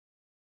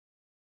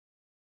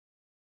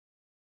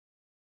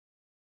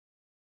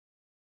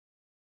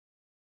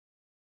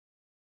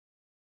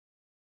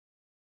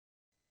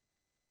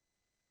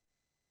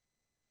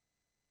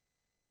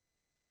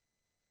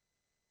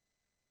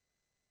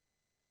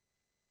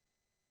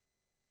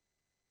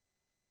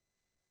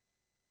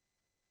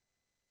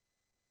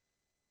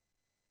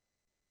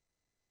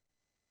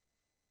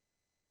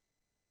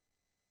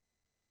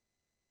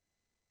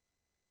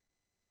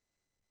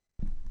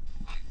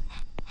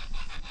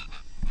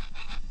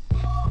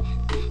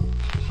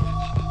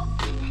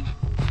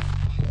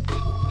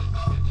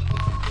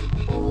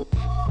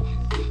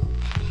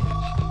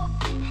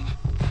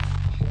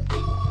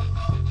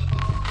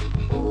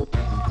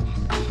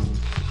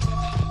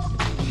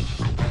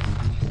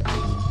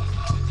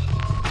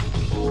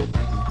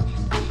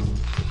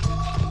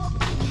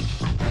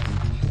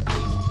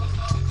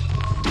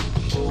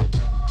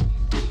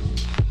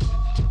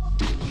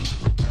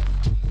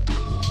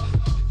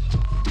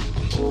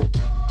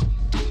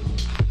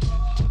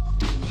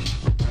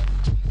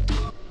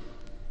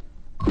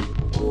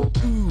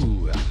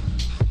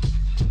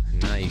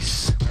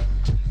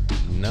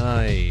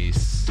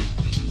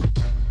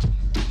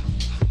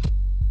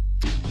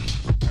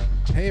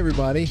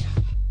everybody.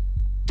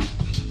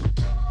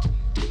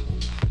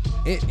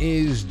 It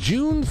is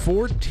June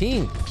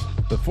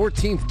 14th, the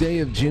 14th day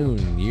of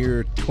June,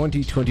 year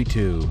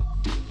 2022.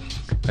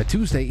 A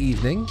Tuesday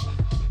evening,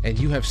 and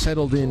you have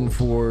settled in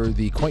for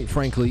the, quite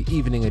frankly,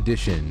 evening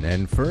edition.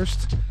 And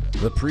first,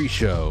 the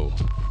pre-show.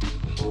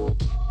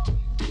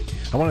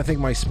 I want to thank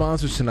my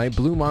sponsors tonight,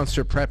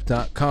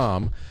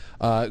 BlueMonsterPrep.com.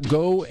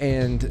 Go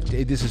and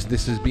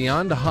this is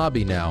beyond a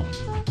hobby now.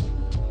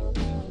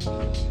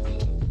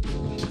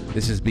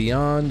 This is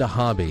beyond a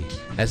hobby,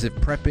 as if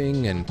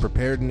prepping and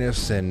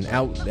preparedness and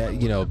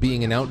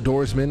being an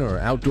outdoorsman or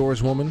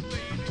outdoorswoman,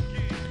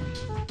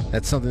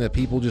 that's something that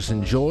people just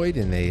enjoyed,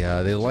 and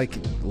they like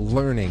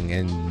learning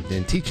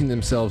and teaching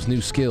themselves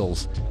new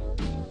skills.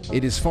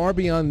 It is far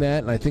beyond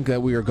that, and I think that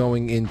we are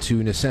going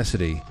into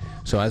necessity.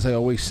 So as I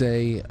always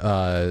say,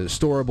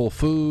 storable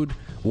food,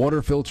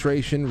 water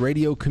filtration,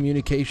 radio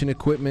communication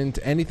equipment,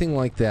 anything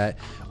like that.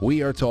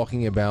 We are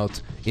talking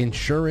about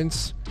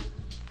insurance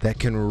that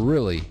can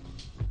really,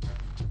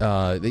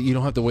 that you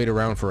don't have to wait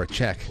around for a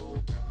check.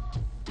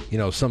 You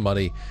know,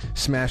 somebody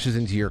smashes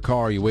into your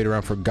car, you wait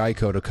around for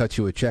Geico to cut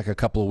you a check a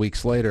couple of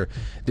weeks later.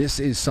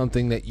 This is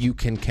something that you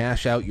can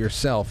cash out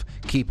yourself,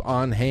 keep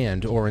on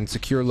hand or in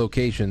secure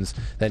locations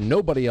that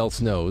nobody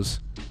else knows.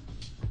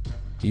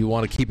 You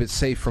want to keep it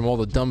safe from all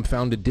the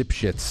dumbfounded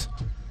dipshits.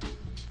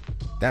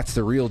 That's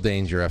the real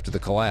danger after the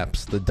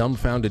collapse, the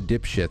dumbfounded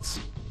dipshits.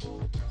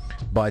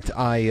 But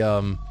I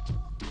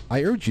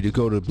urge you to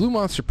go to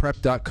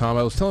BlueMonsterPrep.com.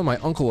 I was telling my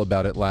uncle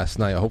about it last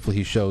night. Hopefully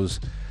he shows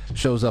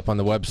up on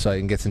the website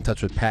and gets in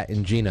touch with Pat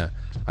and Gina.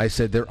 I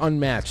said they're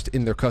unmatched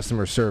in their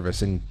customer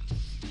service, and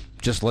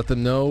just let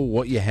them know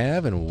what you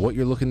have and what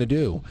you're looking to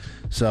do.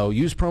 So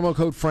use promo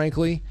code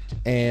Frankly,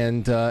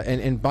 and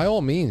by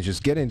all means,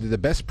 just get into the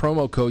best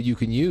promo code you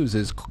can use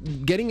is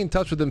getting in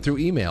touch with them through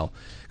email,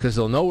 because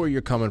they'll know where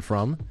you're coming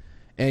from,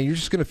 and you're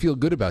just going to feel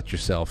good about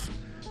yourself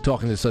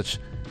talking to such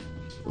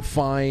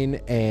fine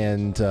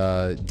and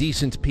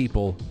decent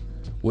people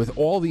with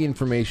all the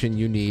information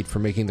you need for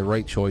making the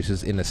right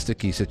choices in a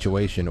sticky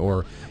situation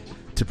or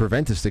to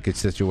prevent a sticky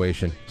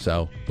situation.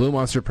 So,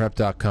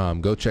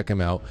 BlueMonsterPrep.com. Go check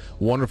them out.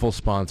 Wonderful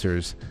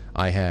sponsors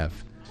I have.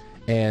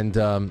 And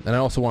I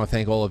also want to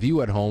thank all of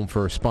you at home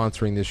for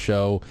sponsoring this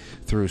show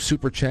through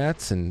Super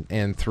Chats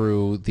and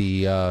through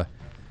the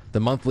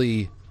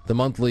monthly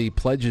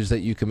pledges that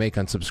you can make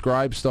on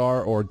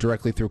Subscribestar or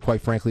directly through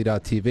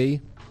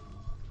QuiteFrankly.tv.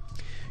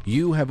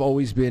 You have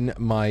always been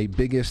my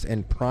biggest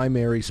and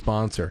primary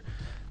sponsor.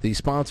 The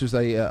sponsors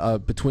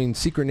between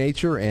Secret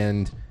Nature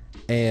and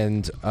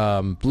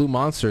Blue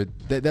Monster,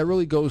 that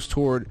really goes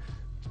toward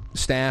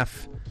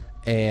staff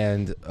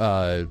and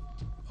a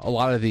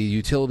lot of the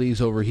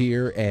utilities over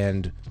here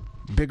and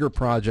bigger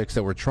projects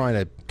that we're trying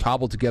to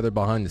cobble together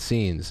behind the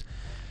scenes.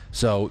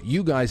 So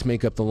you guys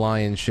make up the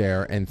lion's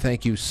share, and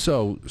thank you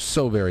so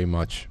very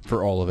much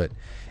for all of it.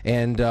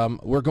 And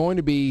we're going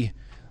to be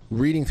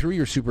reading through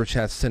your Super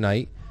Chats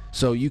tonight,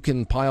 so you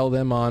can pile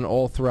them on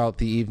all throughout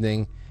the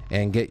evening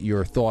and get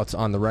your thoughts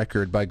on the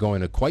record by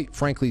going to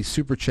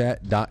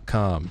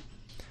QuiteFranklySuperChat.com.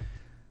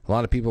 A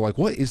lot of people are like,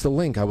 what is the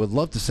link? I would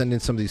love to send in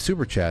some of these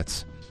Super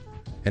Chats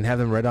and have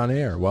them read on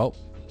air. Well,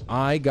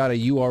 I got a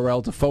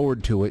URL to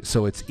forward to it,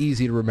 so it's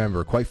easy to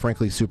remember,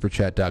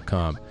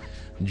 QuiteFranklySuperChat.com.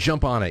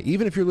 Jump on it.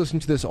 Even if you're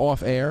listening to this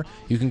off air,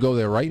 you can go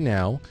there right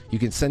now. You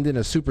can send in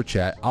a Super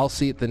Chat. I'll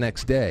see it the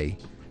next day,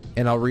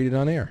 and I'll read it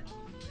on air.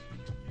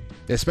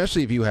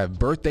 Especially if you have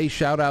birthday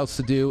shout-outs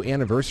to do,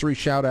 anniversary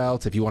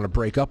shout-outs, if you want to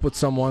break up with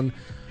someone,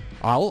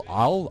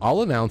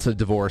 I'll announce a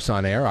divorce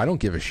on air. I don't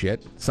give a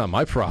shit. It's not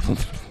my problem.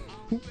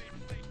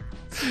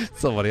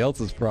 Somebody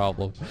else's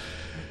problem.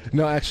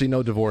 No, actually,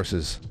 no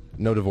divorces.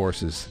 No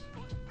divorces.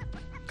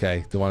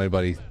 Okay, don't want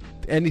anybody,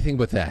 anything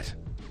but that.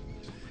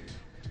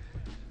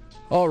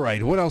 All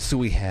right, what else do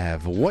we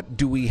have? What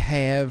do we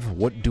have?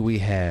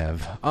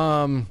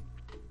 A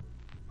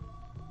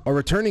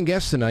returning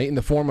guest tonight in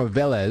the form of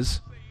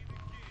Veles.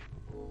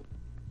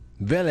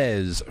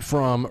 Veles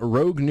from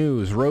Rogue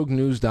News,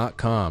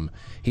 roguenews.com.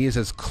 He is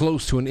as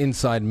close to an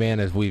inside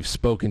man as we've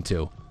spoken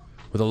to,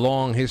 with a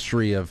long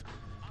history of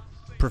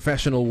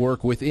professional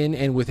work within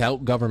and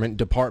without government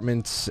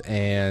departments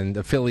and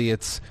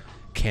affiliates.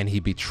 Can he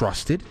be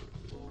trusted?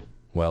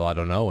 Well, I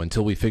don't know.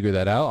 Until we figure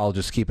that out, I'll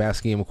just keep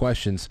asking him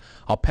questions.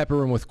 I'll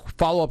pepper him with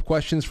follow-up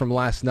questions from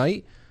last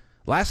night.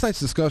 Last night's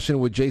discussion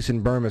with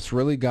Jason Burmis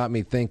really got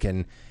me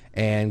thinking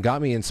and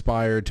got me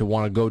inspired to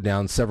want to go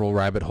down several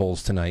rabbit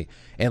holes tonight.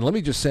 And let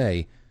me just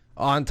say,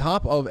 on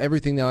top of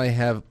everything that I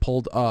have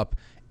pulled up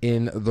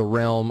in the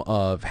realm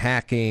of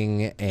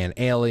hacking and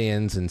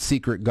aliens and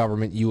secret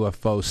government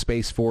UFO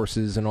space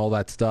forces and all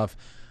that stuff,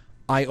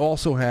 I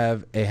also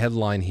have a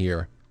headline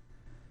here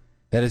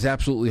that is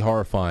absolutely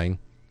horrifying.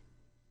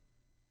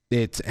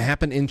 It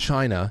happened in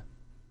China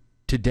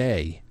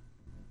today,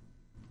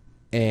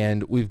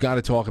 and we've got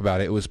to talk about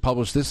it. It was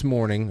published this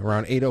morning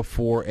around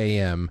 8:04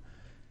 a.m.,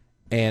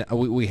 and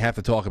we have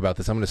to talk about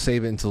this. I'm going to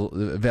save it until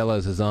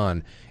Veles is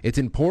on. It's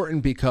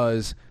important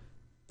because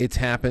it's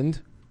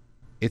happened.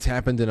 It's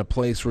happened in a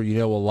place where,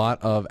 a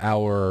lot of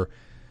our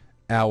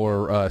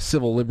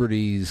civil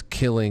liberties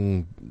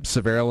killing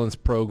surveillance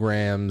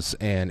programs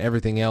and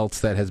everything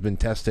else that has been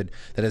tested,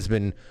 that has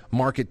been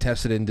market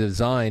tested and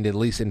designed, at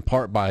least in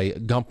part by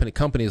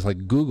companies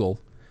like Google,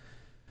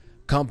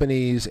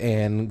 companies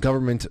and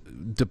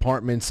government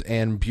departments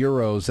and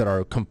bureaus that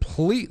are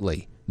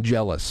completely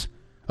jealous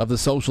of the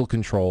social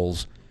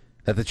controls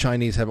that the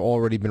Chinese have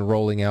already been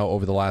rolling out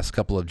over the last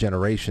couple of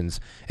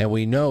generations. And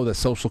we know that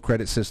social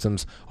credit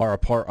systems are a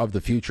part of the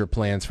future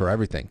plans for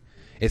everything.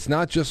 It's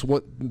not just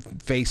what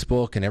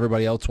Facebook and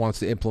everybody else wants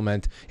to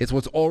implement. It's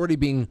what's already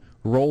being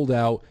rolled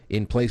out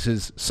in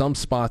places, some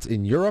spots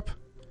in Europe.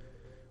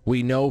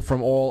 We know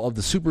from all of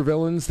the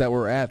supervillains that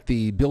were at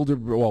the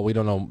Bilderberg, well, we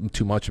don't know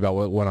too much about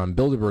what went on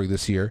Bilderberg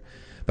this year,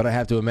 but I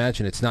have to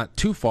imagine it's not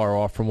too far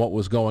off from what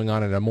was going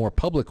on in a more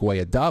public way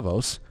at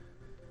Davos.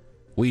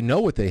 We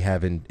know what they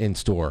have in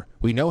store.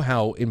 We know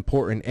how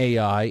important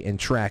AI and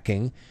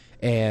tracking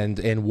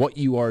and what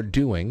you are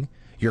doing,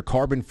 your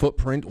carbon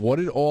footprint, what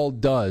it all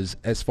does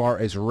as far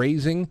as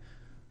raising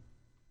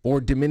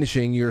or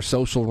diminishing your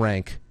social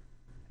rank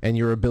and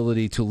your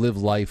ability to live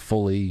life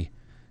fully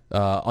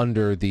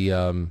under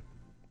the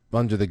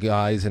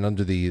guise and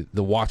under the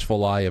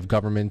watchful eye of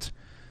government,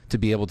 to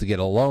be able to get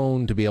a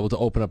loan, to be able to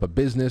open up a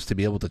business, to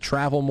be able to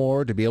travel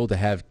more, to be able to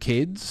have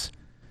kids.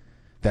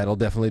 That'll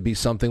definitely be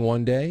something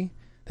one day.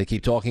 They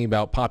keep talking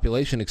about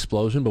population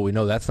explosion, but we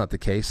know that's not the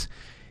case.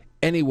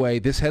 Anyway,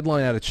 this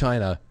headline out of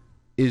China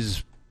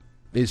is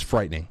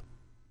frightening.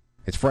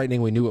 It's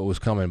frightening. We knew it was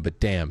coming, but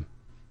damn.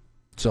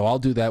 So I'll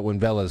do that when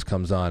Veles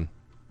comes on.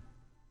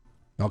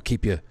 I'll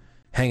keep you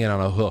hanging on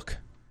a hook.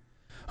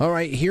 All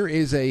right, here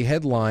is a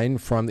headline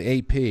from the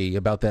AP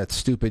about that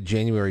stupid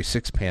January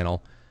 6th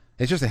panel.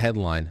 It's just a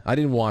headline. I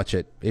didn't watch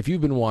it. If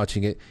you've been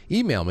watching it,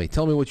 email me.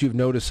 Tell me what you've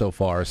noticed so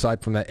far.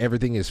 Aside from that,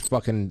 everything is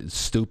fucking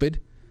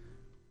stupid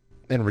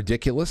and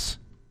ridiculous.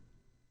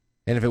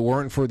 And if it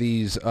weren't for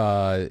these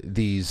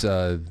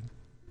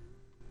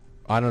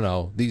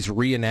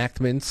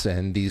reenactments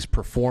and these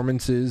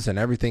performances and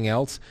everything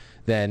else,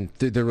 then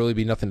there'd really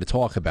be nothing to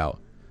talk about.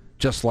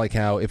 Just like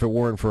how if it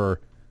weren't for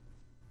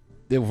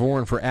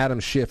Adam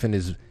Schiff and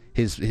his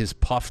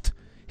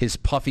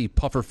puffy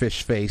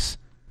pufferfish face,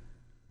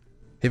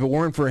 if it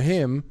weren't for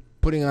him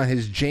putting on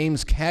his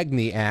James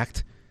Cagney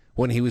act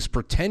when he was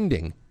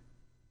pretending,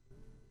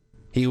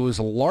 he was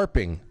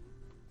LARPing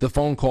the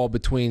phone call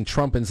between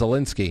Trump and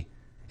Zelensky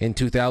in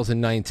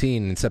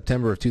 2019, in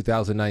September of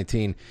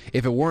 2019.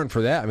 If it weren't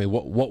for that, I mean,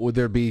 what would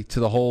there be to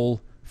the whole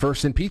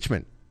first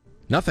impeachment?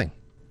 Nothing.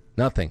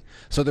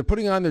 So they're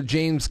putting on their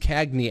James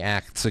Cagney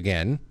acts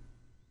again.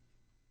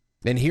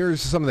 And here's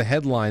some of the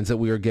headlines that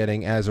we are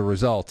getting as a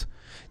result.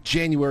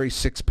 January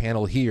 6th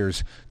panel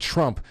hears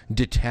Trump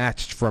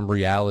detached from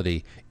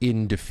reality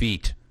in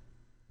defeat.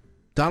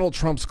 Donald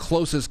Trump's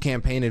closest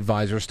campaign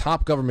advisors,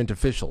 top government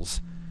officials,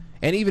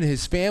 and even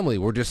his family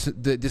were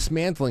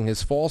dismantling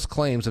his false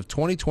claims of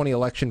 2020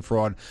 election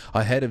fraud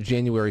ahead of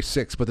January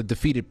 6th, but the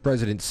defeated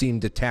president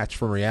seemed detached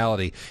from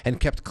reality and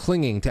kept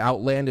clinging to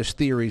outlandish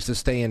theories to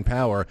stay in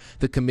power,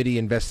 the committee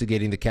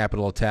investigating the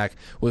Capitol attack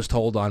was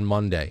told on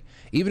Monday.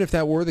 Even if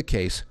that were the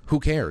case, who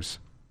cares?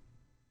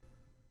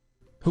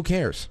 Who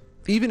cares?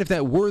 Even if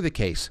that were the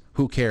case,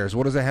 who cares?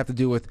 What does that have to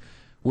do with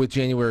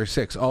January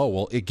 6th? Oh,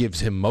 well, it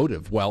gives him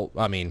motive. Well,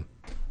 I mean,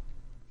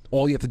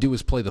 all you have to do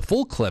is play the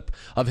full clip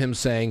of him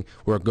saying,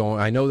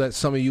 I know that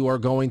some of you are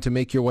going to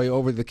make your way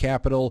over to the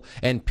Capitol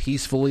and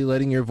peacefully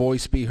letting your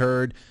voice be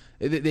heard.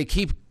 They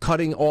keep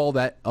cutting all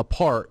that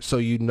apart, so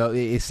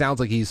it sounds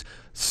like he's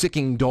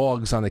sicking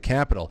dogs on the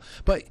Capitol.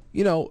 But,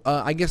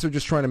 I guess they're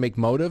just trying to make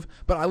motive.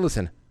 But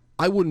listen,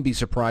 I wouldn't be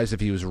surprised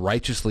if he was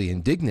righteously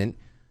indignant,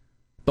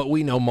 but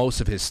we know most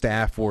of his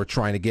staff were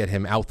trying to get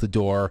him out the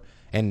door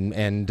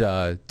and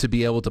to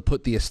be able to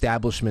put the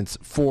establishment's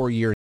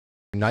 4-year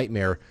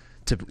nightmare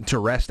to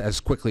rest as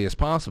quickly as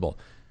possible.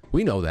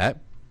 We know that.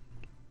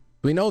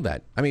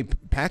 I mean,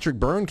 Patrick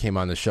Byrne came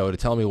on the show to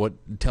tell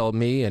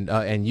me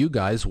and you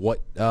guys what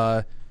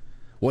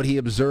he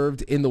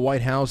observed in the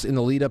White House in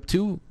the lead up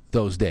to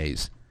those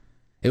days.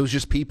 It was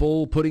just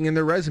people putting in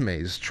their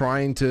resumes,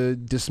 trying to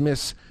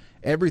dismiss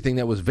everything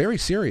that was very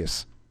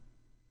serious.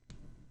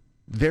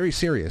 Very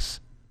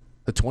serious.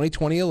 The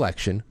 2020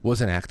 election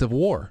was an act of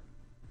war.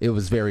 It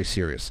was very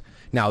serious.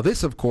 Now,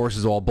 this, of course,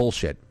 is all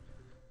bullshit.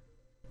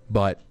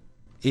 But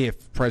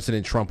if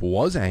President Trump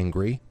was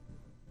angry,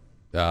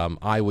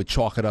 I would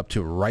chalk it up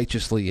to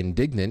righteously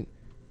indignant.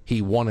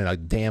 He won in a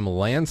damn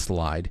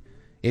landslide.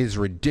 It is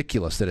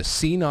ridiculous that a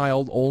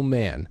senile old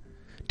man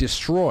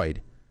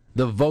destroyed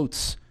the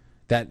votes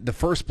that the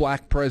first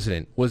black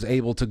president was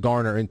able to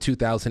garner in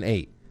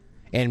 2008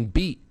 and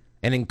beat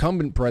an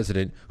incumbent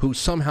president who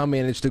somehow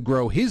managed to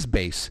grow his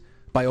base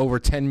by over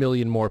 10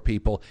 million more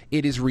people.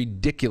 It is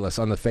ridiculous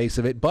on the face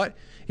of it. But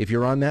if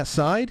you're on that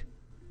side,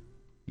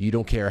 you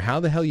don't care how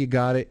the hell you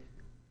got it.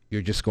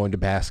 You're just going to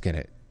bask in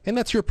it. And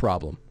that's your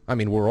problem. I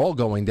mean, we're all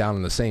going down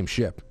in the same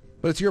ship.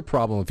 But it's your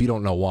problem if you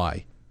don't know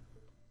why.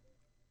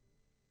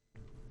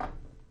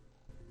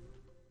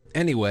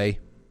 Anyway,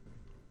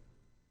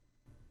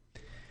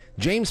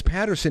 James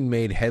Patterson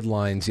made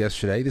headlines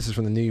yesterday. This is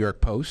from the New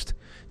York Post.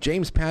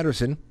 James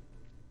Patterson,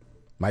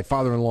 my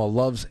father-in-law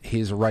loves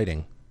his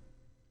writing,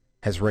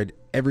 has read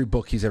every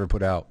book he's ever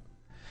put out.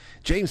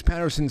 James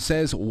Patterson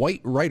says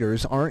white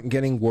writers aren't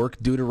getting work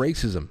due to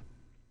racism.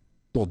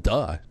 Well,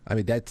 duh. I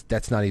mean,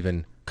 that's not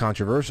even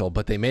controversial,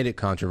 but they made it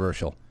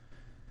controversial.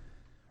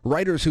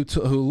 Writers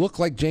who look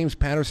like James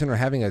Patterson are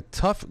having a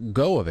tough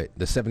go of it,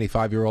 the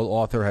 75-year-old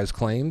author has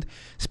claimed.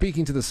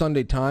 Speaking to the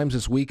Sunday Times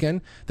this weekend,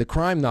 the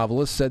crime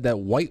novelist said that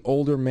white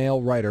older male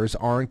writers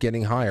aren't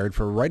getting hired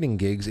for writing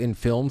gigs in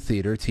film,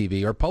 theater,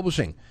 TV, or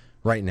publishing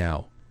right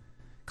now.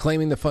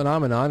 Claiming the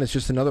phenomenon is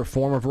just another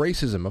form of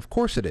racism. Of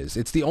course it is.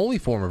 It's the only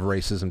form of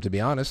racism, to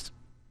be honest.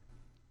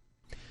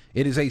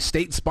 It is a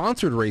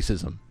state-sponsored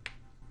racism.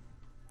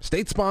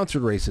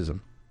 State-sponsored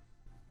racism.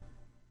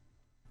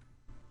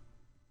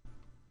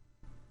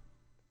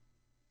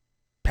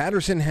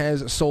 Patterson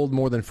has sold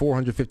more than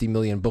 450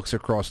 million books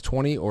across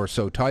 20 or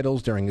so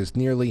titles during his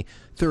nearly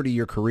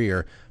 30-year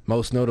career,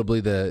 most notably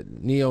the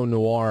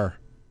neo-noir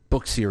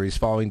book series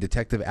following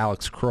Detective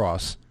Alex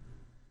Cross.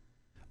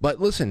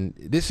 But listen,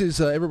 this is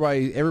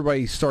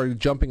everybody started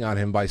jumping on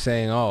him by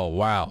saying, "Oh,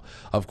 wow,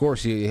 of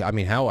course,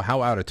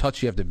 how out of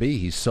touch you have to be.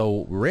 He's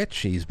so rich.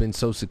 He's been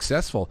so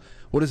successful."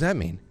 What does that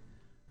mean?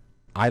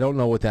 I don't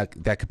know what that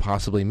could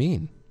possibly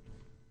mean.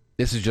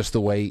 This is just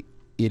the way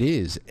it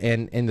is.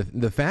 And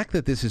the fact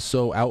that this is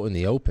so out in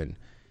the open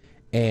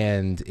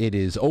and it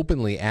is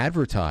openly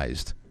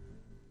advertised,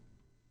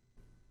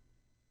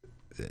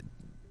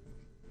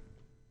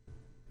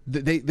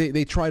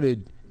 they try to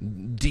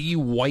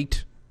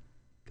de-white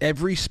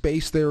every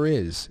space there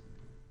is,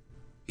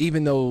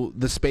 even though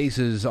the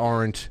spaces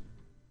aren't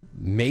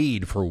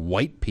made for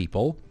white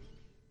people.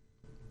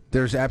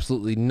 There's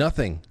absolutely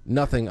nothing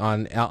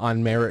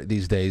on merit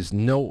these days.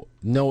 No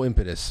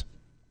impetus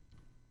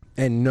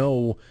and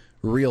no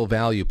real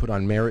value put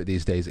on merit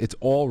these days. It's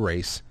all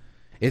race.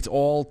 It's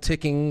all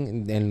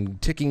ticking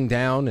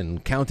down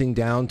and counting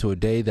down to a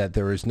day that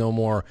there is no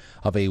more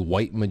of a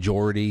white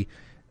majority.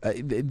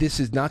 This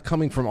is not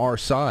coming from our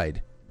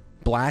side.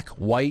 Black,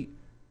 white,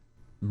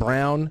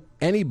 brown,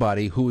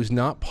 anybody who is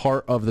not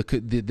part of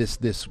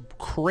this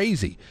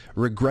crazy,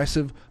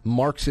 regressive,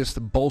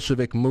 Marxist,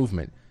 Bolshevik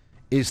movement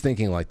is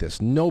thinking like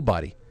this.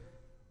 Nobody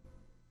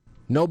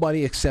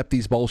except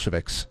these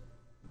Bolsheviks.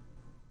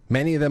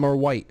 Many of them are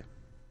white.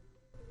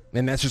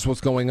 And that's just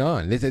what's going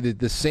on.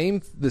 The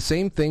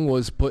same thing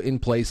was put in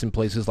place in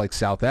places like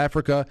South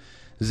Africa,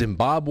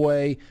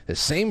 Zimbabwe. The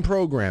same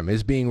program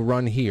is being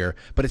run here,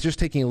 but it's just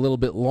taking a little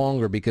bit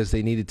longer because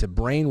they needed to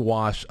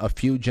brainwash a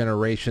few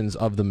generations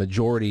of the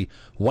majority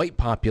white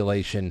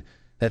population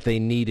that they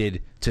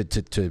needed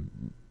to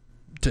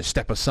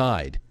step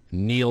aside,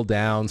 kneel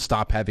down,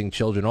 stop having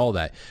children, all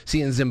that.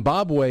 See, in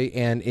Zimbabwe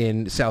and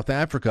in South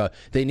Africa,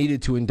 they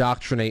needed to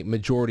indoctrinate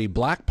majority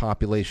black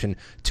population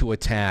to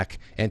attack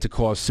and to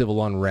cause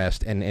civil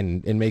unrest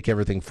and make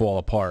everything fall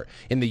apart.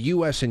 In the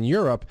U.S. and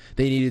Europe,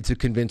 they needed to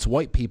convince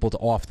white people to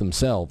off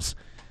themselves.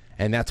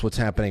 And that's what's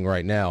happening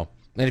right now.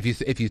 And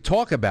if you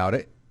talk about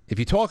it,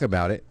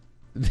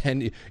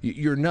 then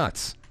you're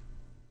nuts.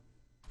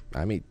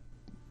 I mean,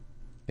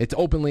 it's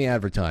openly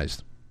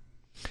advertised.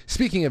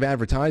 Speaking of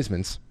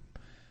advertisements,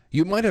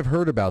 you might have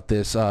heard about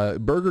this.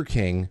 Burger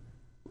King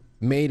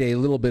made a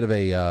little bit of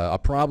a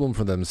problem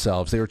for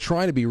themselves. They were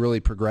trying to be really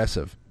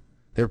progressive.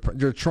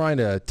 They're trying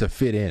to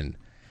fit in.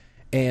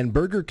 And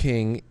Burger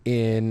King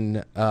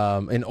in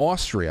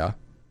Austria,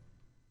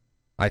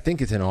 I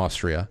think it's in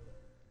Austria,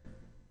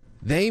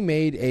 they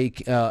made a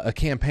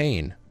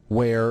campaign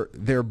where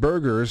their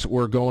burgers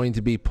were going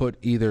to be put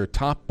either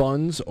top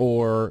buns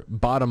or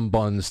bottom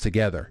buns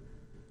together.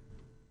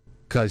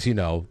 Because,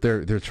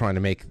 they're trying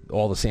to make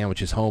all the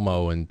sandwiches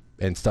homo and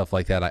stuff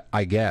like that,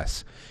 I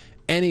guess.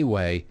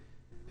 Anyway,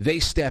 they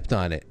stepped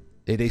on it.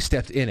 They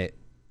stepped in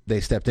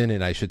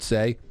it, I should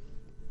say,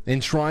 in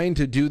trying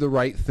to do the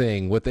right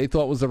thing, what they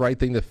thought was the right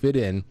thing to fit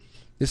in.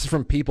 This is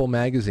from People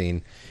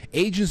magazine.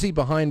 Agency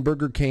behind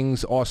Burger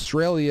King's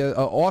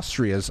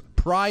Austria's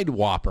Pride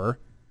Whopper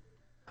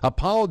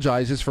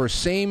apologizes for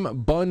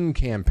same bun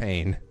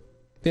campaign.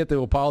 They have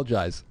to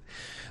apologize.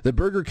 The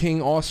Burger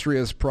King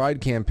Austria's Pride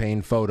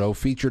campaign photo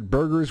featured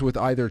burgers with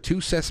either 2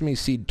 sesame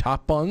seed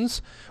top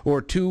buns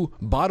or 2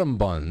 bottom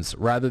buns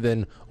rather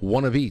than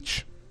one of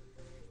each.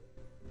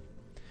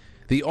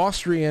 The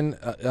Austrian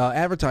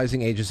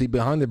advertising agency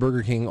behind the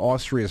Burger King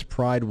Austria's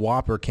Pride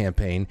Whopper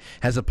campaign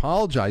has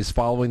apologized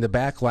following the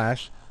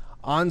backlash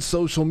on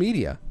social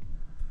media.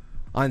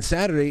 On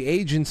Saturday,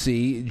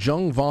 agency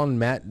Jung von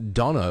Matt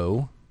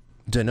Dono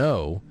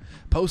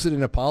posted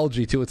an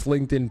apology to its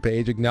LinkedIn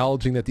page,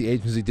 acknowledging that the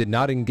agency did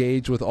not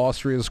engage with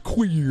Austria's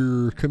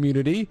queer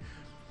community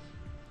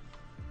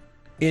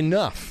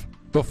enough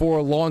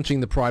before launching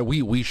the Pride.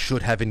 We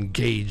should have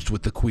engaged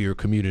with the queer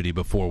community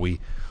before we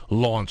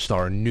launched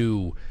our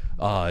new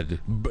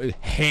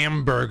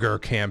hamburger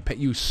campaign.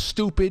 You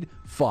stupid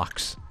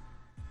fucks.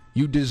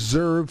 You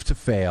deserve to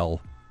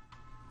fail.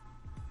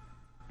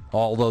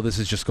 Although this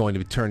is just going to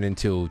be turned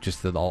into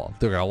just they're going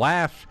to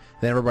laugh,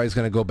 then everybody's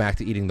going to go back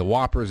to eating the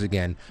Whoppers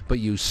again. But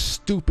you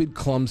stupid,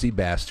 clumsy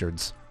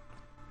bastards.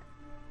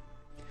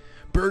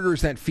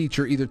 Burgers that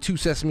feature either 2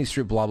 Sesame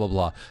Street, blah, blah,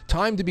 blah.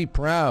 Time to be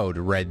proud,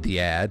 read the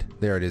ad.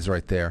 There it is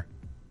right there.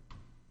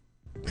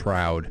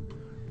 Proud.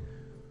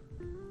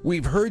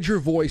 We've heard your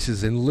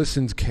voices and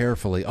listened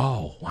carefully.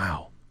 Oh,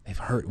 wow.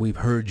 We've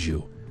heard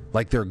you.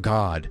 Like they're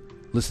God,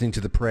 listening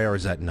to the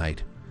prayers at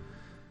night.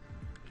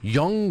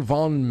 Young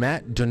von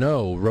Matt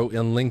Deneau wrote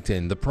in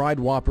LinkedIn, the Pride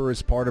Whopper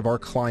is part of our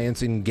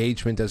client's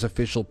engagement as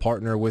official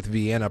partner with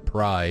Vienna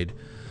Pride.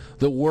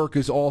 The work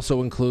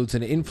also includes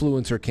an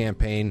influencer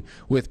campaign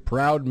with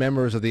proud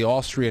members of the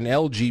Austrian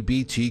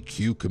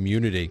LGBTQ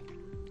community.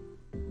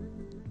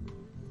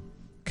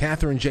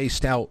 Catherine J.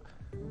 Stout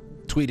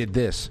tweeted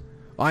this,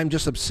 I'm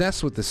just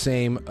obsessed with the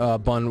same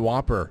Bun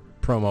Whopper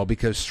promo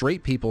because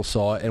straight people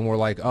saw it and were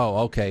like, oh,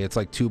 okay, it's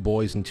like 2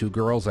 boys and 2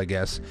 girls, I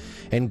guess.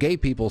 And gay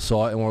people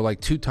saw it and were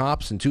like 2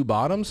 tops and 2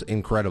 bottoms?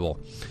 Incredible.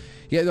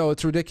 Yeah, no,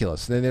 it's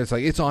ridiculous. Then there's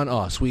like, it's on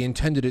us. We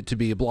intended it to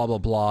be blah, blah,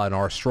 blah, and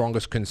our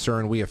strongest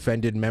concern, we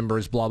offended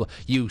members, blah, blah.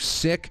 You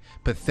sick,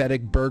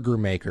 pathetic burger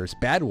makers.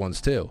 Bad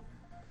ones, too.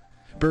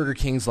 Burger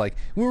King's like,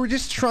 we were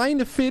just trying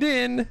to fit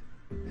in.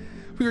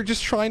 We were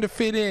just trying to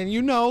fit in.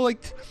 You know,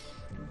 like,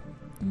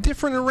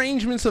 different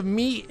arrangements of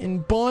meat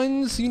and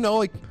buns. You know,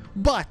 like,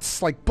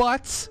 butts. Like,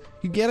 butts.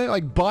 You get it?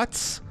 Like,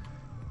 butts.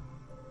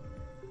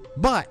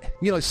 Butt.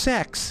 You know,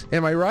 sex.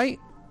 Am I right?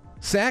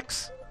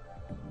 Sex?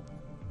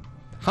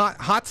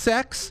 Hot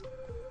sex?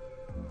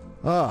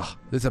 Ugh,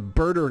 there's a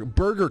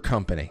burger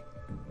company.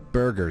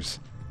 Burgers.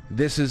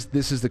 This is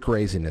the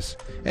craziness.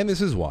 And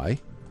this is why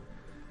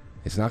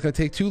it's not going to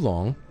take too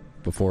long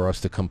before us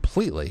to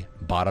completely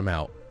bottom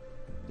out.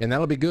 And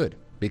that'll be good,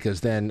 because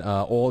then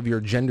all of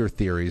your gender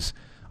theories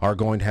are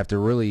going to have to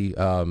really,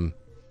 they're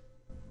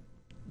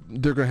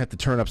going to have to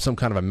turn up some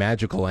kind of a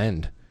magical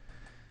end,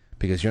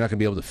 because you're not going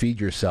to be able to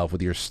feed yourself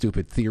with your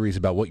stupid theories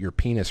about what your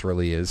penis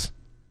really is.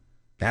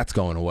 That's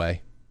going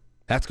away.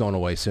 That's going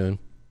away soon.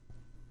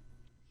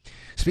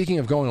 Speaking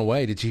of going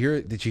away, did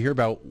you hear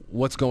about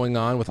what's going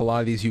on with a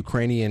lot of these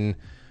Ukrainian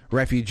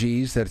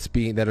refugees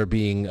that are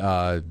being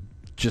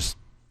just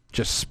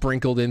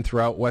sprinkled in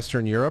throughout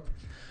Western Europe?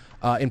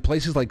 In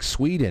places like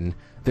Sweden,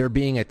 they're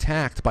being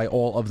attacked by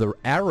all of the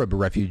Arab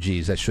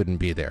refugees that shouldn't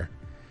be there.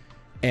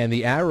 And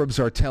the Arabs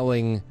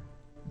in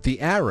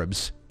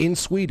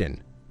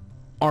Sweden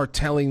are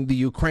telling the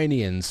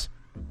Ukrainians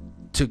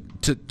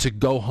to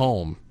go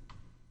home.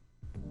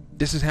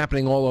 This is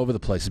happening all over the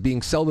place. It's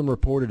being seldom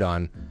reported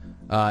on.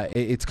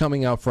 It's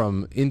coming out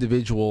from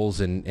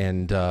individuals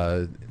and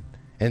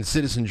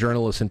citizen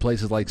journalists in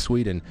places like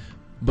Sweden.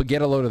 But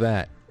get a load of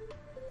that.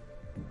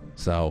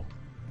 So,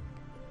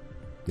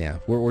 yeah,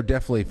 we're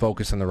definitely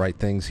focused on the right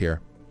things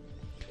here.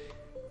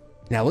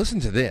 Now listen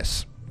to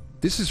this.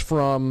 This is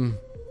from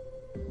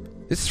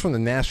the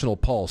National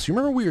Pulse. You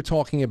remember we were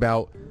talking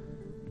about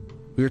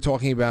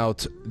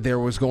there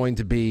was going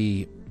to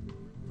be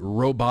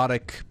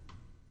robotic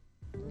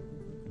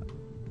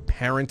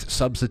parent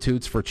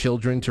substitutes for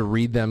children to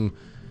read them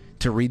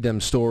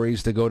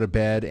stories to go to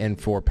bed, and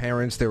for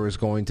parents there was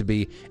going to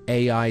be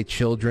AI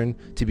children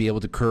to be able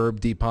to curb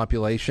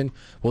depopulation.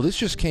 Well, this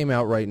just came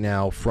out right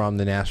now from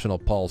the National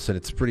Pulse, and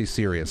it's pretty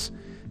serious.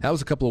 That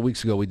was a couple of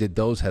weeks ago we did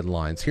those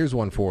headlines. Here's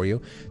one for you.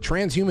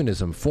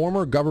 Transhumanism.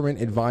 Former government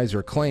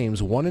advisor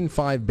claims 1 in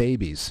 5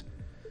 babies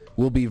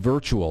will be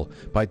virtual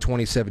by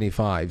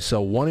 2075. So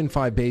 1 in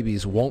 5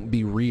 babies won't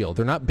be real.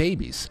 They're not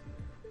babies.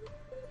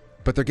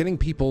 But they're getting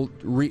people,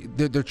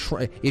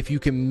 if you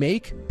can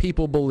make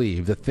people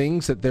believe the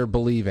things that they're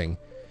believing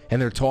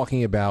and they're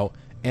talking about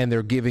and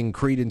they're giving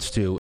credence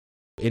to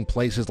in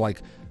places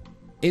like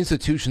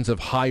institutions of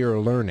higher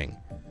learning,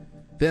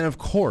 then of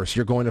course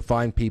you're going to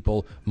find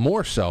people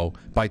more so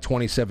by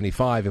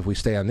 2075, if we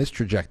stay on this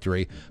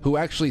trajectory, who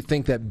actually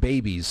think that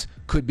babies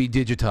could be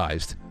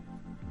digitized.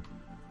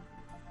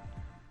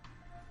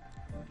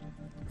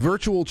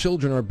 Virtual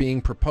children are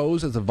being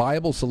proposed as a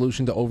viable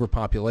solution to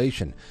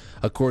overpopulation,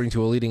 according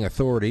to a leading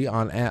authority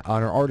on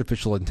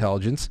artificial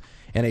intelligence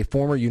and a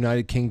former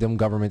United Kingdom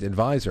government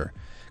advisor.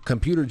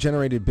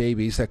 Computer-generated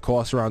babies that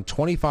cost around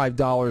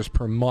 $25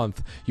 per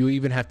month. You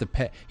even have to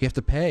pay. You have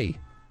to pay.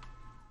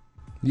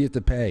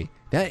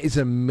 That is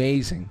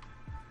amazing.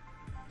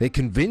 They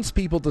convince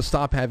people to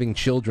stop having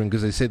children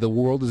because they say the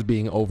world is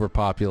being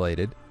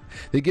overpopulated.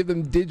 They give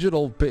them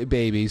digital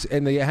babies,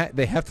 and they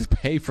have to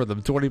pay for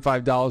them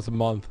 $25 a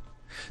month.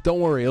 Don't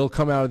worry, it'll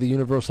come out of the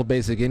universal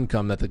basic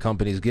income that the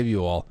companies give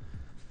you all.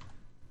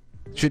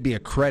 It should be a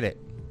credit.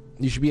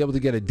 You should be able to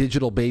get a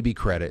digital baby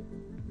credit.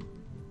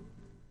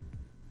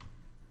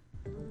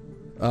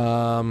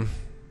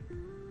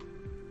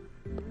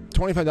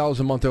 $25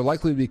 a month. They're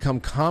likely to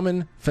become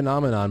common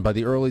phenomenon by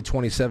the early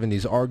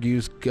 2070s,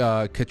 argues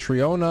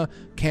Catriona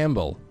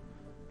Campbell,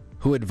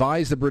 who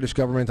advised the British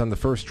government on the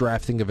first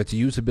drafting of its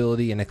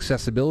usability and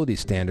accessibility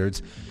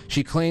standards.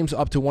 She claims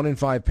up to 1 in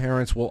 5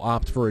 parents will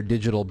opt for a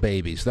digital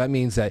baby. So that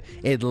means that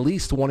at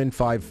least 1 in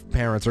 5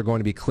 parents are going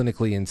to be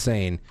clinically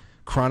insane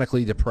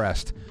chronically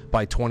depressed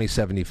by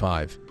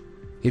 2075.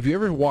 If you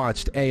ever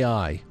watched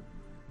AI,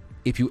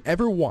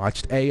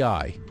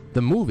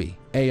 the movie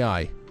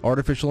AI,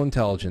 Artificial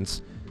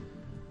Intelligence,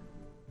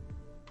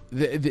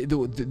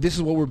 this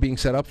is what we're being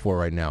set up for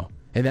right now.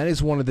 And that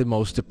is one of the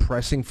most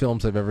depressing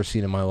films I've ever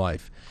seen in my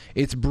life.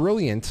 It's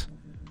brilliant,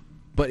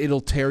 but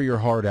it'll tear your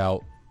heart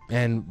out,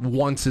 and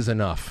once is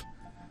enough.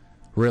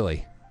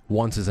 Really,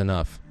 once is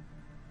enough.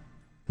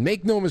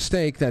 Make no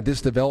mistake that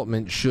this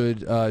development,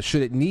 should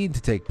it need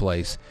to take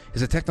place,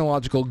 is a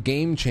technological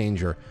game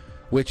changer,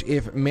 which,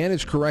 if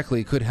managed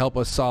correctly, could help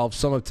us solve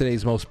some of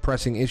today's most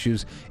pressing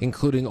issues,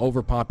 including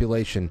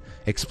overpopulation,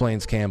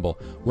 explains Campbell.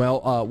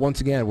 Well,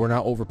 once again, we're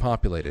not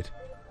overpopulated.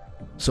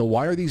 So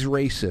why are these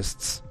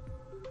racists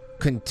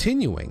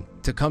continuing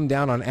to come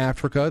down on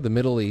Africa, the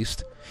Middle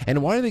East,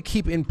 and why do they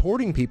keep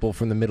importing people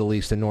from the Middle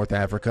East and North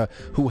Africa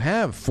who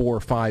have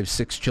 4, 5,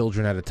 6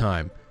 children at a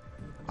time?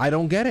 I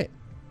don't get it.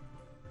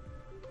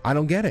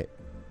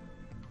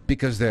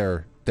 Because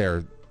they're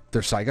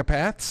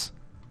psychopaths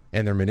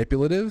and they're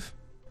manipulative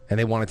and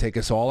they want to take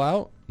us all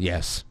out?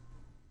 Yes.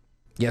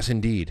 Yes,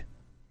 indeed.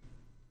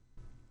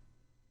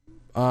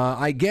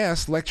 I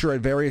guess lecture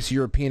at various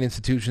European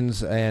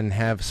institutions and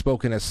have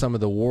spoken at some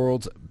of the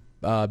world's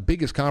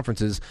biggest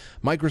conferences,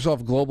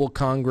 Microsoft Global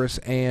Congress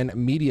and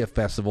Media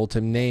Festival, to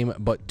name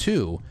but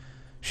two,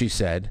 she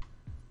said.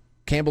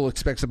 Campbell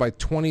expects that by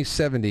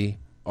 2070,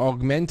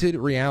 augmented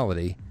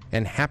reality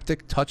and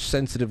haptic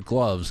touch-sensitive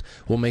gloves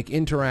will make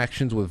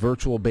interactions with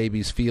virtual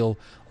babies feel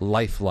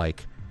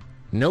lifelike.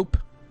 Nope.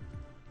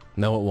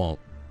 No, it won't.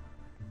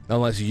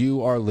 Unless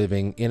you are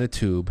living in a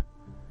tube,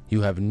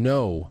 you have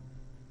no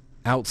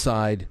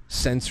outside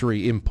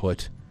sensory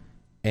input,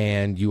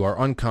 and you are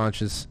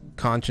conscious,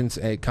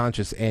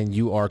 and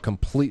you are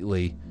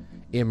completely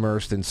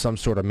immersed in some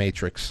sort of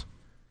matrix.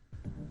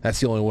 That's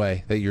the only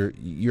way that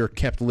you're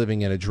kept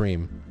living in a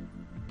dream.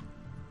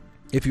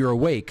 If you're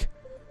awake,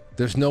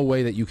 there's no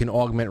way that you can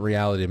augment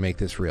reality to make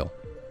this real.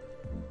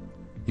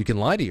 You can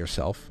lie to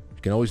yourself.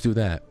 You can always do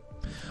that.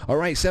 All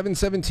right,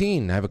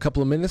 7:17. I have a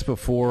couple of minutes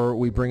before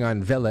we bring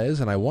on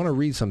Veles, and I want to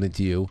read something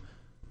to you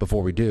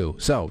before we do.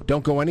 So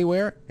don't go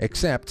anywhere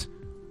except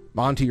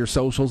onto your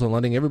socials and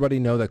letting everybody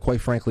know that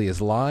Quite Frankly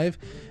is live,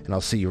 and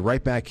I'll see you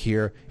right back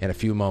here in a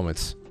few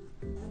moments.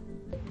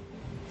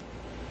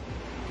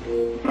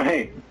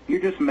 Hey,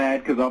 you're just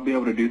mad because I'll be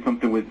able to do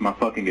something with my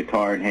fucking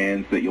guitar in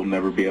hands that you'll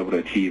never be able to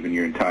achieve in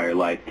your entire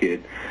life,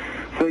 kid.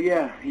 So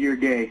yeah, you're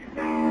gay.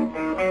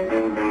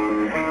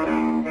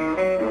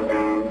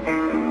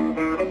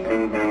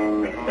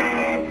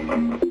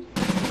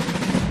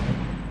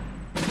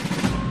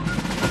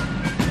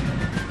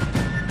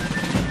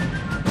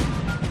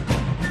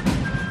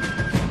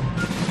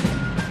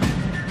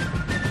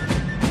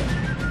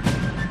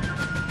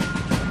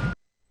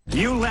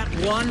 You let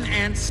one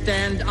ant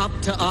stand up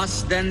to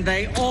us, then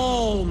they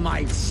all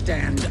might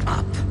stand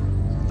up.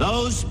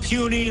 Those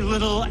puny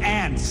little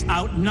ants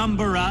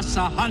outnumber us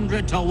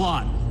 100 to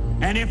 1.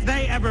 And if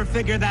they ever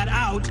figure that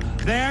out,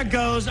 there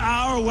goes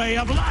our way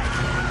of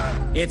life.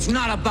 It's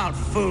not about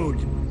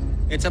food.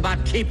 It's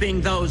about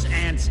keeping those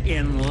ants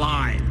in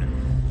line.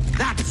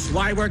 That's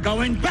why we're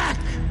going back.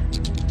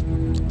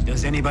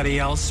 Does anybody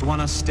else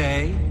want to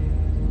stay?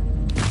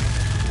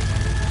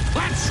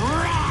 Let's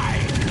ride!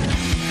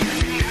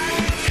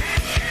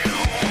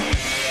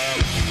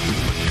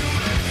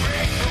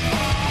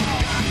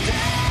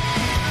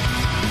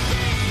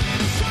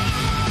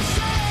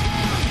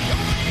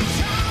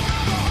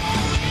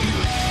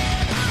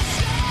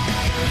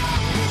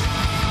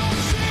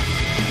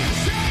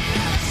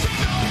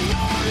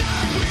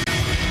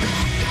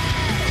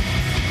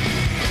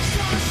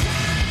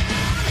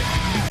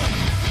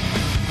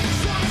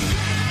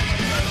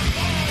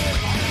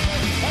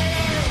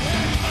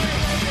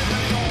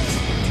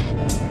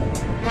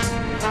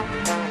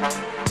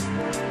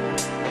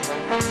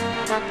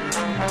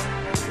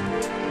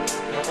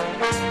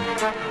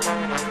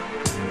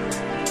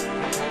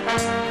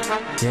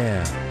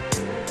 Yeah.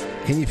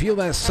 Can you feel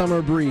that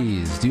summer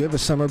breeze? Do you have a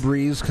summer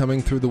breeze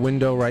coming through the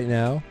window right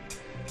now?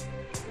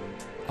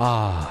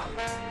 Ah.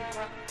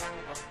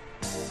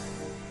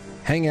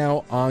 Hang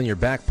out on your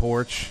back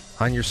porch,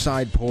 on your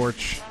side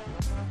porch,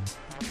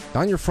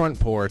 on your front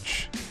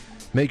porch.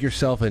 Make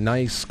yourself a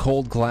nice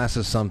cold glass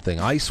of something.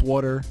 Ice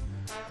water,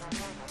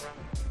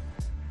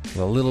 with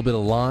a little bit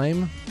of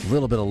lime, a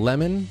little bit of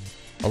lemon,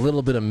 a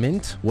little bit of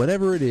mint,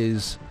 whatever it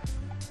is,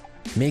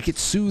 make it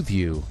soothe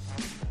you.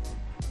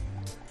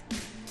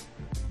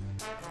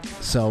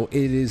 So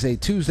it is a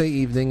Tuesday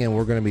evening, and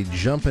we're going to be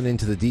jumping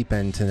into the deep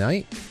end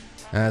tonight,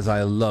 as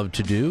I love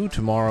to do.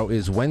 Tomorrow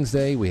is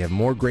Wednesday. We have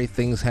more great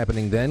things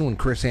happening then when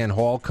Chris Ann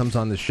Hall comes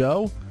on the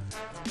show.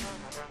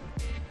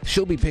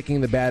 She'll be picking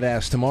the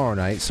badass tomorrow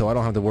night, so I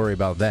don't have to worry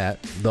about that.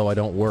 Though I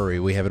don't worry.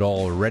 We have it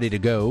all ready to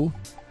go.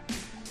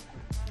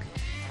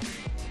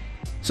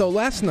 So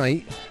last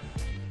night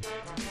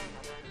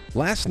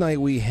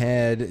we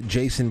had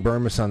Jason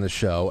Bermas on the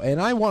show,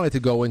 and I wanted to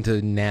go into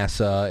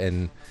NASA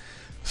and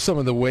some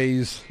of the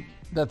ways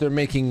that they're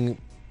making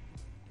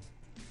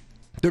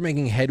They're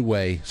making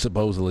headway,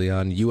 supposedly,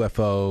 on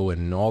UFO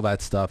and all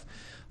that stuff.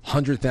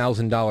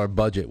 $100,000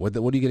 budget. What are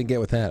you going to get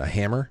with that? A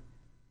hammer?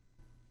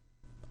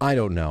 I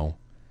don't know.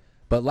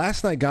 But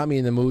last night got me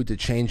in the mood to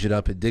change it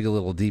up and dig a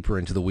little deeper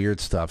into the weird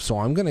stuff. So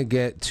I'm going to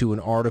get to an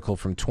article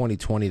from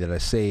 2020 that I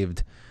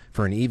saved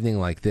for an evening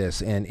like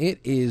this, and it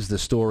is the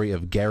story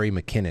of Gary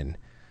McKinnon.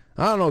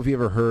 I don't know if you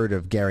ever heard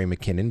of Gary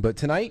McKinnon, but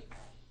tonight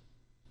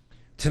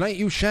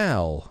you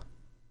shall.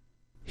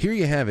 Here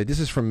you have it. This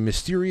is from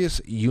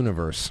Mysterious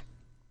Universe.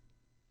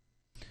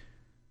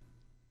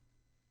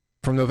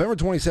 From November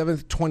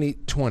 27th,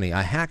 2020,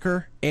 a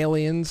hacker,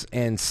 aliens,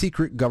 and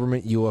secret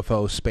government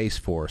UFO Space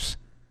Force.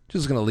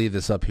 Just going to leave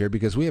this up here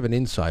because we have an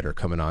insider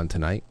coming on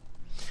tonight,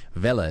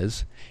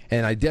 Veles,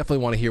 and I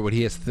definitely want to hear what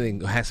he has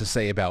to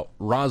say about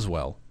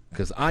Roswell,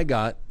 because I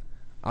got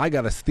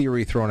a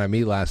theory thrown at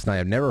me last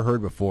night I've never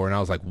heard before, and I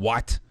was like,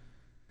 what?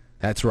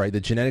 That's right, the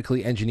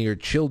genetically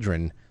engineered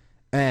children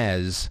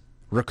as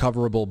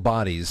recoverable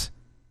bodies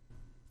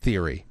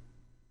theory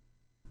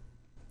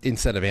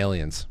instead of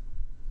aliens.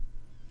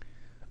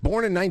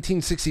 Born in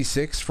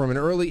 1966, from an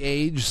early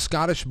age,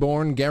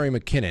 Scottish-born Gary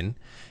McKinnon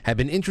had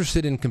been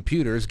interested in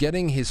computers,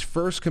 getting his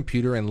first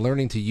computer and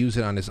learning to use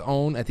it on his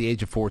own at the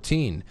age of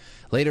 14.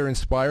 Later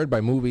inspired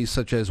by movies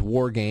such as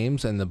War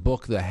Games and the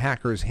book The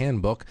Hacker's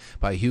Handbook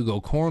by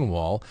Hugo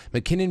Cornwall,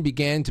 McKinnon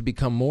began to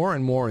become more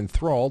and more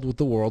enthralled with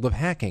the world of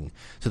hacking,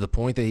 to the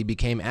point that he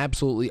became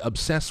absolutely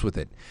obsessed with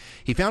it.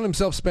 He found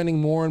himself spending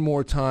more and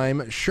more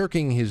time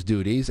shirking his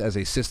duties as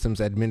a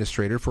systems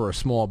administrator for a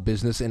small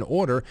business in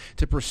order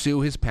to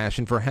pursue his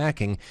passion for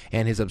hacking,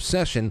 and his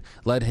obsession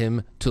led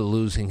him to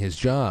losing his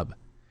job.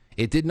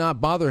 It did not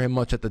bother him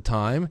much at the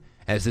time,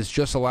 as this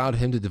just allowed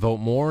him to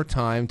devote more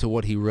time to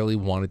what he really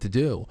wanted to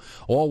do.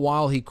 All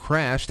while he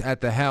crashed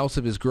at the house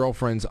of his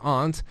girlfriend's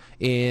aunt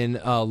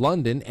in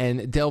London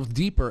and delved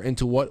deeper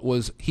into what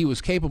he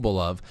was capable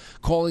of,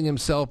 calling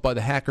himself by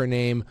the hacker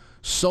name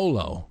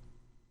Solo.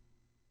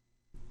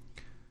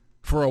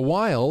 For a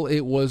while,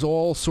 it was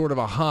all sort of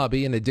a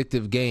hobby and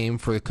addictive game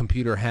for the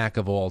computer hack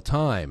of all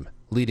time,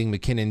 leading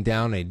McKinnon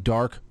down a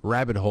dark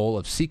rabbit hole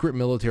of secret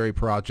military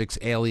projects,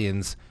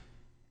 aliens,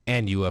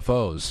 and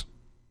UFOs.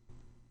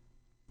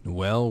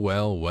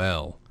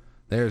 Well.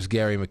 There's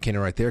Gary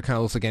McKinnon right there. Kind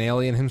of looks like an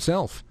alien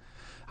himself.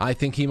 I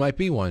think he might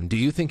be one. Do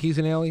you think he's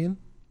an alien?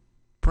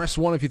 Press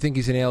 1 if you think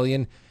he's an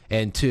alien,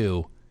 and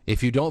 2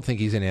 if you don't think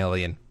he's an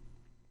alien.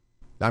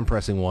 I'm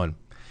pressing 1.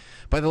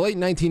 By the late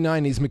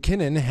 1990s,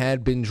 McKinnon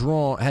had been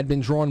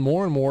drawn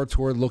more and more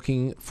toward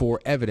looking for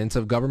evidence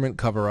of government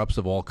cover-ups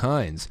of all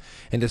kinds,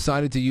 and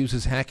decided to use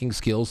his hacking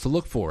skills to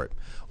look for it.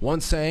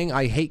 Once saying,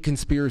 "I hate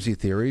conspiracy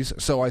theories,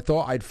 so I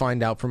thought I'd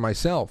find out for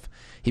myself."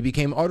 He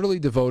became utterly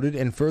devoted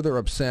and further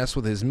obsessed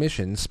with his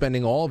mission,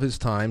 spending all of his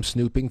time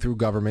snooping through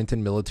government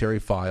and military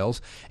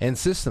files and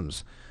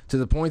systems, to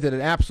the point that it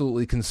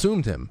absolutely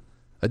consumed him.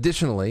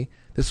 Additionally,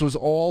 this was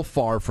all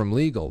far from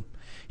legal.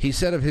 He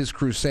said of his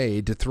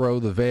crusade to throw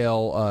the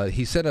veil.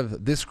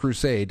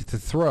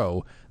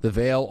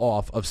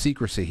 Off of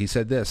secrecy. He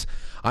said this: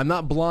 "I'm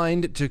not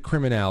blind to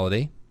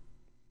criminality,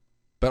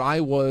 but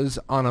I was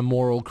on a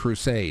moral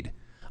crusade.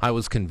 I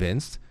was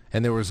convinced,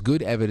 and there was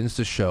good evidence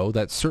to show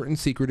that certain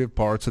secretive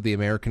parts of the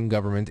American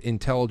government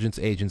intelligence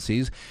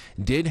agencies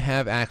did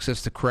have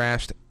access to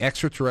crashed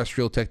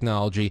extraterrestrial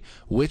technology,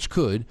 which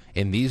could,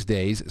 in these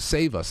days,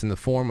 save us in the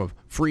form of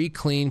free,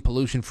 clean,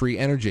 pollution-free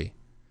energy.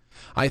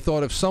 I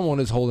thought if someone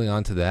is holding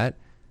on to that,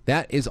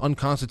 that is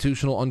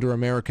unconstitutional under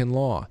American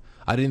law.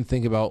 I didn't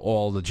think about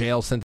all the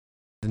jail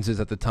sentences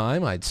at the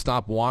time. I'd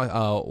stopped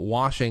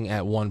washing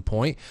at one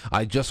point.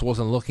 I just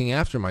wasn't looking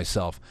after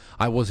myself.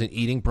 I wasn't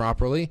eating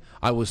properly.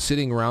 I was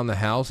sitting around the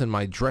house in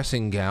my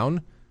dressing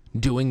gown,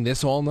 doing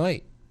this all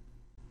night."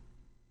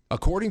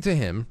 According to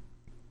him,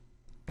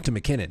 to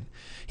McKinnon,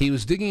 he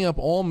was digging up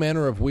all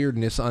manner of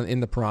weirdness in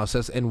the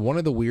process, and one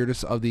of the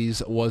weirdest of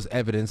these was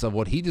evidence of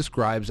what he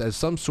describes as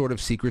some sort of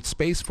secret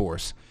space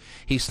force.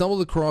 He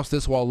stumbled across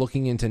this while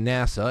looking into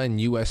NASA and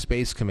U.S.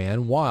 Space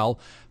Command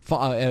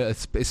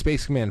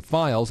Space Command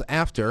files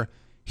after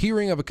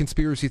hearing of a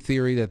conspiracy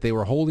theory that they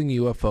were holding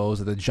UFOs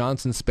at the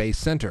Johnson Space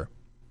Center.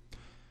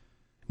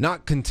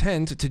 Not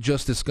content to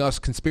just discuss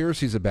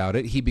conspiracies about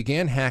it, he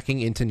began hacking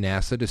into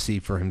NASA to see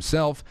for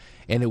himself,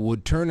 and it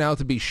would turn out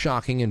to be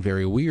shocking and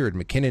very weird.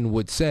 McKinnon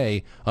would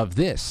say of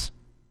this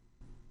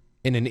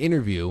in an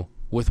interview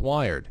with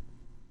Wired.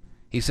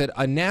 He said,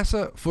 "A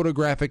NASA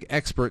photographic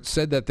expert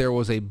said that there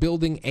was a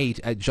Building 8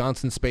 at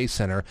Johnson Space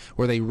Center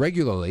where they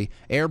regularly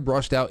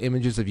airbrushed out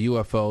images of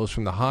UFOs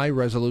from the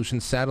high-resolution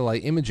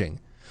satellite imaging.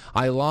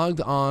 I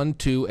logged on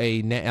to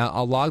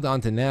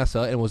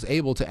NASA and was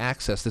able to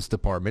access this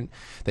department.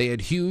 They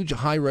had huge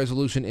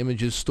high-resolution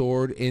images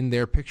stored in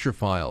their picture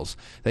files.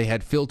 They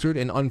had filtered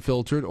and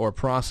unfiltered or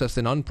processed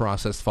and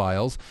unprocessed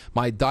files.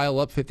 My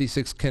dial-up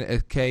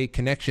 56K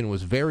connection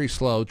was very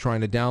slow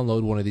trying to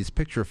download one of these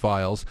picture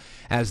files.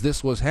 As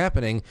this was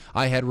happening,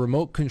 I had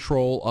remote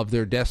control of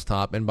their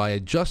desktop, and by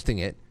adjusting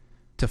it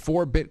to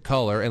 4-bit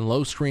color and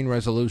low screen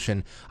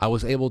resolution, I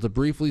was able to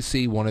briefly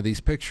see one of these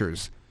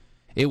pictures.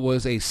 It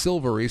was a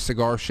silvery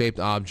cigar-shaped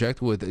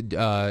object with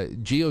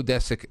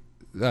geodesic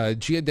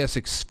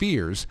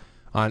spheres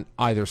on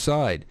either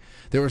side.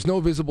 There was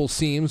no visible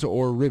seams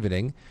or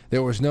riveting.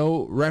 There was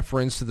no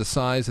reference to the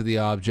size of the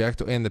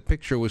object, and the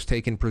picture was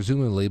taken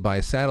presumably by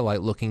a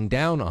satellite looking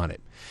down on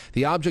it.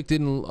 The object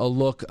didn't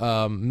look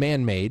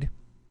man-made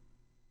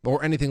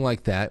or anything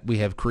like that we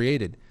have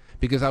created.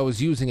 Because I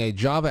was using a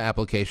Java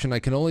application, I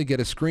can only get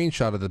a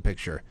screenshot of the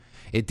picture.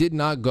 It did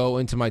not go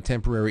into my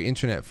temporary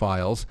internet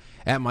files.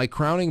 At my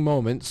crowning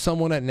moment,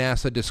 someone at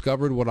NASA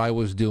discovered what I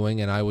was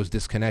doing and I was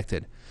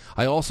disconnected.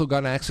 I also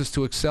got access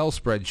to Excel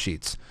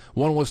spreadsheets.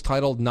 One was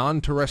titled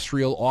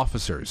Non-Terrestrial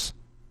Officers.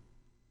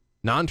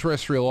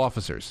 Non-Terrestrial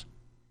Officers.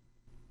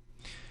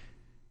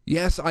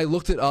 Yes, I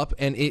looked it up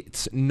and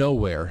it's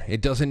nowhere.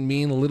 It doesn't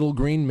mean little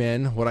green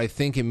men. What I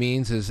think it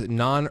means is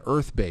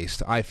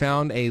non-Earth-based. I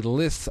found a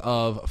list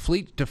of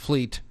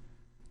fleet-to-fleet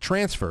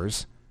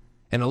transfers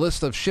and a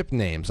list of ship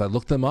names. I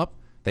looked them up.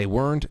 They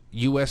weren't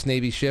U.S.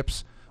 Navy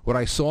ships. What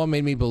I saw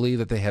made me believe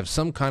that they have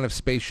some kind of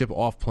spaceship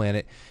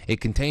off-planet.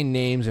 It contained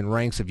names and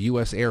ranks of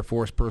U.S. Air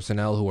Force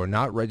personnel who are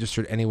not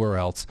registered anywhere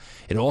else.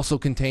 It also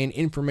contained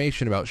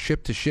information about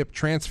ship-to-ship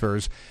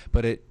transfers,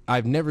 but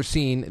I've never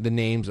seen the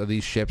names of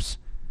these ships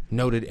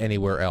noted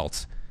anywhere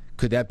else.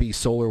 Could that be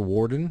Solar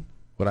Warden?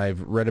 What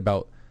I've read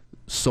about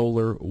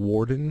Solar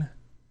Warden?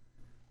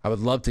 I would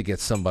love to get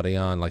somebody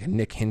on, like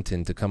Nick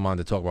Hinton, to come on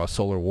to talk about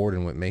Solar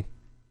Warden with me.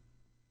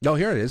 Oh,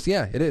 here it is.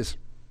 Yeah, it is.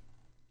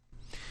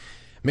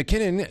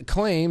 McKinnon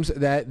claims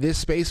that this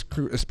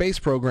space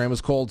program is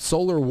called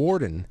Solar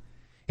Warden,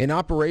 in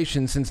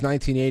operation since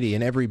 1980,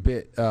 and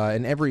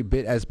every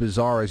bit as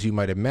bizarre as you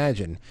might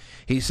imagine.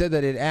 He said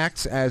that it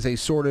acts as a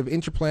sort of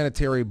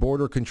interplanetary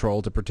border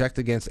control to protect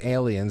against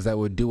aliens that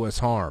would do us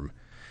harm,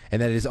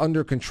 and that it is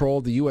under control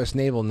of the U.S.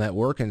 Naval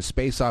Network and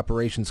Space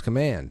Operations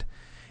Command.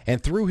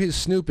 And through his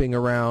snooping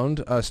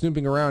around,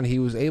 he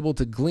was able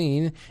to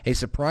glean a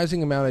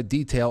surprising amount of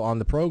detail on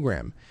the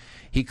program.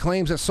 He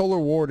claims that Solar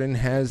Warden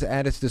has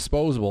at its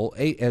disposal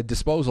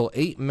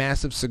 8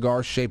 massive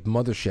cigar-shaped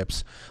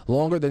motherships,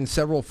 longer than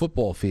several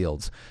football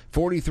fields,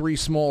 43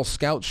 small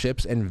scout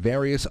ships, and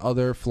various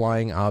other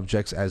flying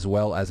objects, as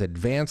well as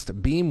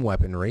advanced beam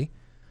weaponry,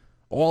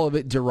 all of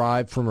it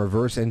derived from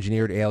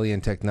reverse-engineered alien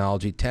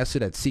technology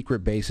tested at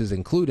secret bases,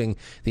 including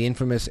the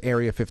infamous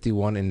Area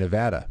 51 in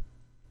Nevada.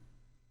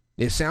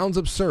 It sounds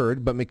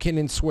absurd, but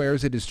McKinnon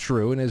swears it is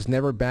true and has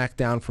never backed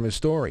down from his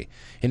story.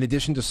 In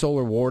addition to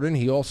Solar Warden,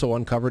 he also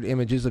uncovered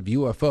images of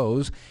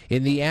UFOs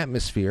in the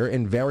atmosphere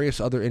and various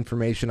other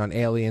information on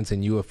aliens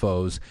and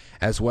UFOs,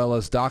 as well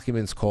as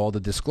documents called the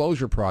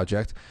Disclosure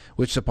Project,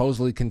 which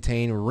supposedly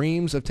contain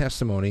reams of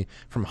testimony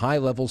from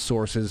high-level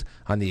sources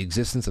on the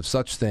existence of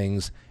such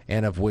things,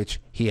 and of which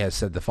he has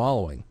said the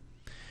following.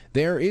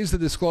 There is the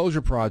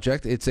Disclosure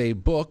Project. It's a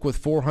book with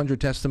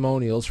 400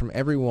 testimonials from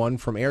everyone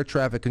from air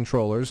traffic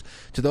controllers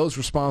to those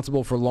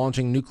responsible for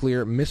launching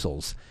nuclear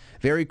missiles.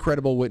 Very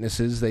credible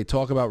witnesses. They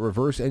talk about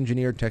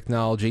reverse-engineered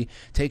technology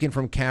taken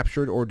from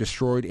captured or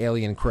destroyed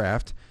alien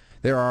craft.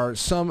 There are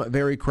some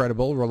very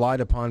credible,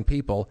 relied-upon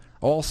people,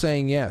 all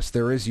saying yes,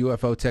 there is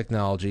UFO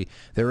technology,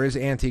 there is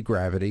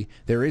anti-gravity,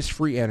 there is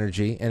free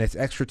energy, and it's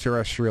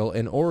extraterrestrial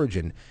in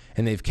origin,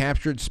 and they've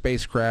captured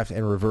spacecraft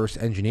and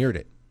reverse-engineered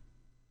it.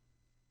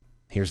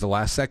 Here's the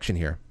last section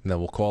here, and then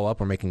we'll call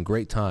up. We're making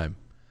great time.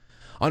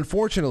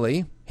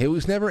 Unfortunately, he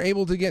was never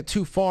able to get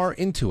too far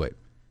into it,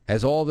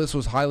 as all this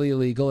was highly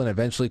illegal and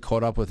eventually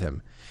caught up with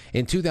him.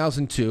 In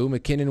 2002,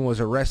 McKinnon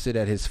was arrested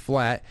at his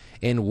flat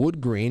in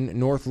Wood Green,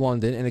 North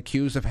London, and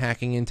accused of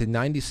hacking into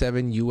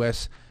 97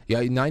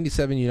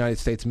 United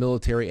States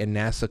military and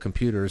NASA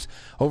computers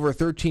over a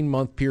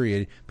 13-month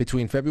period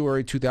between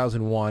February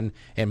 2001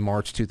 and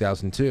March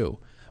 2002.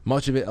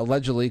 Much of it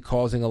allegedly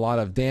causing a lot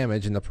of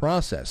damage in the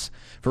process.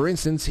 For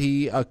instance,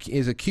 he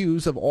is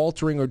accused of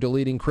altering or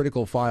deleting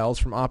critical files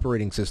from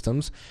operating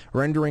systems,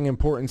 rendering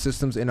important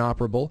systems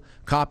inoperable,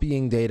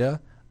 copying data,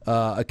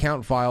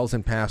 account files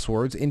and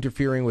passwords,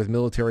 interfering with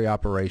military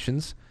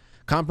operations,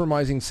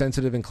 compromising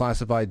sensitive and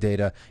classified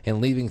data,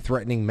 and leaving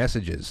threatening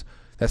messages.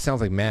 That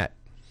sounds like Matt.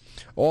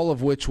 All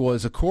of which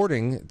was,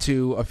 according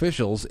to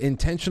officials,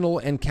 intentional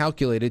and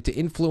calculated to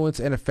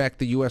influence and affect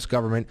the U.S.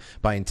 government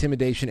by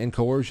intimidation and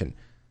coercion.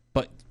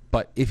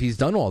 But if he's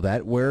done all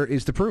that, where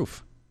is the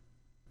proof?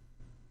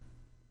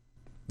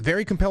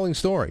 Very compelling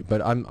story,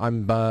 but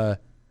I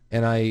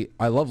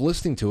love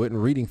listening to it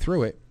and reading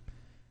through it.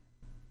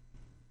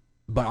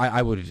 But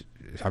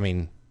I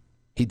mean,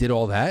 he did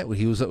all that.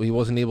 He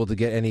wasn't able to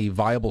get any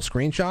viable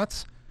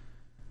screenshots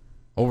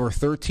over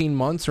 13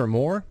 months or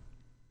more.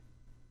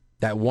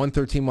 That one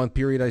 13-month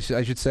period, I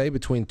should say,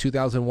 between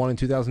 2001 and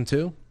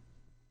 2002.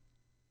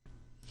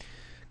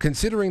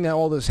 Considering that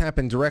all this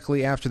happened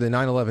directly after the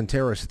 9/11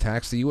 terrorist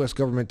attacks, the U.S.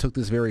 government took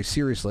this very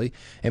seriously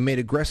and made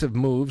aggressive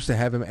moves to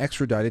have him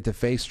extradited to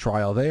face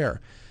trial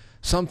there,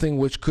 something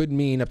which could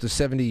mean up to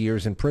 70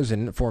 years in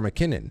prison for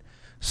McKinnon.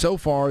 So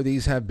far,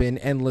 these have been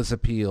endless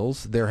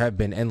appeals. There have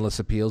been endless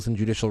appeals and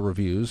judicial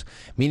reviews,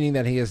 meaning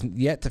that he has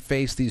yet to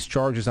face these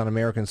charges on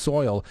American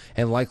soil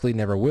and likely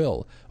never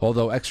will,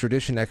 although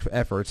extradition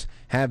efforts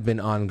have been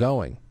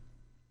ongoing.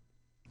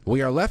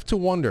 We are left to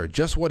wonder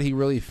just what he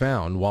really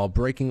found while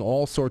breaking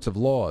all sorts of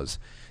laws.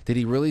 Did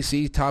he really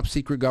see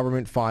top-secret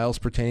government files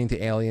pertaining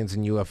to aliens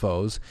and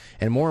UFOs?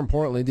 And more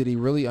importantly, did he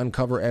really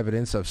uncover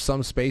evidence of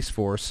some Space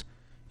Force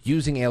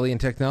using alien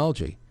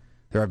technology?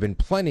 There have been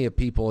plenty of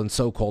people and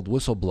so-called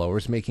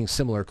whistleblowers making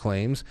similar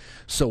claims,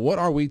 so what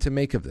are we to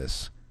make of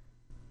this?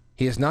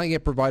 He has not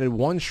yet provided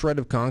one shred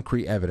of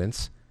concrete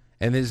evidence,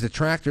 and his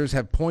detractors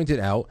have pointed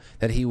out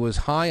that he was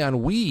high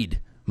on weed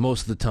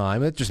most of the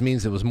time. That just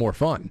means it was more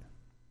fun.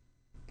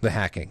 The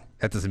hacking.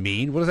 That doesn't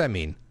mean. What does that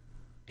mean?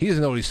 He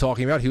doesn't know what he's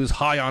talking about. He was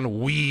high on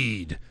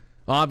weed.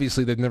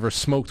 Obviously, they've never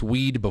smoked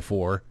weed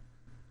before.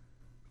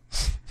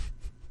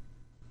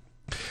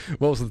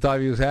 Most of the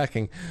time he was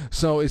hacking.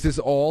 So is this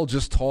all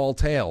just tall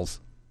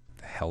tales? What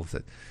the hell is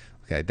it?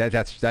 Okay,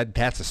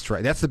 that's a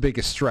stretch. That's the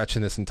biggest stretch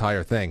in this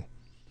entire thing.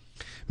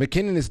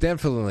 McKinnon is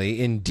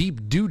definitely in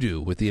deep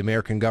doo-doo with the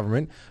American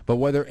government, but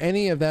whether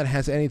any of that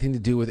has anything to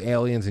do with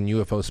aliens and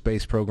UFO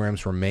space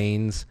programs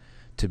remains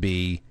to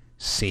be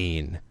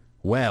seen.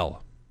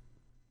 Well,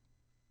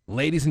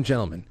 ladies and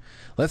gentlemen,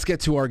 let's get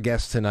to our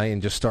guest tonight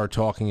and just start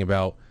talking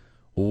about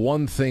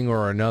one thing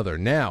or another.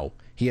 Now,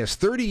 he has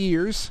 30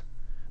 years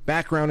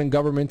background in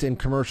government and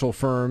commercial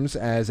firms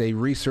as a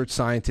research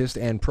scientist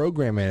and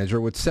program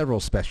manager with several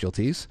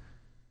specialties.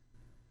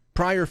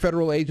 Prior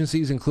federal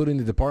agencies, including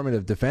the Department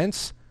of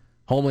Defense,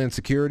 Homeland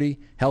Security,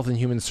 Health and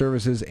Human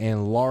Services,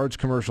 and large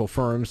commercial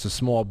firms to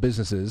small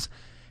businesses,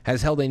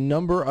 has held a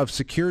number of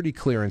security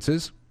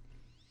clearances,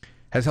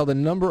 and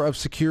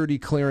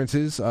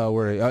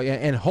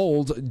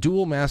holds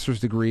dual master's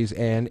degrees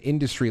and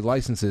industry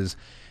licenses,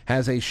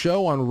 has a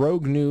show on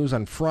Rogue News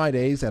on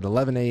Fridays at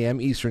 11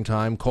 a.m. Eastern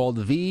Time called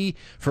V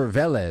for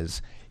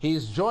Veles.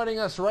 He's joining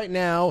us right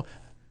now.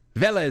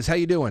 Veles, how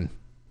you doing?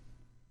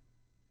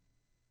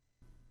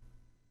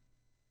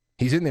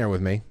 He's in there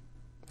with me,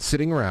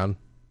 sitting around.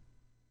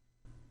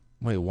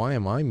 Wait, why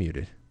am I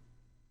muted?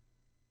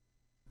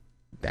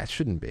 That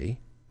shouldn't be.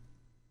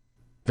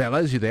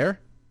 Veles, you there?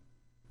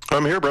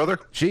 I'm here, brother.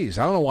 Jeez,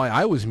 I don't know why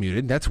I was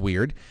muted. That's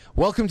weird.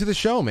 Welcome to the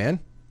show, man.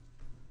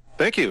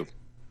 Thank you.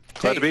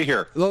 Glad to be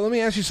here. Well, let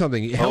me ask you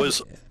something.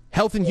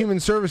 Health and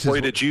Human Services.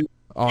 Boy, did you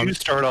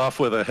start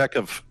off with a heck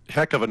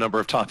of a number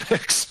of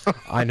topics.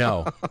 I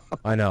know.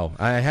 I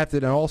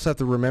also have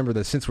to remember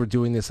that since we're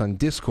doing this on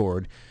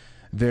Discord,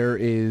 there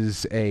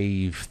is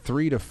a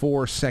 3 to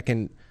 4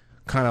 second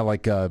kind of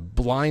like a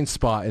blind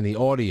spot in the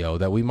audio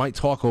that we might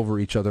talk over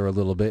each other a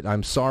little bit.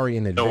 I'm sorry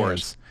in advance. No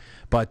worries.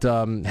 But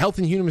Health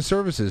and Human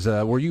Services,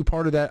 were you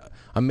part of that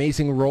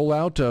amazing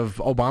rollout of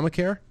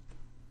Obamacare?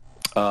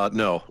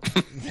 No.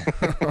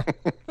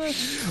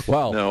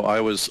 Well, no, I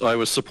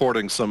was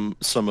supporting some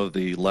of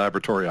the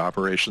laboratory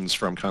operations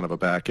from kind of a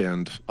back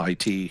end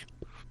IT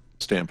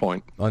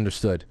standpoint.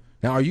 Understood.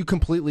 Now, are you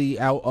completely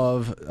out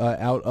of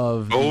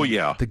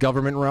the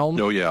government realm?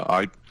 Oh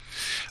yeah,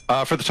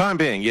 for the time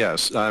being,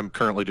 yes. I'm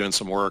currently doing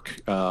some work,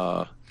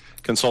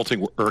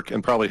 consulting work,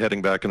 and probably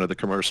heading back into the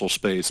commercial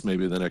space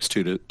maybe the next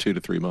 2 to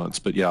 3 months.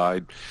 But yeah,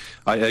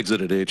 I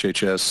exited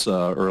HHS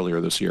earlier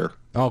this year.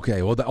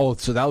 Okay, well,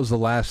 so that was the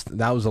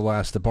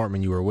last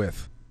department you were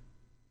with.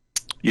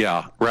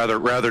 Yeah,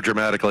 rather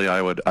dramatically,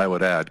 I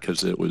would add,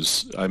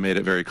 because I made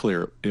it very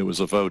clear it was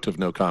a vote of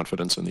no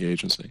confidence in the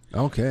agency.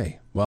 Okay,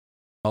 well,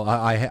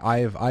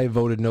 I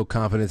voted no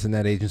confidence in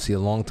that agency a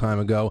long time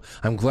ago.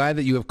 I'm glad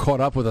that you have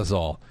caught up with us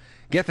all.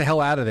 Get the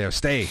hell out of there.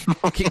 Stay.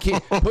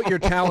 Put your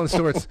talents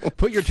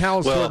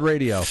toward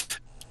radio.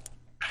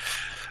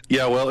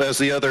 Yeah, well, as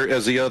the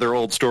other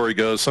old story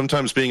goes,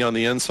 sometimes being on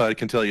the inside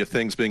can tell you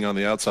things being on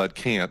the outside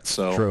can't.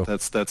 So True.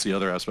 That's the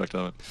other aspect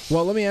of it.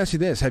 Well, let me ask you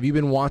this: have you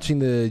been watching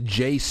the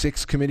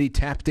J6 committee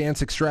tap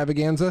dance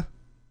extravaganza?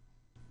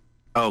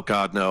 Oh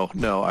God,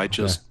 no! I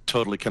just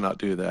totally cannot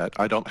do that.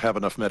 I don't have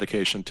enough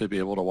medication to be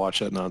able to watch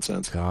that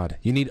nonsense. God,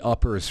 you need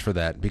uppers for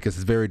that because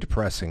it's very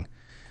depressing.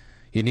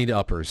 You need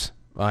uppers.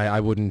 I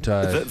wouldn't.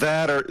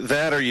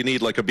 That or you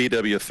need like a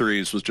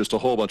BW3s with just a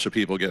whole bunch of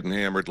people getting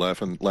hammered,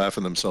 laughing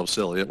themselves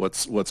silly at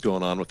what's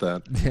going on with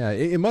that. Yeah,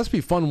 it must be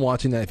fun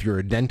watching that if you're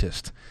a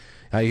dentist.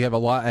 You have a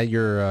lot at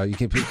your. You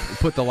can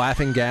put the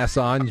laughing gas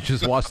on. You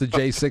just watch the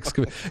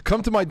J6.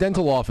 Come to my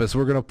dental office.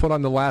 We're going to put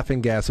on the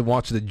laughing gas and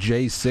watch the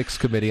J6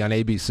 committee on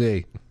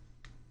ABC.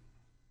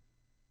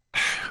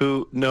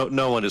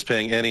 No one is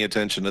paying any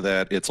attention to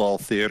that. It's all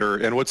theater.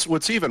 And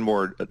what's even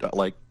more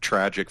like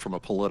tragic from a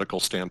political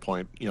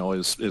standpoint,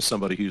 is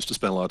somebody who used to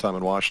spend a lot of time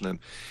in Washington,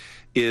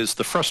 is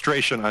the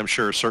frustration I'm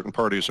sure certain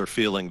parties are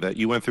feeling that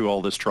you went through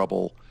all this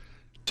trouble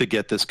to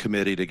get this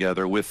committee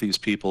together with these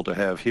people to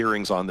have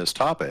hearings on this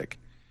topic.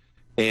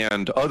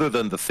 And other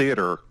than the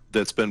theater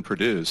that's been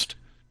produced,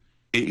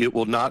 it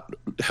will not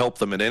help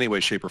them in any way,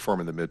 shape, or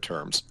form in the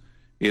midterms.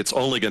 It's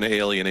only going to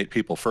alienate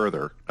people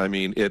further. I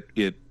mean,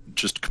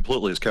 just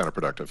completely is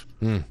counterproductive.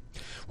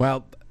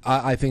 Well,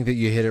 I think that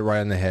you hit it right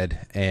on the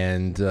head,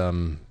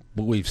 and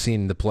we've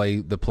seen the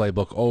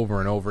playbook over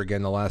and over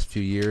again the last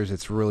few years.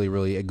 It's really,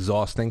 really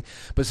exhausting.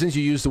 But since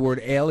you used the word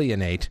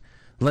alienate,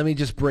 let me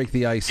just break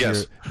the ice here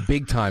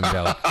big time,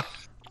 Bill.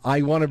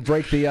 I want to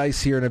break the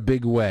ice here in a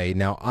big way.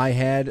 Now, I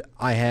had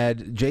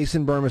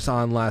Jason Burmis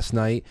on last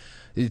night.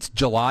 It's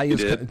July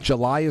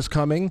is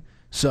coming.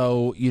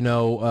 So,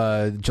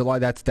 July,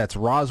 that's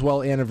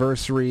Roswell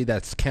anniversary,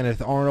 that's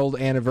Kenneth Arnold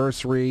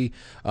anniversary,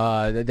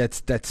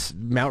 that's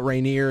Mount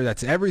Rainier,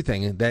 that's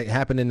everything that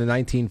happened in the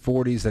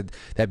 1940s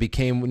that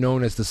became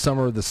known as the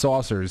Summer of the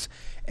Saucers.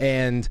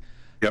 And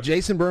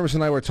Jason Burmis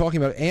and I were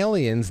talking about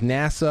aliens,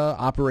 NASA,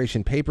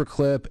 Operation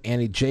Paperclip,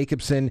 Annie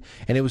Jacobson,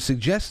 and it was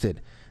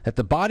suggested that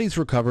the bodies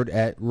recovered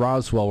at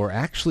Roswell were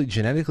actually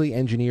genetically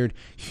engineered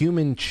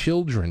human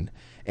children.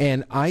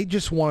 And I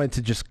just wanted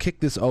to just kick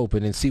this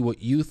open and see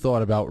what you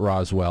thought about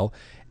Roswell,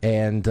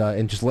 and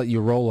just let you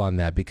roll on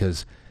that,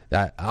 because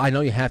I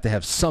know you have to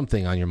have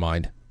something on your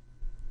mind.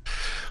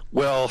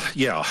 Well,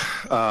 yeah.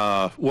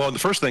 Well, the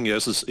first thing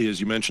is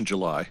you mentioned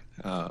July.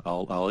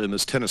 I'll end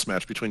this tennis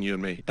match between you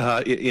and me.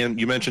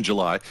 You mentioned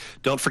July.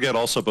 Don't forget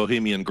also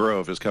Bohemian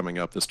Grove is coming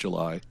up this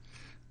July.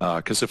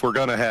 Because if we're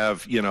going to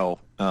have,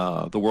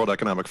 the World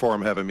Economic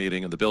Forum have a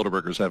meeting and the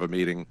Bilderbergers have a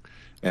meeting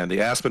and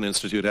the Aspen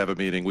Institute have a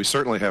meeting, we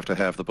certainly have to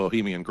have the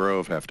Bohemian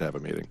Grove have to have a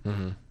meeting.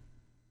 Mm-hmm.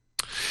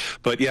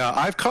 But yeah,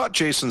 I've caught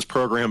Jason's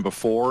program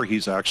before.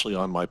 He's actually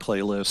on my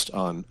playlist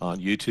on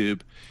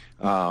YouTube.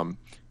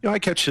 I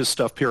catch his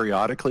stuff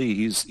periodically.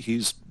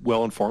 He's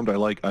well informed. I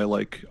like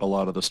a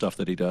lot of the stuff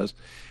that he does.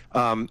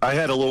 I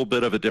had a little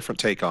bit of a different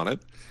take on it.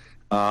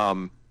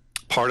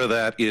 Part of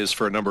that is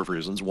for a number of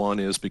reasons. One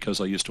is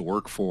because I used to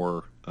work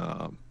for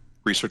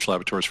research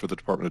laboratories for the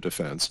Department of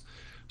Defense.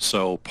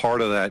 So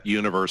part of that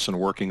universe and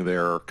working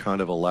there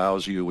kind of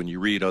allows you, when you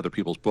read other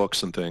people's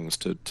books and things,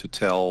 to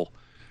tell,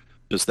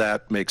 does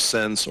that make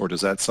sense, or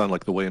does that sound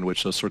like the way in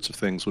which those sorts of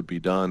things would be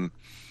done,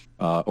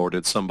 or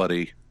did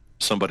somebody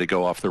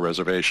go off the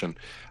reservation?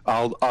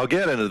 I'll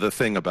get into the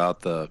thing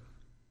about the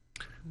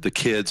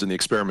kids and the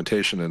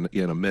experimentation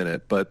in a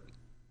minute, but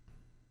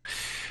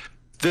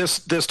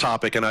this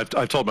topic, and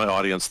I've told my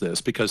audience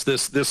this, because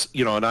this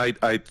and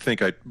I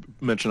think I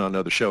mentioned on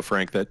another show,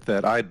 Frank,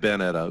 that I'd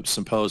been at a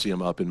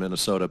symposium up in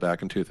Minnesota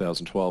back in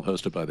 2012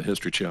 hosted by the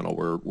History Channel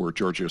where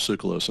Giorgio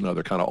Tsoukalos and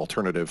other kind of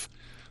alternative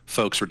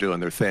folks were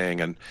doing their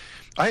thing, and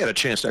I had a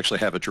chance to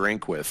actually have a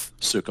drink with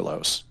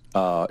Tsoukalos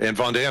and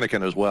Von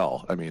Daniken as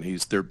well. I mean,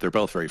 they're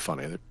both very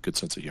funny. They're good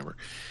sense of humor.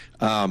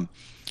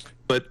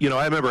 But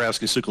I remember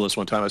asking Tsoukalos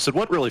one time, I said,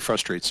 what really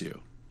frustrates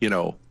you?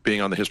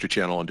 Being on the History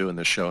Channel and doing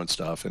this show and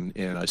stuff. And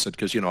I said,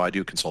 because, I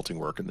do consulting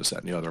work and this,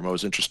 that, and the other. I'm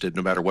always interested,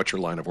 no matter what your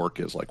line of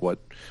work is, like what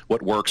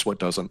works, what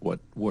doesn't,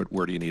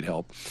 where do you need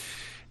help?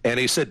 And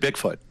he said,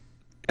 Bigfoot.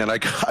 And I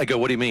go,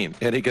 what do you mean?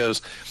 And he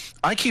goes,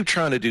 I keep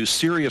trying to do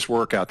serious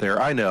work out there.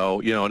 I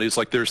know, and he's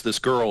like, there's this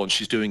girl and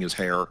she's doing his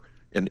hair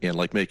and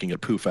like making it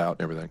poof out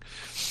and everything.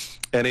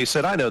 And he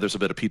said, I know there's a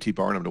bit of P.T.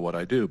 Barnum to what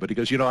I do. But he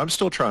goes, I'm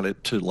still trying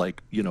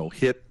to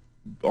hit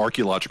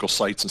archaeological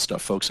sites and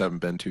stuff folks haven't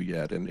been to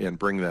yet, and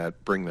bring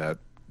that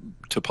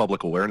to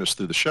public awareness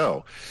through the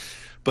show.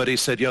 But he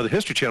said, the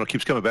History Channel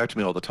keeps coming back to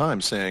me all the time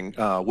saying,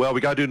 well,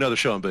 we got to do another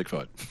show on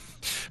Bigfoot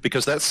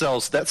because that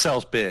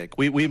sells big.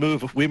 We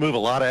move a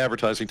lot of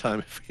advertising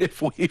time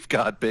if we've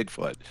got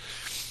Bigfoot.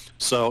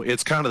 So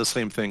it's kind of the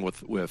same thing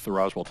with the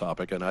Roswell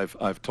topic, and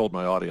I've told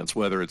my audience,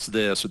 whether it's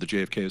this or the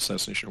JFK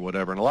assassination or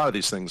whatever, and a lot of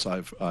these things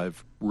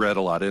I've read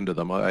a lot into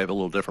them. I have a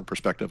little different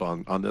perspective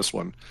on this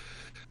one,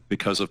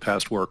 because of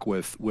past work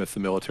with the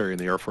military and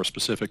the Air Force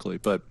specifically.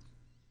 But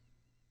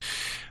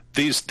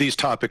these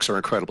topics are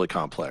incredibly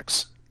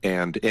complex,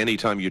 and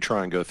anytime you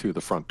try and go through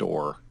the front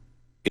door,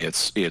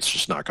 it's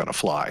just not going to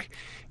fly.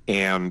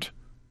 And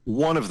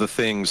one of the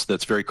things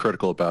that's very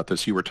critical about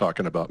this, you were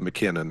talking about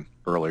McKinnon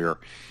earlier.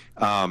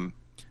 I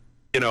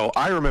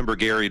remember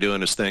Gary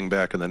doing his thing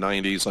back in the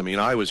 90s. I mean,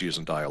 I was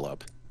using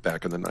dial-up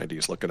back in the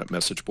 90s, looking at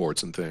message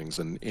boards and things,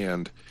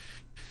 and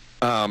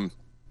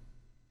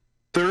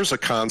there's a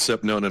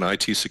concept known in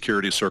IT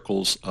security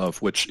circles,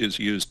 of which is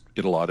used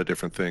in a lot of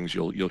different things.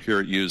 You'll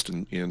hear it used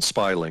in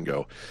spy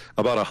lingo,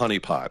 about a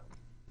honeypot.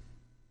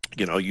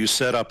 You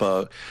set up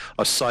a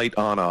site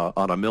on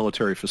a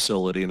military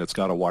facility, and it's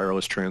got a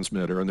wireless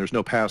transmitter, and there's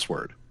no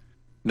password.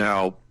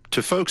 Now,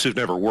 to folks who've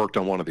never worked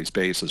on one of these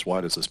bases, why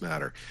does this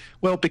matter?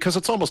 Well, because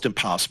it's almost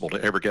impossible to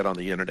ever get on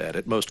the internet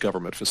at most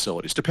government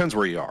facilities. Depends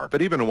where you are.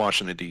 But even in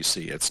Washington,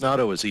 D.C., it's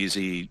not always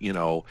easy.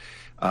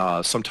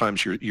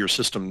 Sometimes your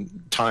system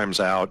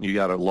times out and you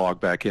got to log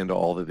back into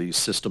all of these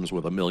systems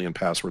with a million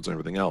passwords and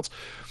everything else.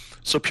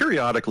 So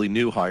periodically,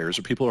 new hires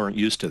or people who aren't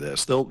used to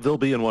this, they'll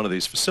be in one of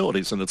these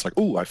facilities and it's like,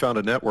 ooh, I found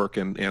a network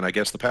and I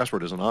guess the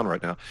password isn't on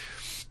right now.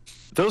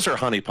 Those are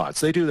honeypots.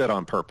 They do that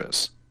on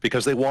purpose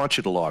because they want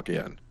you to log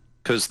in.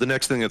 Because the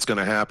next thing that's going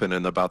to happen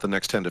in about the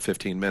next 10 to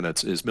 15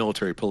 minutes is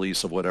military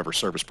police of whatever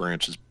service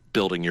branch is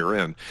building you're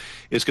in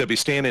is going to be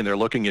standing there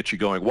looking at you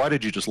going, why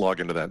did you just log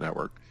into that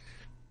network?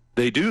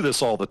 they do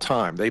this all the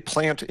time. They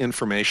plant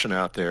information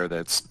out there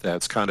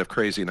that's kind of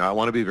crazy. Now, I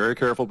want to be very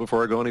careful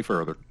before I go any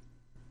further.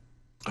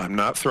 I'm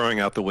not throwing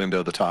out the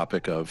window the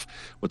topic of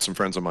what some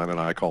friends of mine and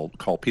I call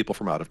people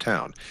from out of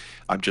town.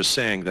 I'm just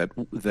saying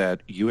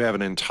that you have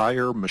an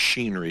entire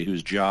machinery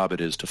whose job it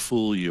is to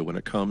fool you when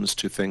it comes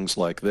to things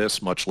like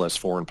this, much less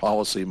foreign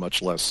policy,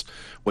 much less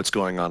what's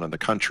going on in the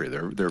country.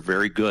 They're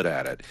very good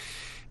at it.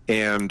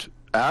 And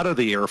out of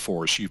the Air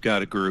Force, you've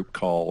got a group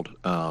called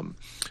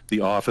the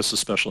Office of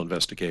Special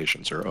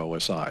Investigations, or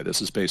OSI. This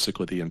is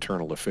basically the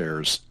Internal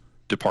Affairs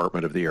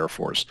Department of the Air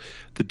Force.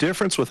 The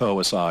difference with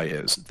OSI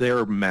is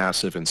they're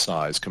massive in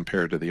size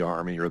compared to the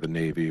Army or the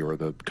Navy or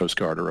the Coast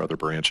Guard or other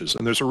branches,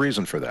 and there's a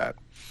reason for that.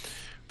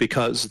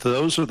 Because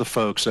those are the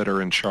folks that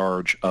are in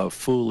charge of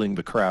fooling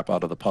the crap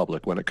out of the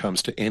public when it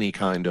comes to any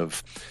kind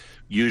of,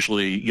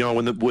 usually,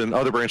 when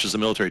other branches of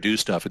the military do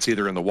stuff, it's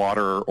either in the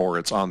water or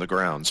it's on the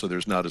ground, so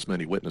there's not as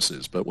many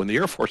witnesses. But when the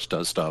Air Force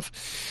does stuff,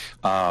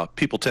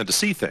 people tend to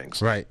see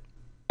things. Right.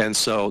 And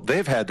so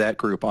they've had that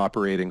group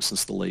operating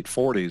since the late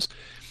 40s.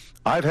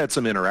 I've had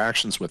some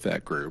interactions with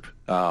that group.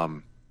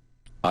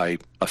 I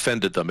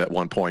offended them at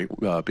one point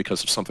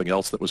because of something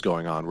else that was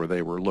going on where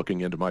they were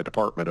looking into my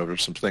department over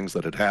some things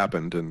that had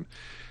happened. And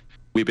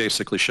we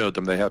basically showed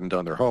them they hadn't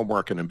done their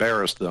homework and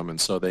embarrassed them. And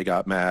so they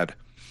got mad.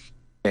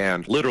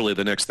 And literally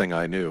the next thing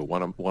I knew,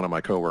 one of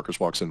my coworkers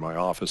walks in my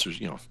office.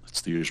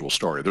 It's the usual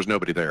story. There's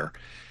nobody there.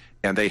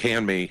 And they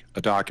hand me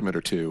a document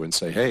or two and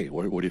say, hey,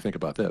 what do you think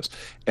about this?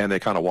 And they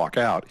kind of walk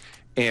out.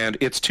 And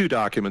it's 2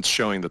 documents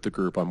showing that the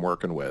group I'm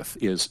working with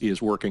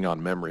is working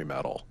on memory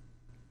metal.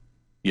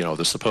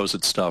 The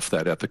supposed stuff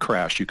that at the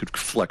crash you could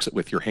flex it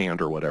with your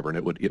hand or whatever, and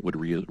it would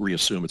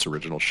reassume its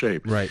original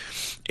shape. Right.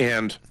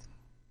 And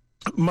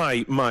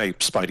my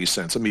spidey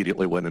sense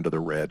immediately went into the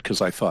red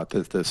because I thought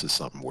that this is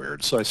something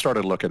weird. So I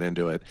started looking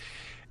into it,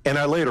 and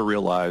I later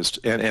realized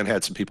and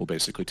had some people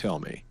basically tell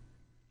me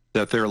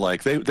that they're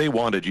like, they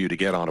wanted you to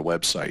get on a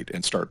website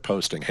and start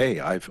posting, hey,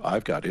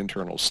 I've got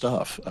internal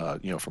stuff,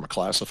 from a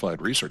classified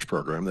research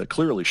program that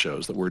clearly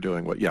shows that we're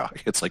doing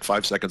it's like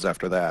 5 seconds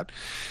after that,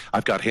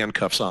 I've got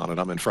handcuffs on and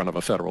I'm in front of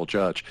a federal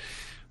judge.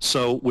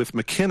 So with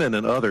McKinnon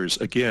and others,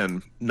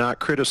 again, not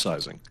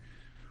criticizing,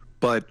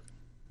 but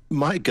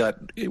my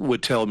gut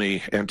would tell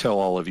me and tell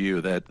all of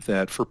you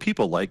that for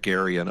people like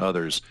Gary and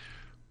others,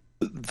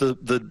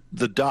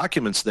 the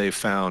documents they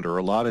found are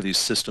a lot of these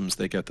systems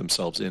they get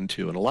themselves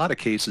into. In a lot of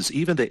cases,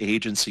 even the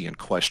agency in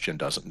question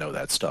doesn't know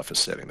that stuff is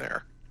sitting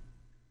there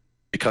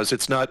because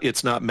it's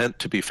not meant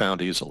to be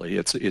found easily.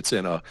 It's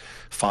in a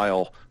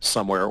file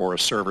somewhere or a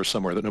server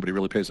somewhere that nobody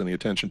really pays any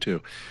attention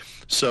to.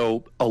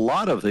 So a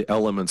lot of the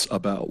elements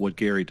about what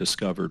Gary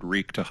discovered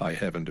reeked to high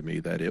heaven to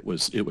me that it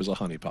was a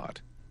honeypot.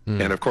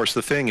 And of course,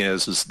 the thing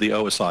is the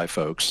OSI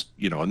folks,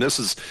 and this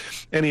is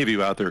any of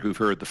you out there who've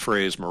heard the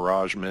phrase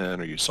Mirage Men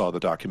or you saw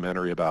the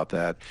documentary about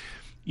that,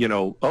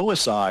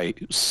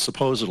 OSI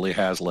supposedly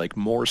has like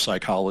more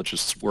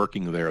psychologists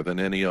working there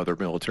than any other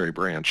military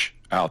branch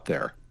out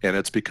there. And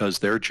it's because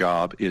their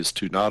job is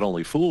to not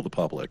only fool the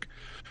public,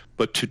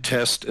 but to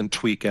test and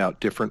tweak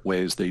out different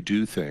ways they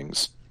do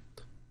things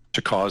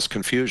to cause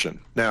confusion.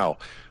 Now,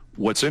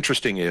 what's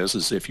interesting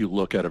is if you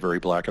look at a very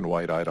black and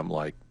white item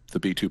like the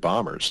B-2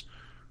 bombers,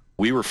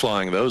 we were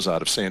flying those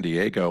out of San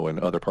Diego and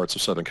other parts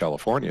of Southern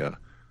California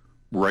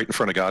right in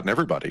front of God and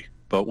everybody,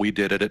 but we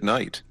did it at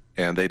night,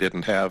 and they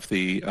didn't have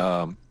the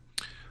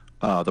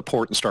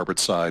port and starboard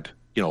side,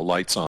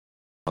 lights on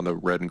the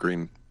red and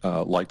green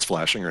lights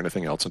flashing or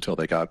anything else until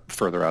they got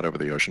further out over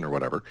the ocean or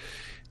whatever.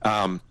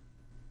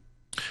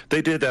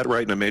 They did that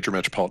right in a major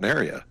metropolitan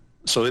area.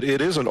 So it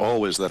isn't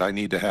always that I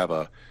need to have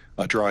a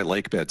dry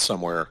lake bed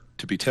somewhere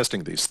to be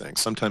testing these things.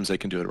 Sometimes they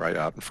can do it right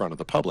out in front of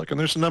the public. And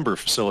there's a number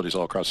of facilities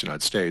all across the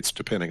United States,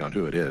 depending on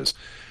who it is,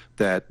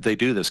 that they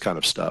do this kind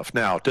of stuff.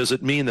 Now, does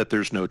it mean that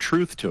there's no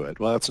truth to it?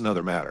 Well, that's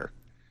another matter.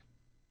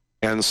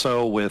 And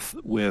so with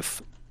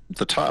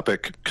the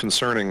topic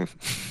concerning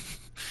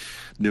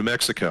New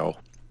Mexico,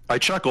 I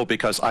chuckle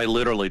because I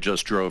literally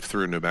just drove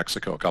through New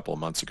Mexico a couple of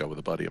months ago with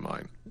a buddy of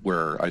mine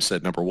where I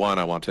said, number one,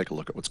 I want to take a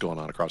look at what's going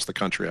on across the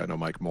country. I know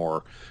Mike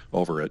Moore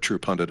over at True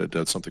Pundit had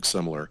done something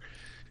similar.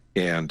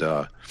 And,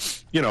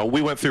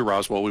 we went through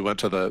Roswell. We went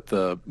to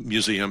the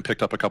museum,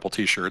 picked up a couple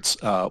T-shirts,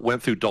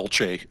 went through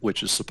Dulce,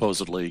 which is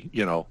supposedly,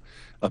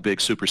 a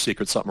big super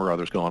secret something or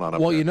other's going on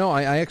up there. Well,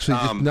 I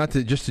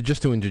actually,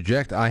 just to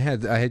interject, I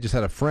had just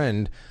had a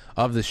friend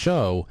of the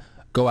show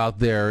go out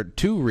there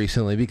too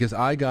recently because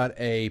I got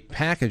a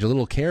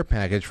little care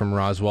package from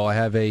Roswell. I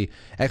have a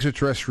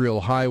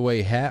extraterrestrial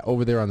highway hat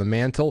over there on the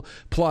mantle,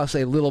 plus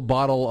a little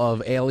bottle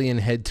of alien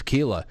head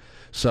tequila.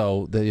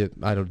 So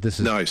this is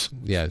nice.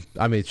 Yeah,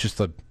 I mean it's just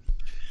a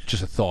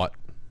thought.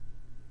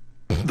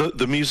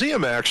 The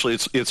museum actually,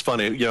 it's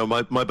funny.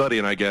 My buddy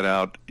and I get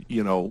out,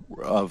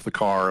 of the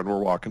car and we're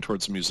walking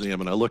towards the museum,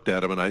 and I looked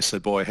at him and I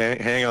said, "Boy,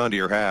 hang on to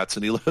your hats."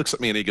 And he looks at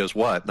me and he goes,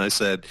 "What?" And I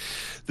said,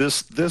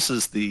 "This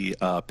is the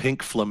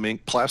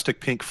plastic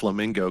pink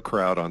flamingo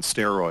crowd on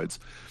steroids."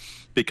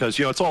 Because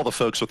it's all the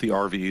folks with the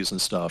RVs and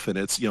stuff, and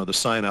it's the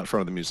sign out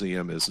front of the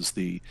museum is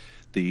the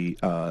the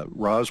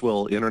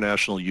Roswell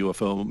International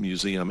UFO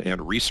Museum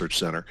and Research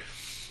Center.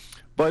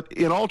 But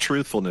in all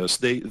truthfulness,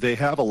 they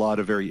have a lot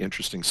of very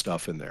interesting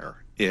stuff in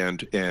there,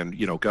 and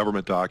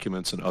government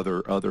documents and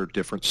other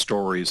different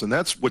stories, and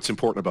that's what's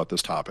important about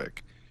this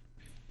topic.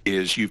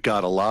 Is you've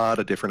got a lot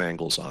of different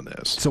angles on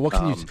this. So what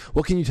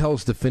can you tell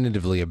us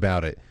definitively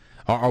about it?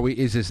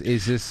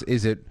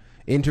 Is it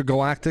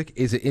intergalactic?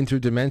 Is it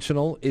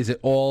interdimensional? Is it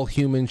all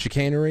human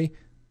chicanery?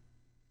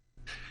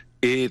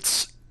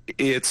 It's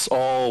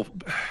all,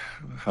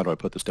 how do I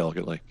put this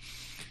delicately?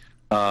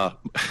 My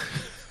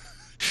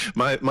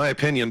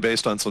opinion,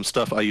 based on some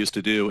stuff I used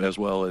to do, as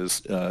well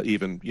as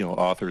even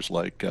authors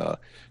like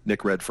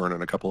Nick Redfern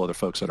and a couple other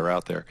folks that are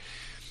out there.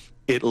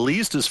 At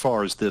least as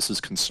far as this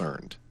is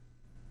concerned,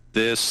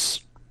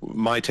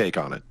 my take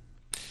on it.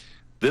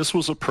 This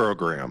was a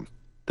program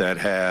that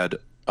had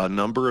a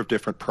number of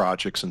different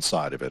projects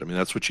inside of it. I mean,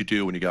 that's what you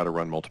do when you got to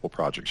run multiple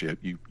projects.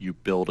 You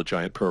build a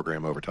giant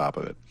program over top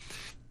of it.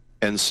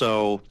 And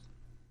so,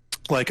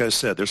 like I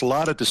said, there's a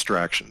lot of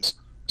distractions.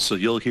 So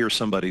you'll hear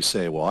somebody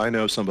say, well, I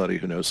know somebody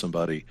who knows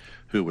somebody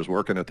who was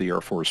working at the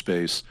Air Force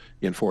Base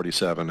in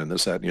 47 and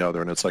this, that, and the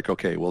other. And it's like,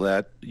 okay, well,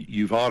 that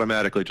you've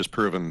automatically just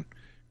proven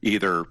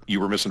either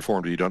you were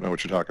misinformed or you don't know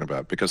what you're talking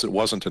about, because it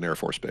wasn't an Air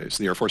Force base.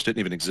 The Air Force didn't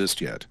even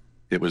exist yet.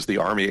 It was the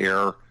Army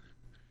Air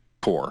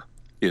Corps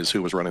is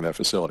who was running that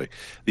facility.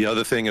 The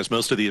other thing is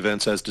most of the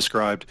events as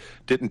described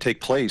didn't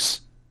take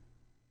place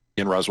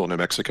in Roswell, New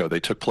Mexico.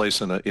 They took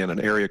place in an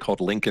area called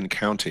Lincoln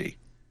County.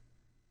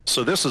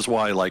 So this is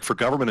why, like, for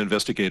government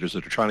investigators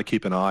that are trying to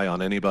keep an eye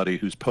on anybody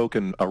who's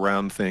poking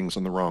around things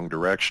in the wrong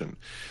direction,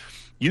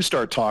 you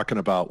start talking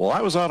about, well,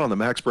 I was out on the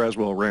Max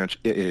Braswell Ranch.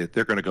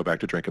 They're going to go back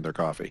to drinking their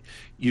coffee.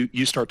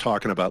 You start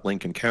talking about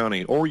Lincoln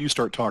County, or you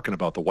start talking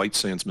about the White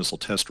Sands Missile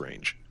Test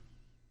Range,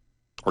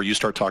 or you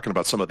start talking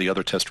about some of the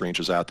other test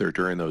ranges out there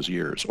during those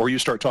years, or you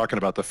start talking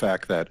about the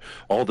fact that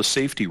all the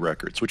safety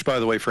records, which, by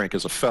the way, Frank,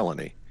 is a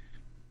felony.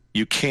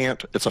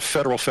 It's a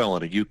federal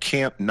felony. You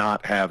can't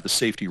not have the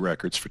safety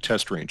records for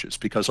test ranges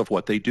because of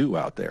what they do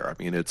out there.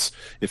 I mean,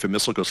 if a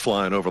missile goes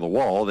flying over the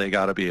wall, they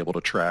got to be able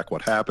to track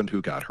what happened,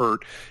 who got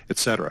hurt,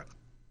 etc.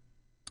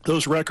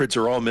 Those records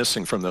are all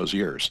missing from those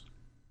years.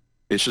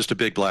 It's just a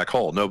big black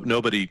hole.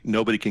 Nobody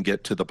can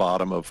get to the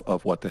bottom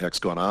of what the heck's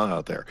going on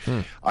out there.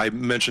 I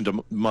mentioned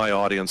to my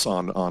audience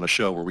on a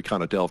show where we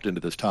kind of delved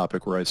into this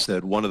topic, where I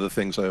said one of the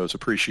things I always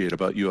appreciate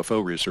about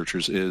UFO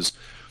researchers is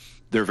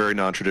they're very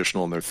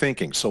non-traditional in their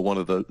thinking. So one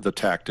of the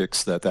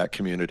tactics that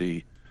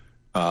community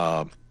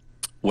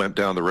went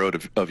down the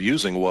road of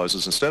using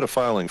is instead of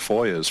filing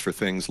FOIAs for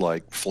things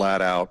like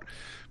flat out,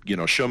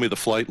 show me the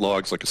flight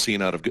logs, like a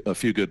scene out of A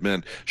Few Good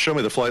Men, show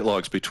me the flight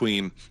logs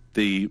between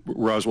the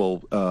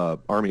Roswell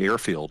Army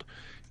Airfield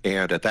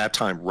and, at that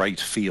time, Wright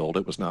Field.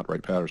 It was not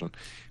Wright-Patterson.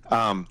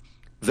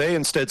 They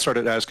instead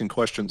started asking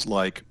questions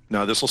like,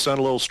 now this will sound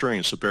a little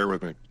strange, so bear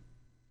with me.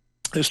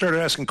 They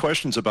started asking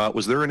questions about,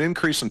 was there an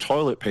increase in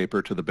toilet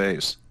paper to the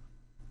base?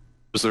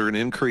 Was there an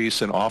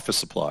increase in office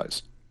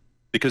supplies?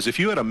 Because if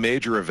you had a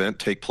major event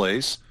take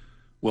place,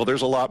 well,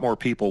 there's a lot more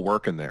people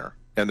working there,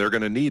 and they're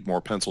going to need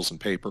more pencils and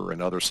paper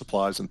and other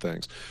supplies and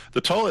things.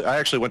 I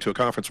actually went to a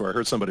conference where I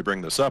heard somebody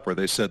bring this up, where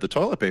they said the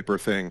toilet paper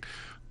thing,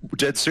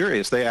 dead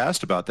serious. They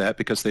asked about that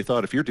because they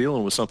thought if you're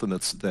dealing with something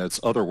that's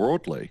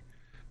otherworldly,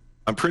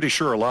 I'm pretty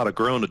sure a lot of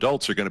grown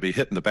adults are going to be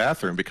hitting the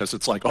bathroom because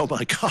it's like, oh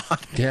my God,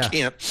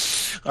 yeah.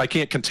 I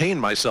can't contain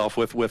myself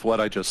with what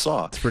I just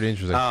saw. It's pretty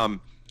interesting.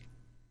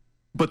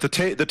 But the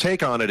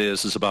take on it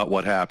is about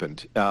what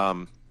happened.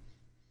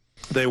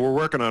 They were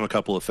working on a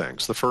couple of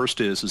things. The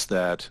first is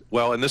that,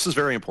 well, and this is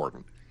very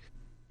important.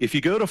 If you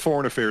go to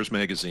Foreign Affairs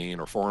Magazine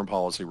or Foreign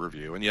Policy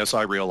Review, and yes,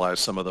 I realize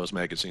some of those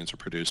magazines are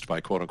produced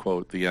by quote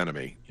unquote the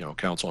enemy,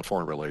 Council on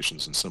Foreign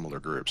Relations and similar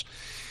groups.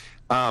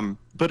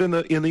 But in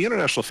the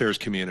international affairs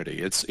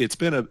community, it's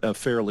been a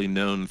fairly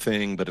known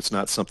thing, but it's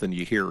not something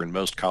you hear in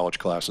most college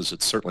classes.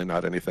 It's certainly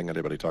not anything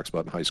anybody talks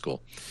about in high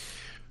school.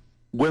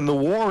 When the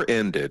war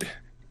ended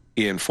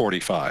in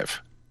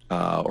 45,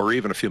 or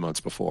even a few months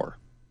before,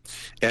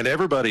 and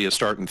everybody is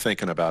starting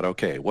thinking about,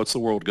 okay, what's the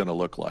world going to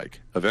look like?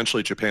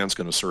 Eventually, Japan's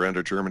going to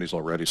surrender. Germany's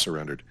already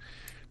surrendered.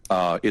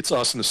 It's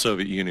us and the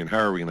Soviet Union. How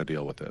are we going to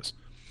deal with this?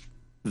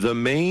 The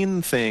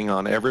main thing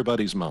on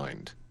everybody's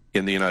mind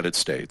in the United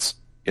States,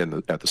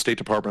 at the State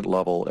Department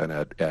level and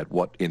at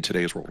what in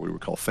today's world we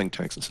would call think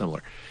tanks and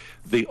similar,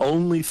 the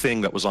only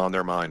thing that was on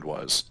their mind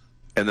was,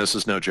 and this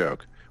is no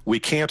joke, we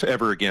can't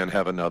ever again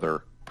have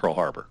another Pearl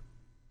Harbor.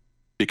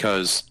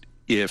 Because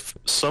if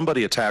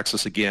somebody attacks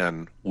us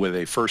again with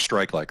a first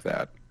strike like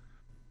that,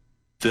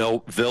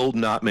 they'll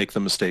not make the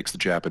mistakes the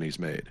Japanese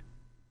made.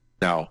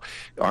 Now,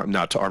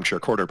 not to armchair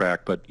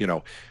quarterback, but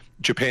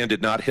Japan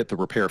did not hit the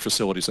repair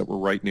facilities that were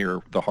right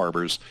near the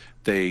harbors.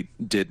 They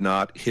did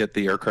not hit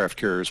the aircraft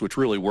carriers, which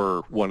really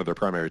were one of their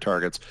primary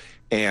targets.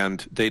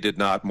 And they did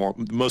not,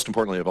 most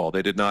importantly of all,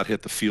 they did not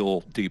hit the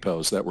fuel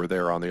depots that were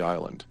there on the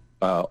island.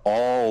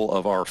 All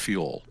of our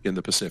fuel in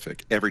the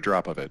Pacific, every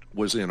drop of it,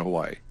 was in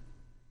Hawaii.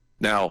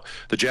 Now,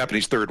 the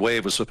Japanese third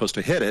wave was supposed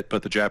to hit it,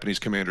 but the Japanese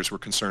commanders were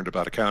concerned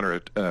about a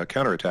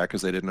counterattack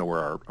because they didn't know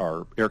where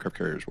our aircraft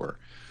carriers were.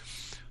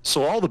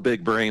 So all the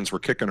big brains were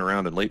kicking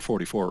around in late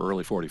 44,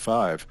 early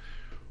 45.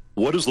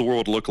 What does the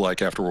world look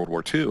like after World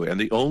War II? And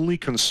the only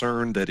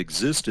concern that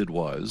existed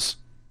was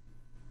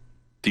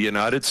the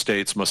United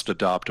States must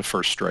adopt a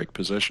first strike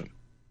position.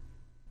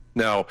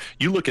 Now,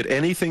 you look at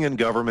anything in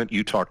government,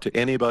 you talk to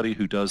anybody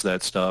who does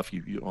that stuff,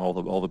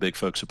 all the big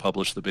folks who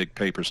publish the big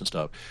papers and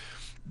stuff,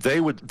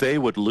 they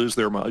would lose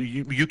their mind.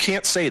 You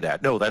can't say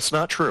that. No, that's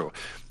not true.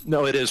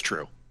 No, it is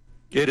true.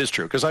 It is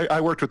true, because I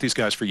worked with these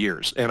guys for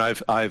years, and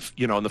I've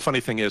and the funny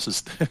thing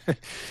is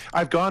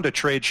I've gone to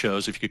trade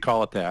shows, if you could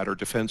call it that, or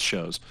defense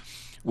shows,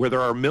 where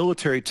there are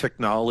military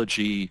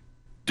technology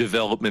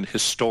development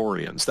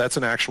historians. That's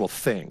an actual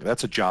thing.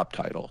 That's a job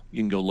title.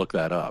 You can go look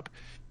that up.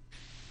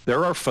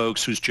 There are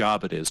folks whose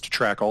job it is to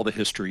track all the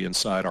history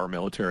inside our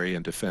military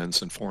and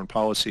defense and foreign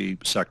policy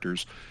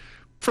sectors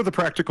for the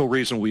practical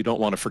reason we don't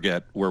want to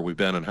forget where we've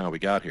been and how we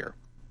got here.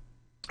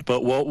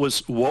 But what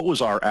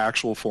was our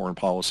actual foreign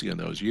policy in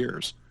those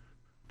years?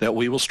 That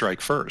we will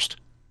strike first.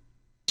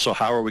 So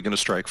how are we going to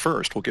strike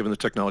first? Well, given the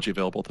technology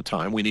available at the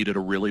time, we needed a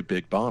really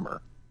big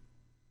bomber.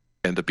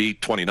 And the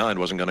B-29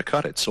 wasn't going to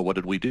cut it. So what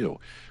did we do?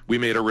 We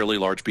made a really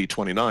large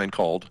B-29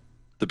 called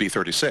the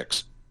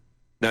B-36.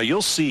 Now,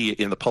 you'll see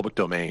in the public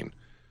domain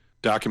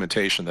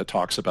documentation that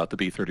talks about the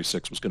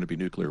B-36 was going to be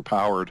nuclear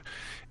powered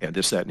and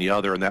this, that, and the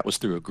other, and that was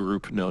through a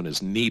group known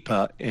as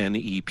NEPA,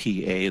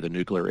 N-E-P-A, the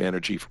Nuclear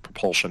Energy for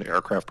Propulsion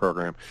Aircraft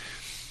Program.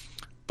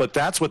 But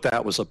that's what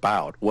that was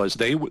about, was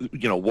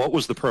what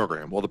was the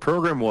program? Well, the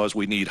program was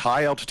we need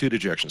high-altitude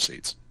ejection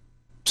seats.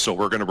 So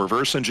we're going to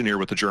reverse engineer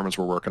what the Germans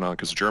were working on,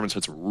 because the Germans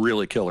had some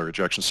really killer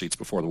ejection seats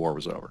before the war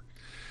was over.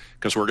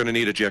 Because we're going to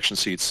need ejection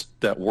seats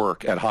that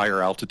work at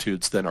higher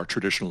altitudes than are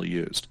traditionally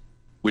used,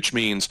 which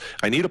means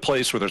I need a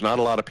place where there's not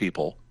a lot of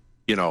people,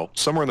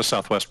 somewhere in the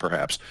Southwest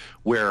perhaps,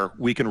 where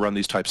we can run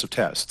these types of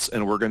tests.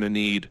 And we're going to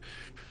need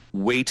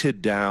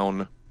weighted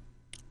down,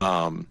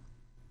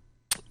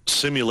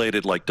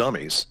 simulated like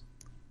dummies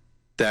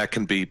that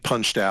can be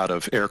punched out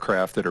of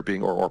aircraft that are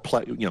being,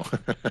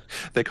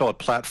 they call it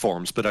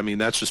platforms, but I mean,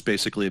 that's just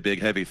basically a big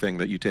heavy thing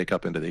that you take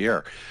up into the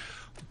air.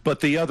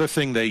 But the other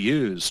thing they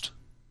used,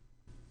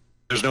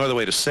 there's no other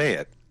way to say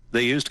it,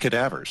 they used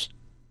cadavers.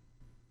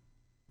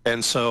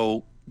 And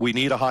so we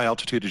need a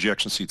high-altitude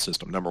ejection seat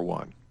system, number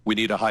one. We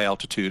need a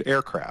high-altitude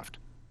aircraft,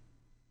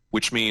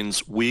 which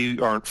means we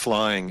aren't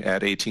flying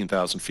at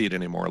 18,000 feet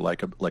anymore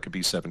like a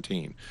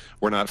B-17.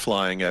 We're not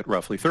flying at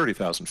roughly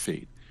 30,000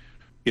 feet.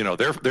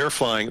 They're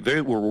flying, they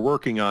were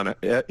working on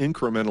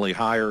incrementally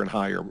higher and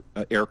higher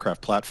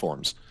aircraft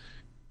platforms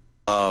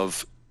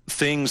of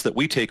things that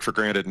we take for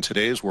granted in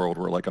today's world,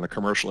 where like on a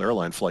commercial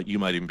airline flight, you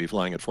might even be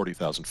flying at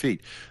 40,000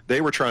 feet.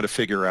 They were trying to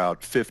figure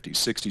out 50,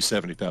 60,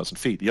 70,000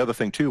 feet. The other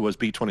thing, too, was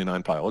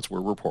B-29 pilots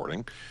were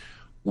reporting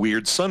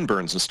weird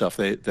sunburns and stuff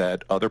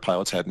that other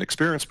pilots hadn't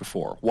experienced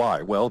before.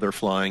 Why? Well, they're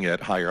flying at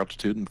higher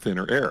altitude and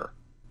thinner air.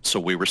 So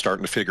we were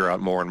starting to figure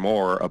out more and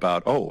more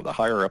about, the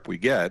higher up we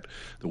get,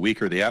 the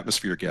weaker the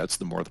atmosphere gets,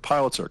 the more the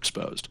pilots are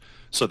exposed.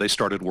 So they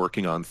started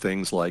working on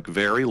things like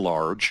very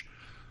large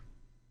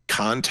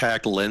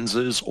contact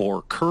lenses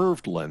or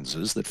curved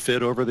lenses that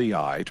fit over the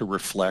eye to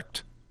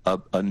reflect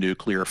a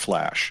nuclear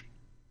flash.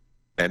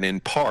 And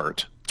in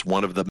part, it's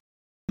one of the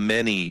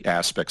many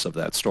aspects of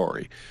that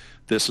story.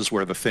 This is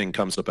where the thing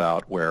comes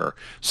about, where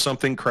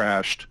something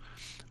crashed.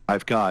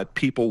 I've got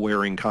people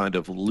wearing kind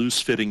of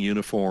loose-fitting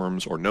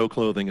uniforms or no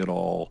clothing at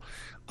all.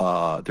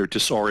 They're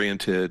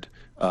disoriented.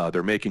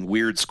 They're making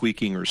weird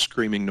squeaking or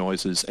screaming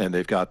noises, and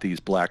they've got these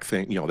black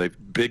things.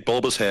 They've big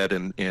bulbous head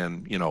and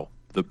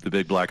the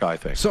big black eye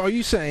thing. So are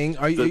you saying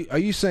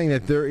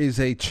that there is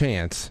a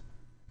chance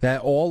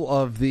that all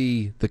of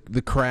the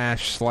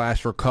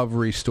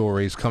crash/recovery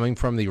stories coming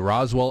from the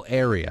Roswell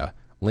area,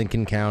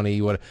 Lincoln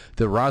County,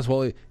 the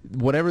Roswell,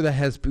 whatever that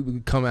has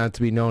come out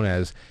to be known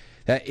as,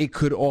 that it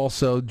could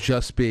also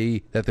just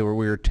be that we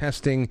were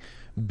testing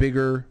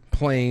bigger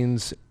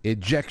planes,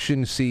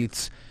 ejection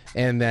seats,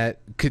 and that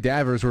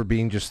cadavers were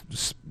being just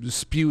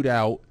spewed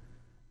out,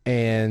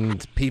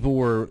 and people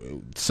were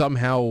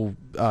somehow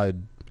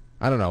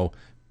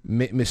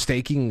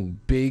mistaking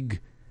big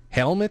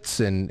helmets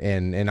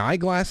and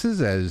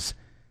eyeglasses as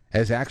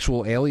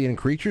actual alien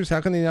creatures?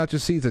 How can they not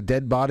just see it's a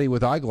dead body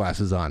with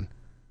eyeglasses on?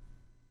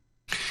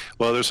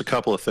 Well, there's a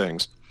couple of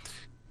things.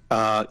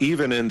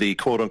 Even in the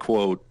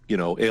quote-unquote,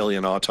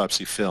 alien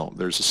autopsy film,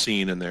 there's a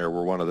scene in there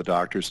where one of the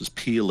doctors is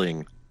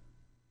peeling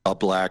a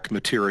black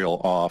material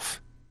off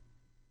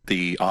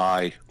the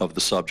eye of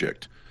the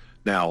subject.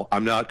 Now,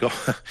 I'm not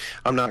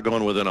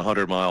going within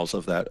 100 miles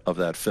of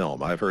that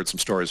film. I've heard some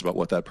stories about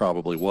what that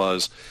probably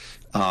was,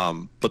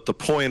 but the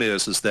point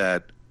is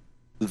that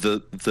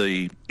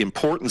the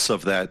importance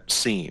of that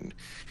scene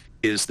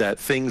is that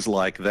things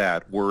like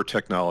that were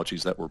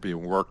technologies that were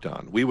being worked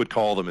on. We would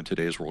call them in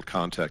today's world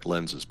contact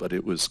lenses, but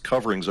it was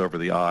coverings over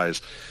the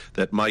eyes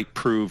that might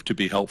prove to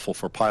be helpful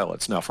for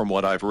pilots. Now, from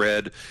what I've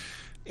read,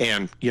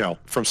 And,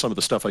 from some of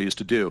the stuff I used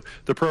to do,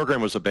 the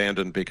program was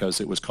abandoned because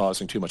it was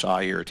causing too much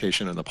eye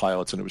irritation in the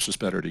pilots, and it was just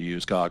better to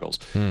use goggles.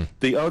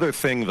 The other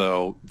thing,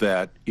 though,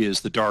 that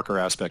is the darker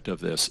aspect of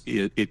this,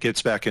 it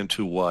gets back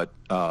into what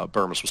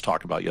Burmis was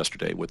talking about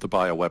yesterday with the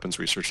bioweapons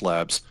research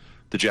labs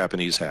the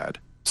Japanese had.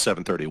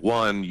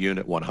 731,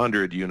 Unit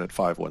 100, Unit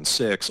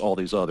 516, all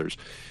these others.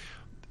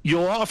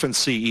 You'll often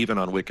see, even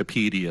on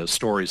Wikipedia,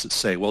 stories that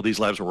say, well, these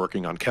labs were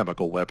working on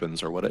chemical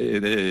weapons or what.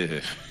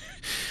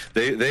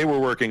 They were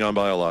working on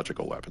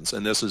biological weapons.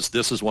 And this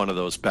is one of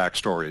those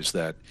backstories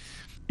that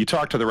you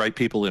talk to the right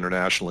people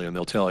internationally and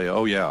they'll tell you,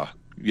 oh,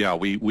 yeah,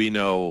 we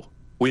know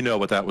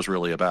what that was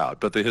really about.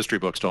 But the history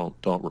books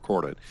don't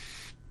record it.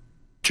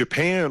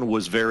 Japan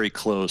was very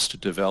close to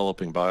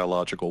developing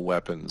biological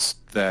weapons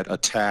that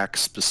attack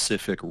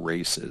specific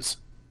races.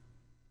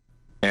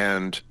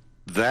 And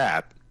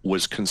that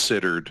was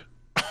considered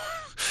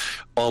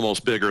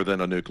almost bigger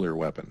than a nuclear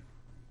weapon.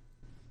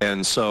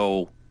 And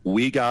so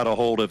we got a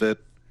hold of it.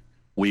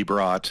 We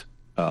brought,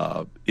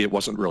 it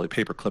wasn't really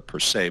paperclip per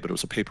se, but it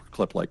was a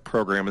paperclip-like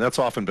program, and that's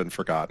often been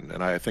forgotten.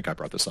 And I think I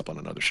brought this up on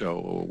another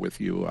show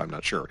with you. I'm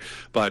not sure.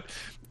 But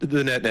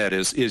the net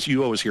is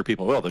you always hear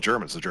people, well, the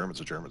Germans.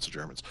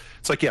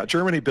 It's like, yeah,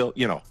 Germany built,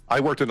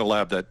 I worked in a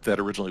lab that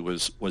originally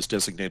was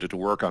designated to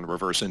work on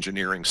reverse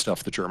engineering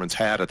stuff the Germans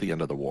had at the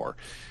end of the war.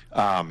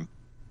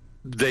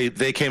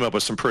 They came up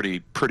with some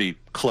pretty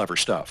clever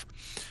stuff.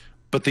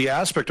 But the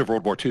aspect of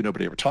World War II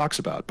nobody ever talks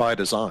about, by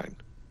design,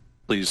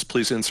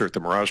 please insert the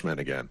Mirage Men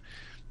again,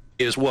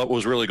 is what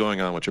was really going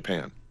on with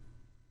Japan.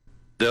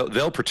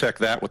 They'll protect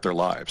that with their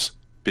lives.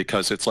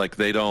 Because it's like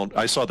they don't.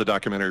 I saw the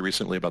documentary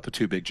recently about the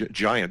two big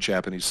giant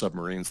Japanese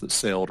submarines that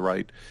sailed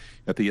right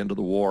at the end of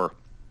the war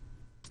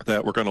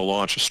that were going to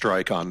launch a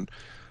strike on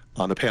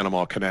the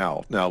Panama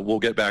Canal. Now, we'll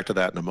get back to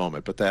that in a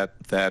moment, but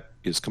that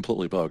is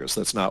completely bogus.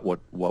 That's not what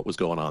was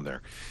going on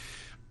there.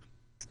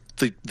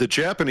 The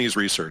Japanese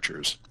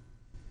researchers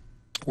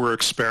were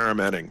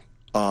experimenting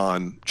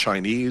on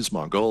Chinese,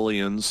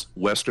 Mongolians,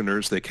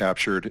 Westerners they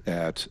captured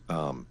at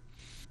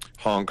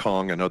Hong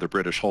Kong and other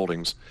British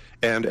holdings,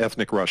 and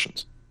ethnic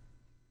Russians.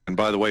 And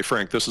by the way,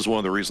 Frank, this is one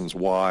of the reasons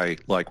why,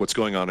 like what's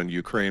going on in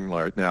Ukraine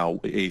right now,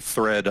 a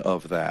thread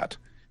of that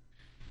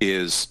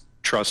is,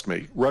 trust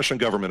me, Russian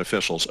government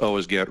officials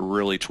always get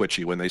really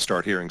twitchy when they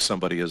start hearing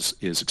somebody is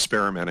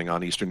experimenting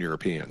on Eastern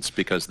Europeans,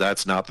 because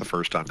that's not the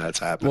first time that's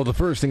happened. Well, the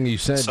first thing you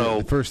said,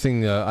 the first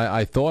thing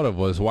I thought of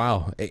was,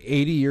 wow,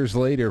 80 years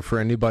later, for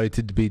anybody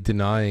to be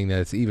denying that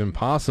it's even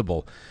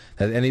possible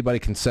that anybody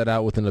can set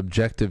out with an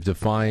objective to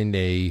find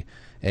a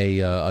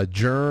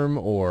germ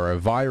or a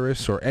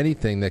virus or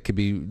anything that could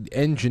be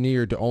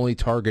engineered to only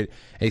target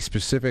a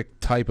specific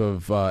type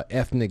of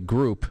ethnic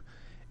group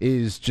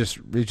is just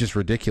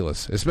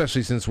ridiculous.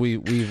 Especially since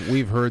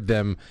we've heard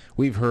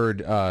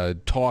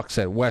talks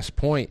at West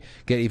Point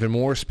get even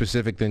more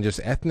specific than just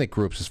ethnic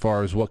groups as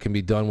far as what can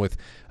be done with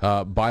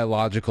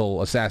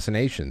biological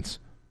assassinations.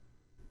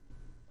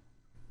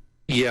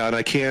 Yeah, and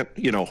I can't,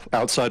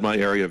 outside my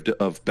area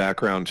of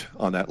background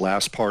on that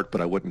last part,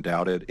 but I wouldn't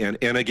doubt it. And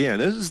again,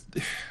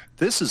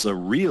 this is a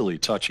really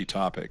touchy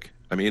topic.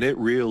 I mean, it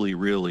really,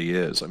 really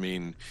is. I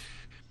mean,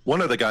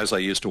 one of the guys I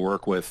used to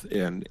work with,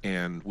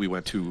 and we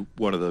went to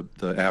one of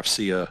the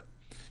AFCEA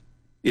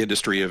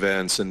industry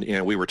events, and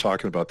we were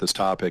talking about this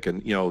topic,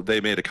 and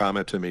they made a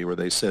comment to me where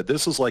they said,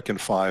 this is like in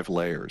 5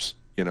 layers.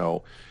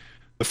 The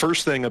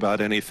first thing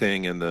about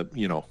anything in the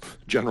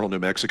general New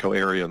Mexico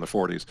area in the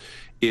 40s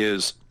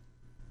is,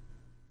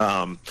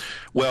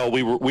 well,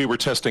 we were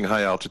testing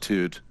high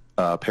altitude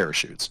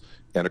parachutes,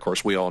 and of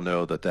course we all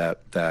know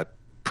that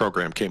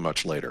program came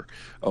much later.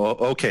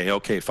 Oh,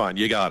 okay, fine,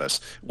 you got us.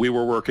 We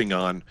were working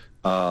on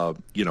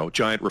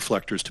giant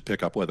reflectors to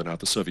pick up whether or not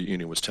the Soviet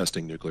Union was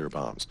testing nuclear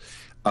bombs.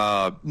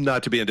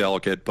 Not to be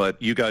indelicate,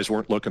 but you guys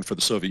weren't looking for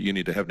the Soviet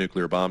Union to have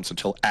nuclear bombs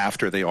until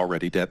after they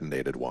already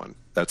detonated one.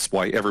 That's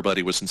why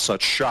everybody was in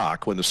such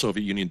shock when the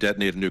Soviet Union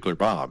detonated a nuclear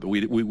bomb.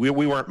 We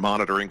weren't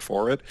monitoring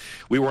for it.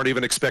 We weren't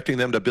even expecting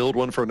them to build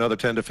one for another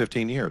 10 to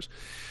 15 years.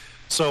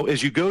 So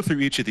as you go through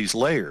each of these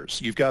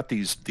layers, you've got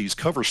these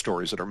cover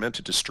stories that are meant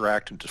to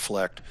distract and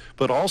deflect,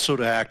 but also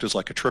to act as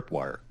like a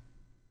tripwire.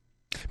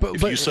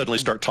 If you suddenly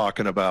start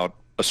talking about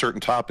a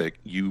certain topic,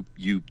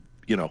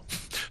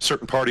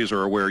 certain parties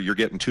are aware you're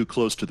getting too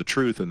close to the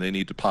truth, and they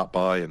need to pop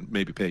by and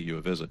maybe pay you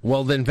a visit.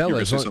 Well, then,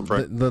 Veles,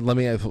 let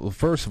me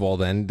first of all,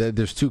 then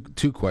there's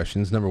two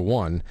questions. Number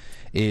one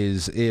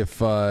is if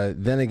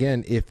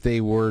they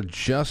were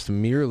just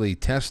merely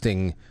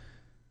testing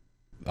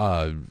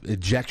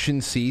ejection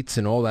seats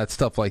and all that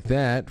stuff like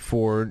that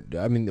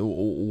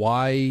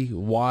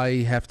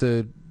why have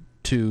to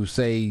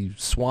say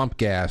swamp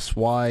gas,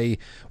 why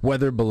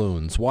weather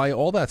balloons, why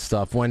all that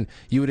stuff, when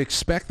you would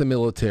expect the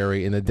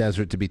military in the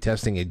desert to be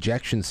testing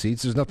ejection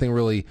seats? There's nothing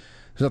really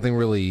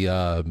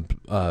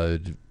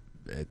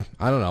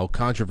I don't know,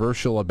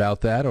 controversial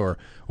about that or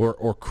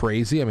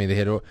crazy. I mean, they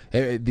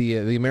had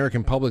the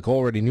American public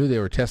already knew they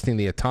were testing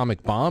the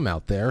atomic bomb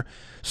out there.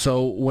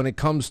 So when it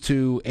comes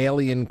to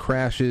alien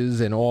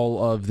crashes and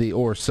all of the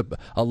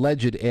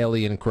alleged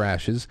alien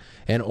crashes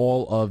and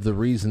all of the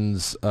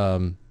reasons,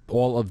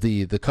 all of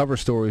the cover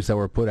stories that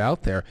were put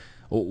out there,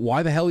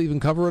 why the hell even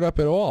cover it up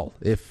at all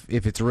if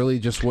it's really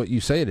just what you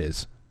say it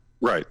is?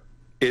 Right.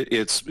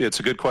 It's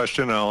a good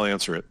question, and I'll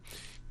answer it.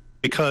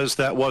 Because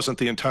that wasn't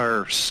the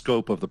entire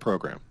scope of the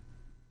program.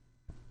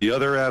 The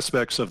other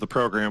aspects of the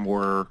program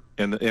were,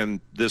 and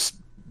this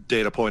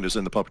data point is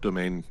in the public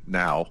domain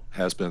now,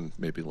 has been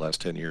maybe the last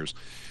 10 years.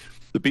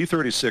 The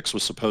B-36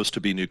 was supposed to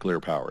be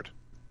nuclear powered.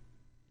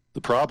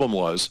 The problem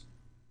was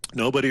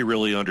nobody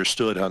really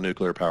understood how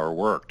nuclear power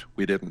worked.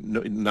 We didn't,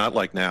 not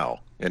like now,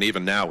 and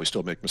even now we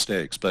still make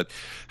mistakes, but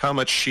how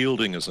much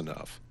shielding is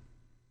enough?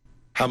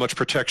 How much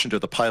protection do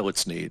the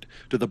pilots need?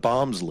 Do the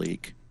bombs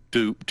leak?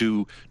 Do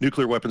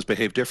nuclear weapons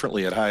behave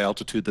differently at high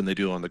altitude than they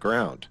do on the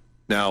ground?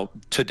 Now,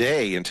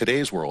 today, in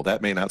today's world,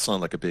 that may not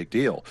sound like a big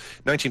deal.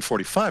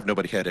 1945,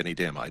 nobody had any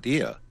damn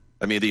idea.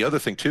 I mean, the other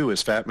thing, too,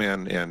 is Fat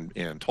Man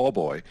and Tall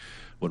Boy,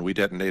 when we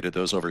detonated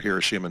those over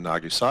Hiroshima and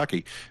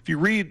Nagasaki, if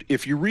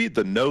you read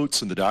the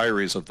notes and the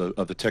diaries of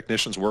the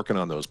technicians working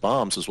on those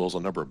bombs, as well as a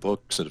number of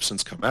books that have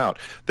since come out,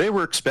 they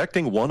were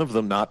expecting one of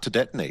them not to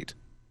detonate.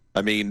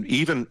 I mean,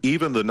 even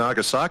the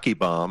Nagasaki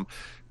bomb,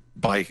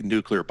 by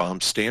nuclear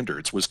bomb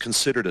standards, was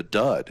considered a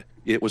dud.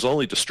 It was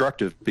only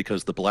destructive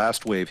because the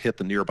blast wave hit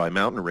the nearby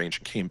mountain range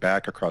and came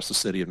back across the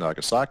city of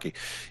Nagasaki.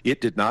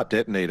 It did not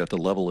detonate at the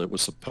level it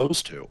was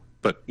supposed to.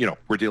 But,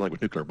 we're dealing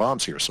with nuclear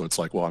bombs here, so it's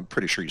like, well, I'm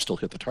pretty sure you still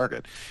hit the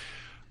target.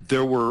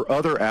 There were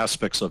other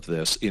aspects of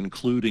this,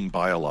 including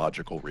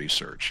biological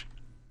research.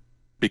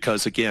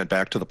 Because, again,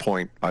 back to the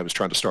point I was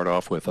trying to start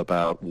off with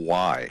about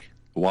why.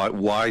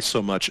 Why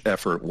so much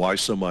effort? Why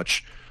so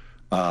much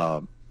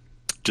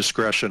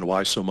discretion?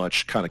 Why so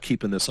much kind of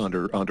keeping this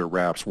under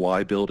wraps?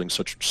 Why building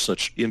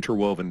such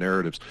interwoven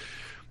narratives?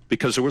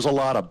 Because there was a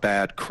lot of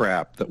bad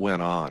crap that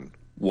went on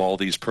while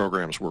these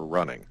programs were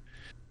running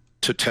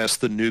to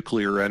test the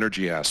nuclear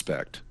energy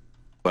aspect.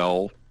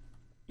 Well,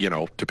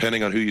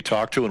 depending on who you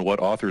talk to and what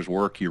author's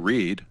work you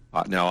read.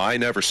 Now, I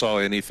never saw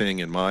anything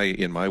in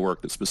my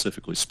work that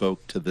specifically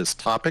spoke to this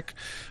topic,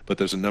 but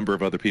there's a number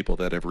of other people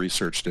that have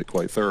researched it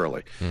quite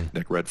thoroughly,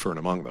 Nick Redfern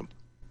among them.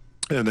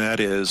 And that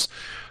is,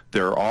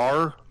 there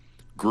are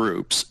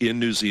groups in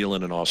New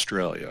Zealand and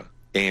Australia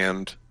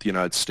and the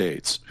United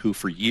States who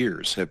for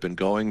years have been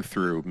going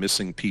through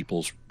missing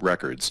people's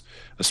records,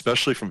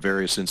 especially from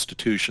various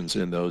institutions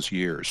in those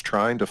years,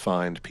 trying to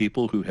find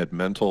people who had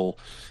mental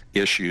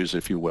issues,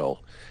 if you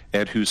will,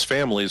 and whose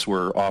families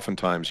were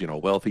oftentimes,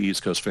 wealthy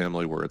East Coast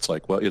family where it's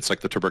like, well, it's like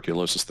the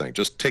tuberculosis thing.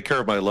 Just take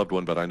care of my loved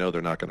one, but I know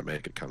they're not going to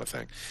make it kind of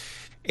thing.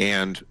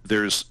 And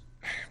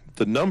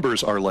the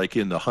numbers are like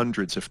in the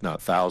hundreds, if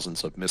not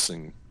thousands, of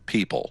missing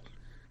people.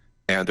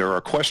 And there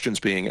are questions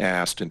being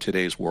asked in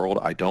today's world.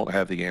 I don't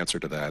have the answer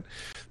to that,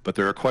 but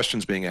there are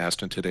questions being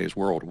asked in today's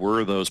world.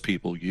 Were those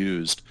people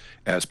used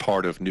as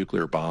part of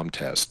nuclear bomb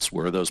tests?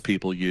 Were those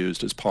people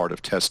used as part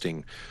of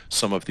testing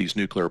some of these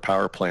nuclear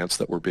power plants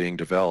that were being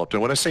developed?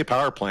 And when I say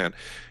power plant,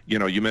 you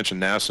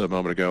mentioned NASA a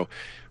moment ago.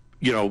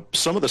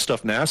 Some of the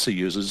stuff NASA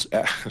uses,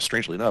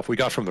 strangely enough, we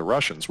got from the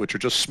Russians, which are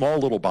just small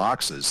little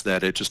boxes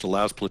that it just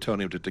allows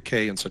plutonium to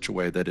decay in such a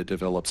way that it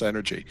develops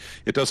energy.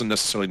 It doesn't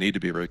necessarily need to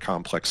be a very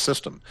complex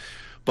system.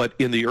 But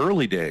in the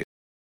early days,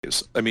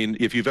 I mean,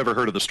 if you've ever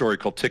heard of the story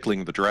called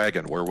Tickling the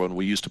Dragon, where when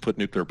we used to put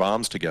nuclear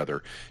bombs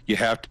together, you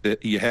had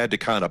to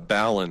kind of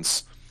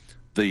balance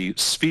the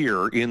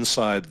sphere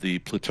inside the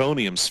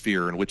plutonium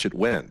sphere in which it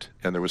went.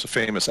 And there was a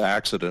famous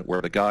accident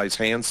where the guy's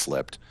hand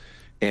slipped,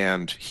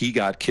 and he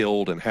got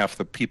killed, and half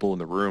the people in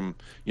the room,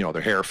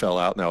 their hair fell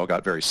out, and they all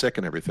got very sick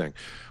and everything.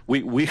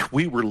 We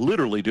were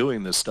literally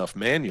doing this stuff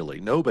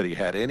manually. Nobody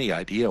had any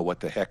idea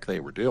what the heck they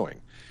were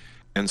doing.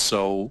 And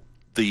so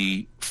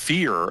the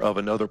fear of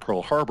another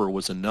Pearl Harbor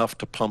was enough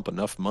to pump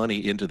enough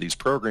money into these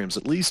programs,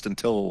 at least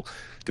until,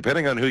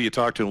 depending on who you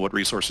talk to and what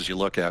resources you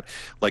look at,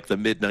 like the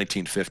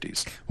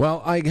mid-1950s.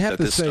 Well, I have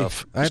to say,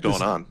 I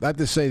have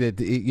to say that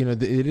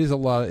it is a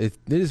lot. It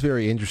is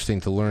very interesting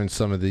to learn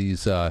some of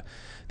these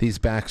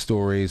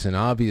backstories, and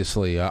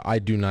obviously, I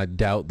do not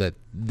doubt that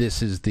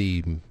this is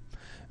the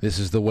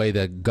way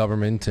that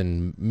government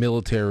and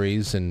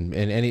militaries and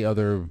any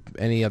other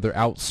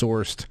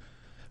outsourced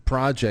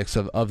projects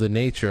of that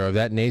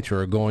nature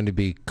are going to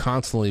be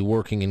constantly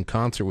working in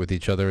concert with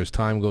each other as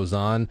time goes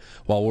on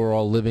while we're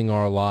all living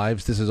our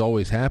lives. This is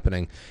always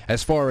happening.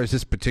 As far as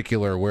this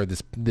particular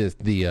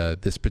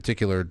this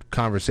particular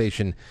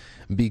conversation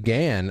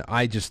began,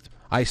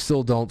 I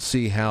still don't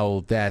see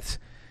how that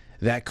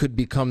could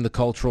become the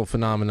cultural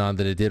phenomenon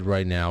that it did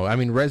right now. I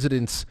mean,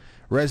 residents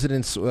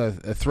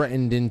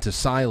threatened into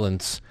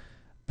silence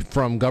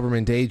from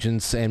government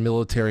agents and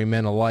military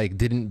men alike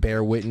didn't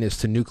bear witness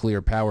to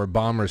nuclear-powered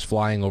bombers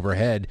flying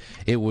overhead.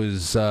 It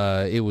was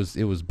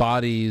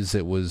bodies,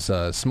 it was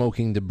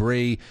smoking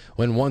debris.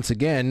 When once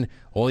again,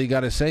 all you got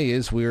to say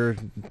is we're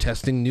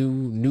testing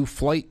new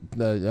flight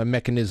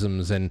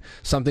mechanisms, and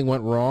something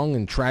went wrong,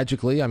 and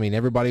tragically, I mean,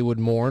 everybody would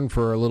mourn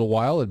for a little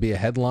while. It'd be a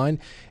headline,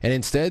 and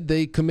instead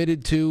they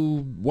committed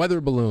to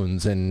weather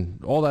balloons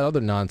and all that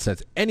other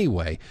nonsense.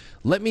 Anyway,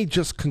 let me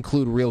just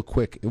conclude real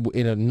quick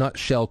in a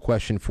nutshell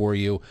question for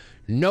you.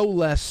 No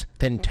less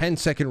than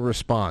 10-second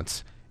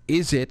response.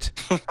 Is it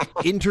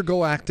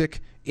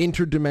intergalactic,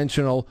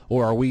 interdimensional,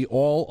 or are we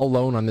all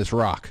alone on this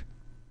rock?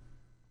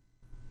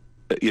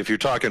 If you're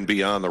talking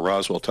beyond the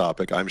Roswell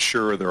topic, I'm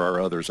sure there are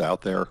others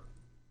out there.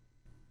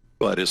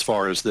 But as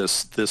far as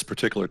this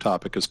particular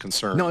topic is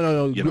concerned,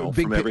 no. You know,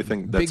 from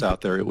everything that's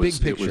out there, it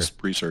was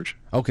research.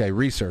 Okay,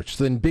 research.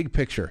 So then, big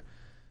picture,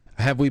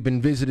 have we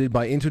been visited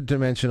by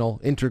interdimensional,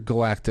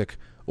 intergalactic,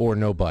 or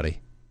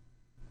nobody?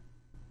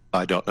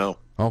 I don't know.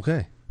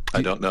 Okay.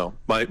 I don't know.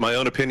 My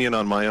own opinion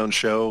on my own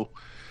show.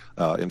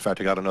 In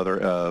fact, I got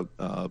another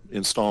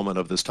installment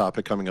of this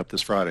topic coming up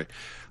this Friday.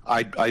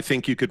 I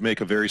think you could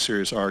make a very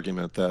serious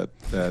argument that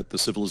the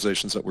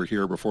civilizations that were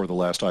here before the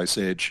last ice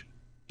age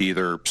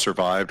either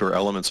survived or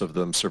elements of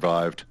them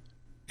survived,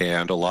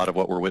 and a lot of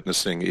what we're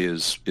witnessing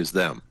is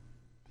them.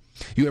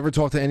 You ever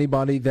talk to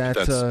anybody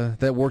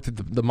that worked at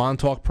the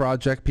Montauk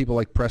Project? People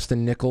like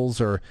Preston Nichols,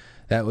 or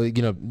that,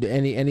 you know,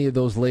 any of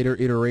those later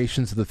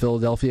iterations of the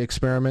Philadelphia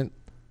experiment?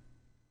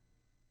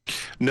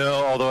 No,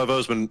 although I've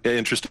always been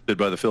interested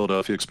by the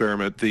Philadelphia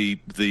experiment.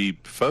 The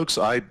folks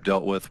I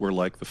dealt with were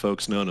like the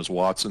folks known as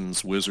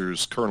Watson's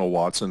Whizzers, Colonel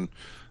Watson,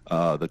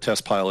 the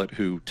test pilot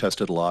who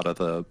tested a lot of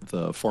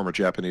the former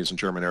Japanese and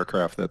German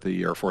aircraft that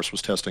the Air Force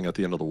was testing at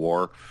the end of the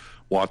war.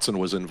 Watson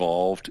was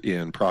involved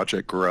in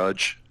Project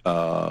Grudge,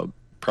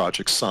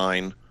 Project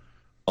Sign,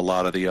 a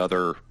lot of the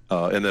other,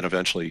 and then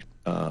eventually,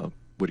 the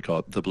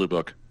Blue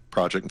Book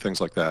Project and things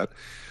like that.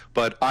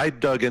 But I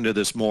dug into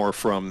this more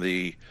from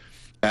the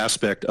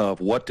aspect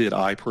of what did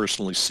I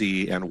personally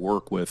see and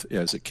work with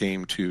as it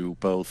came to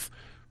both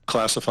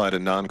classified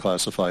and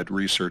non-classified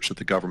research that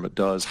the government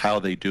does, how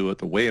they do it,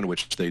 the way in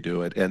which they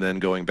do it, and then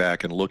going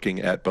back and looking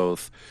at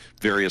both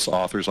various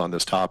authors on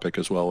this topic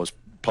as well as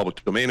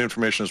public domain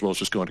information, as well as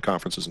just going to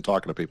conferences and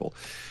talking to people.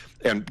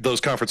 And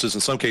those conferences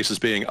in some cases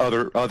being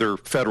other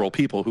federal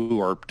people who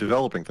are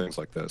developing things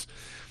like this.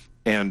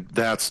 And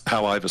that's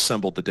how I've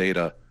assembled the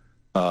data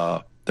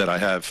that I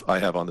have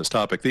on this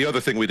topic. The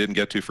other thing we didn't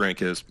get to,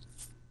 Frank, is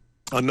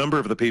a number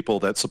of the people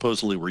that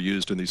supposedly were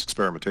used in these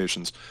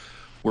experimentations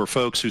were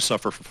folks who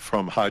suffer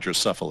from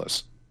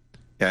hydrocephalus.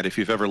 And if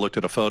you've ever looked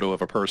at a photo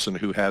of a person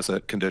who has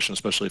that condition,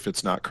 especially if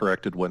it's not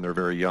corrected when they're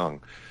very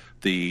young,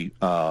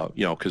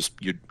 because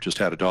you just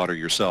had a daughter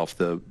yourself,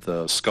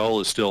 the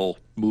skull is still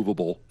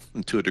movable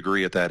to a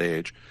degree at that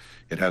age.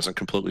 It hasn't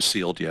completely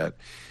sealed yet.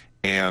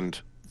 And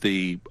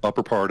the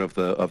upper part of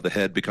the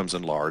head becomes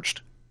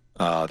enlarged.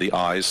 The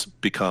eyes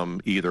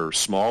become either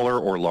smaller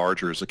or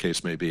larger, as the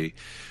case may be.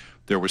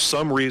 There was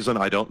some reason,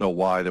 I don't know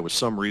why, there was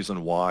some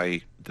reason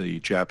why the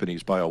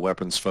Japanese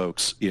bioweapons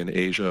folks in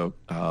Asia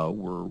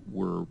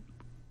were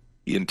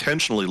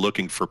intentionally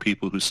looking for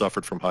people who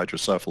suffered from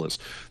hydrocephalus.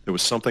 There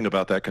was something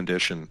about that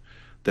condition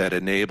that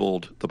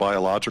enabled the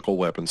biological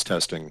weapons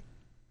testing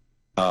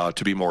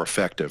to be more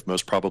effective,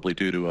 most probably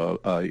due to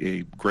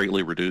a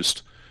greatly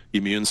reduced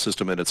immune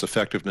system and its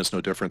effectiveness,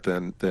 no different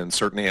than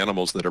certain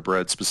animals that are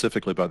bred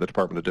specifically by the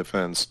Department of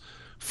Defense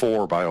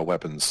for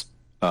bioweapons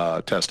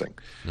testing.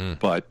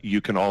 But you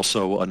can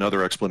also,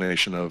 another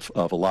explanation of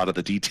a lot of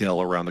the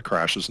detail around the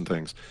crashes and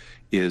things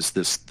is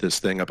this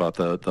thing about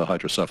the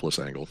hydrocephalus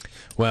angle.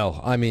 Well,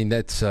 I mean,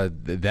 that's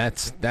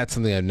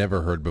something I've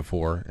never heard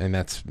before, and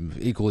that's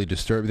equally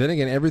disturbing. Then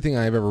again, everything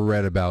I've ever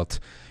read about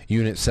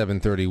Unit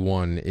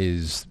 731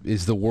 is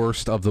the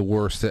worst of the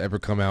worst to ever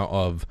come out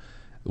of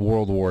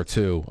World War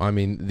II. I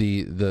mean,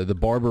 the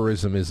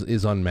barbarism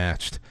is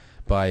unmatched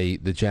by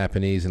the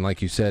Japanese, and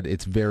like you said,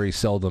 it's very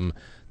seldom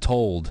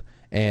told.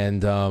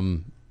 And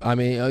I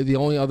mean, the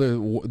only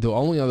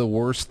other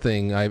worst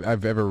thing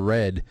I've ever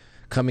read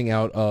coming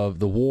out of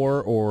the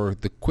war or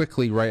the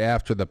quickly right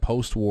after the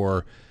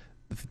post-war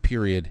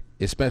period,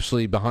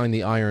 especially behind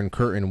the Iron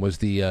Curtain, was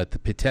the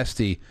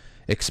Pitesti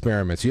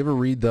experiments. You ever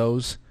read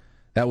those?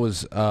 That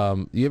was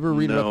you ever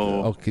read no,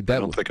 about? Okay, that I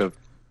don't think of.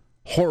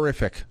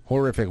 Horrific.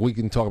 We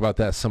can talk about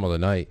that some other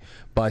night.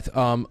 But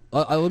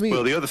let me.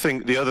 Well, the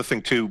other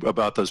thing too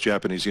about those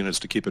Japanese units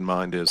to keep in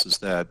mind is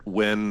that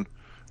when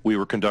we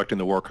were conducting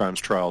the war crimes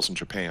trials in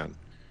Japan,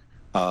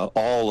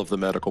 all of the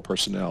medical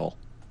personnel,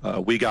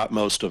 we got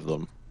most of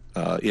them.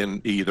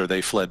 In either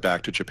they fled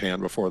back to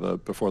Japan before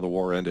the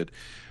war ended.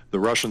 The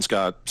Russians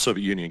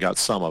Soviet Union got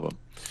some of them,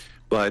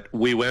 but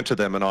we went to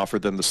them and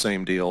offered them the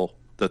same deal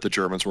that the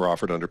Germans were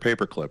offered under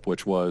Paperclip,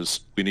 which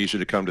was, we need you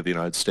to come to the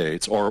United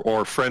States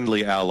or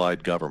friendly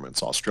allied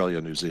governments,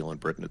 Australia, New Zealand,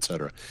 Britain,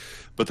 etc.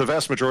 But the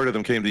vast majority of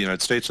them came to the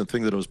United States, and the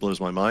thing that always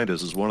blows my mind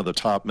is one of the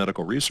top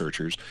medical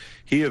researchers,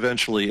 he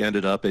eventually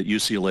ended up at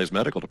UCLA's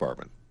medical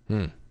department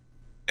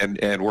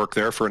and worked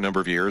there for a number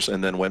of years,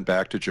 and then went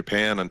back to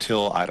Japan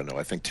until, I don't know,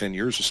 I think 10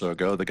 years or so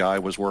ago, the guy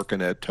was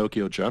working at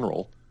Tokyo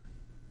General.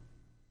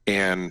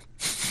 And,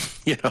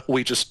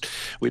 we just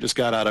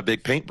got out a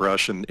big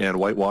paintbrush and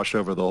whitewashed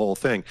over the whole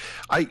thing.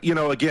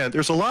 Again,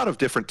 there's a lot of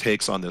different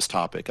takes on this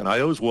topic, and I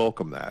always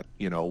welcome that.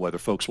 Whether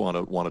folks want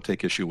to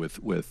take issue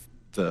with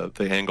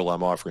the angle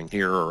I'm offering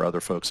here, or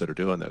other folks that are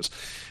doing this.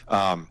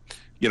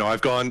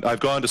 I've gone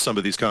to some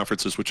of these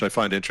conferences, which I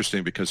find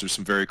interesting because there's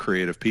some very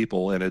creative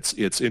people, and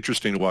it's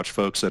interesting to watch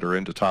folks that are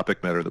into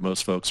topic matter that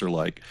most folks are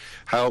like,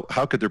 how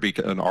could there be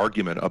an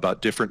argument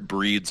about different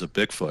breeds of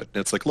Bigfoot? And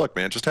it's like, look,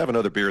 man, just have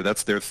another beer.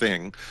 That's their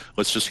thing.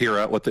 Let's just hear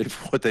out what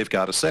they've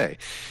got to say.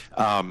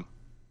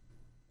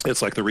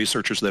 It's like the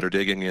researchers that are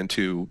digging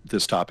into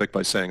this topic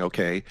by saying,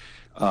 okay,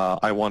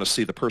 I want to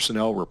see the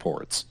personnel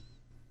reports.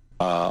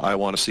 I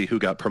want to see who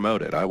got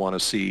promoted. I want to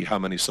see how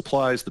many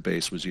supplies the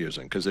base was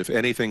using, because if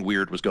anything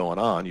weird was going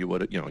on, you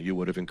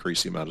would have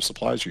increased the amount of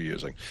supplies you're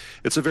using.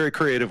 It's a very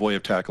creative way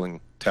of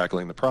tackling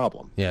the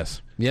problem.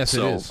 Yes,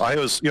 so it is. I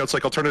always, it's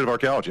like alternative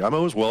archaeology. I'm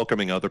always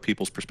welcoming other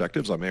people's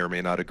perspectives. I may or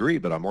may not agree,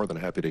 but I'm more than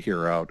happy to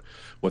hear out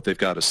what they've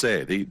got to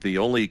say. The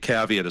only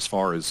caveat as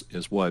far as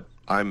what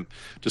I'm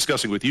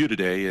discussing with you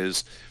today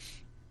is,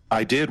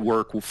 I did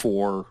work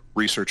for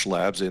research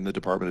labs in the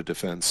Department of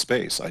Defense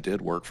space. I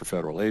did work for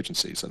federal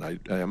agencies, and I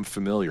am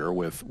familiar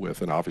with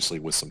and obviously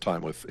with some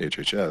time with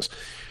HHS.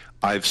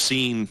 I've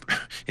seen,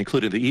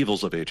 including the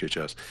evils of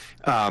HHS,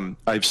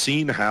 I've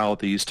seen how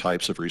these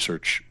types of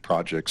research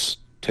projects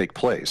take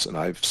place, and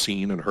I've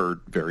seen and heard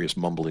various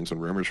mumblings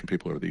and rumors from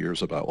people over the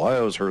years about, well, I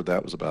always heard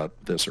that was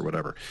about this or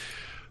whatever.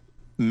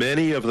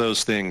 Many of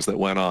those things that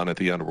went on at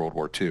the end of World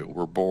War II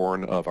were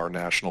born of our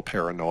national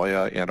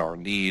paranoia and our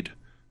need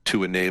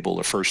to enable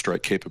a first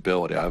strike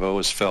capability. I've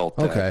always felt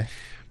that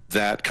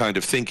that kind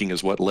of thinking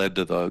is what led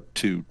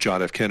to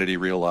John F. Kennedy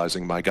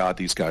realizing, my God,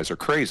 these guys are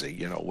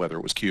crazy, whether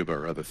it was Cuba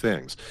or other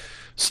things.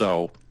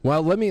 So,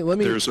 well, let me.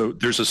 There's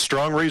a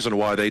strong reason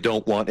why they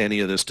don't want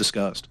any of this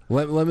discussed.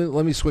 Let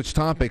me switch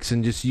topics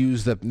and just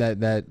use that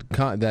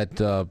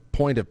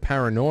point of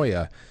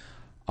paranoia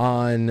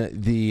on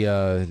the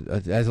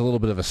as a little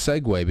bit of a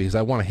segue, because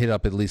I want to hit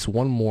up at least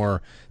one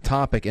more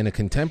topic in a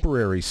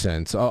contemporary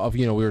sense of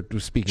we were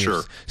speaking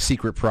of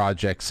secret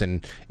projects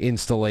and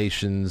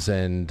installations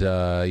and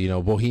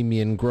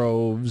Bohemian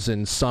Groves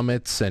and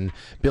summits and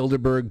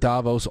Bilderberg,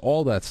 Davos,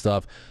 all that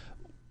stuff.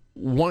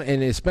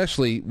 And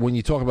especially when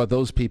you talk about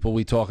those people,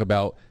 we talk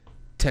about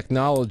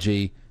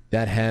technology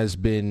that has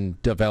been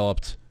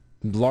developed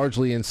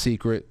largely in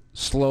secret,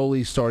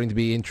 slowly starting to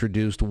be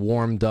introduced,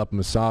 warmed up,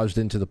 massaged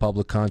into the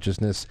public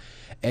consciousness.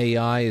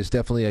 AI is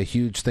definitely a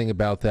huge thing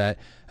about that,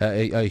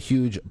 a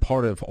huge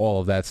part of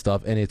all of that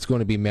stuff, and it's going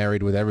to be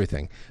married with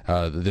everything.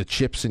 The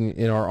chips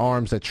in our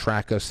arms that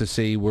track us to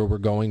see where we're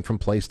going from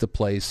place to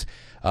place,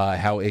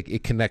 how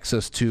it connects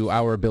us to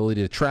our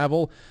ability to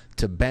travel,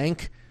 to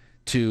bank,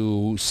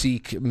 to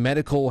seek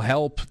medical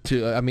help,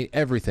 to,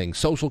 everything.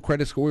 Social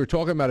credit score, we were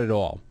talking about it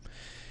all.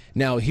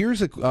 Now,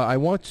 I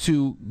want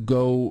to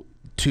go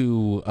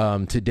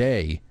to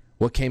today,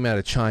 what came out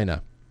of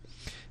China.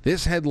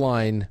 This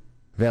headline,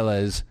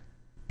 Veles,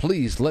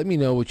 please let me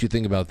know what you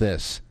think about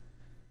this.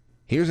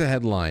 Here's a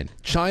headline.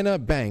 China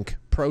bank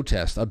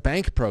protest, a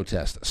bank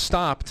protest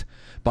stopped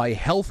by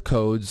health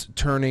codes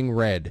turning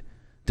red,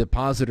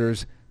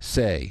 depositors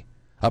say.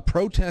 A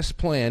protest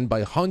planned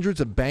by hundreds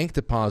of bank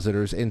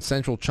depositors in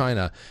central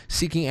China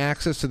seeking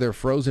access to their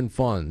frozen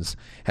funds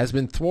has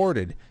been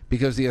thwarted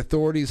because the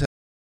authorities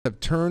have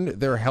turned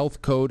their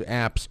health code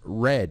apps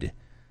red,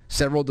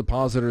 several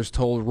depositors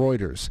told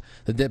Reuters.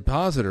 The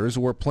depositors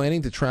were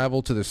planning to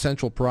travel to the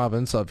central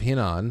province of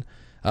Henan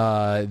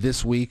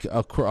this week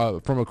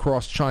from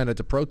across China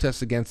to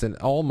protest against an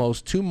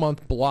almost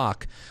 2-month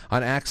block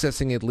on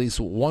accessing at least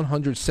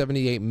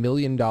 $178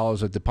 million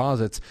of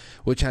deposits,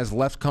 which has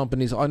left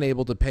companies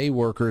unable to pay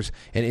workers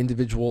and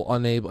individuals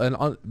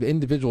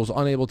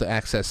unable to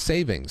access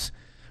savings.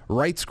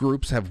 Rights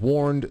groups have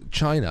warned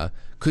China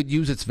could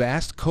use its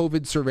vast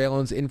COVID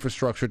surveillance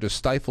infrastructure to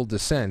stifle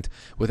dissent.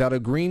 Without a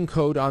green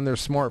code on their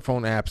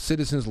smartphone apps,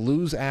 citizens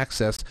lose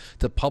access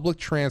to public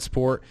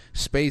transport,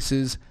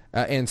 spaces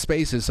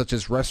such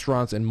as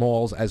restaurants and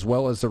malls, as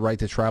well as the right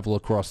to travel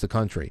across the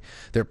country.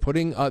 They're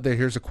putting,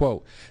 here's a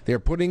quote, they're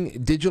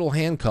putting digital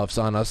handcuffs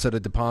on us, said a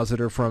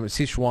depositor from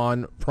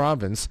Sichuan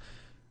province,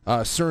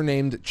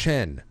 surnamed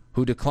Chen,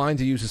 who declined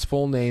to use his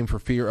full name for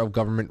fear of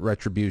government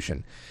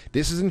retribution.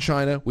 This is in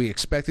China. We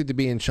expect it to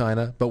be in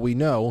China, but we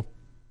know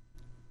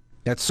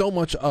that so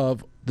much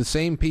of the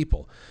same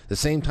people, the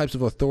same types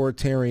of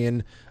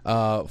authoritarian,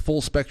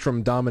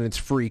 full-spectrum dominance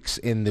freaks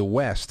in the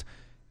West,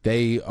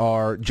 they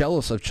are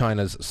jealous of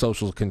China's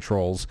social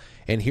controls.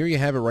 And here you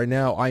have it right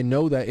now. I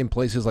know that in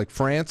places like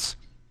France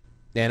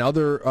and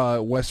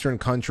other Western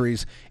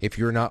countries, if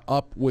you're not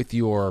up with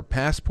your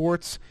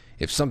passports,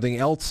 if something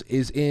else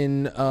is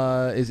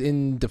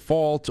in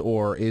default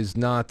or is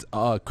not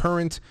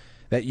current,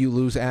 that you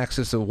lose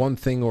access to one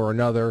thing or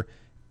another.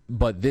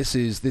 But this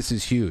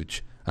is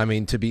huge.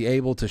 To be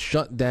able to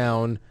shut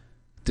down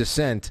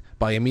dissent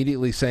by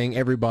immediately saying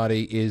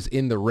everybody is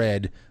in the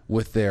red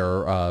with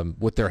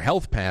their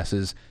health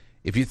passes.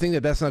 If you think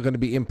that that's not going to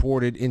be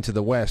imported into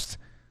the West,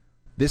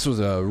 this was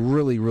a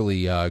really,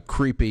 really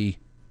creepy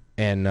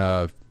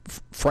and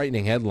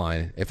frightening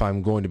headline, if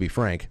I'm going to be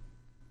frank.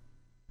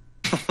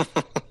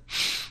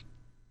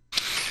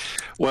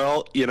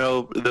 Well,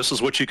 this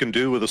is what you can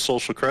do with a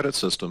social credit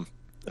system.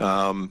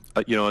 And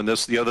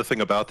the other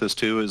thing about this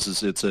too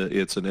is it's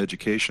an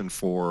education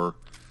for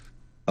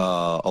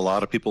a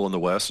lot of people in the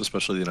West,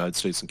 especially the United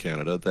States and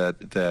Canada,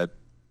 that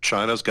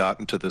China's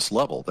gotten to this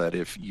level that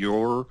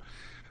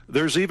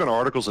there's even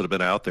articles that have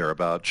been out there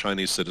about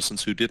Chinese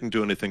citizens who didn't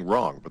do anything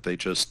wrong, but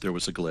there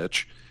was a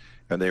glitch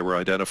and they were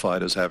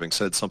identified as having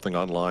said something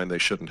online they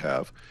shouldn't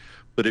have.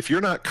 But if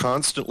you're not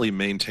constantly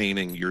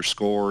maintaining your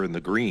score in the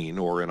green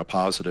or in a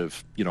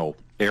positive,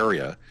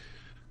 area,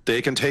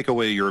 they can take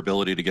away your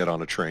ability to get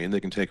on a train. They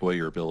can take away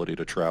your ability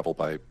to travel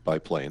by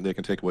plane. They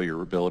can take away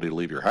your ability to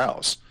leave your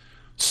house.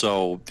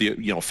 So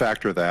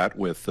factor that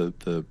with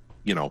the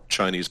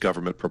Chinese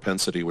government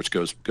propensity, which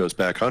goes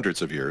back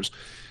hundreds of years,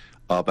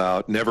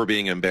 about never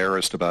being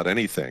embarrassed about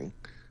anything.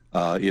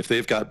 If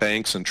they've got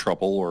banks in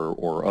trouble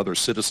or other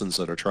citizens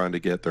that are trying to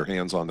get their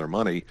hands on their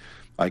money,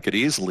 I could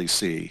easily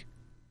see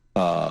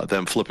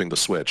them flipping the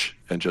switch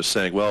and just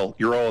saying, "Well,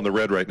 you're all in the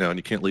red right now, and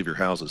you can't leave your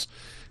houses,"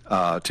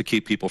 to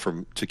keep people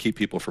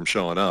from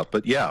showing up.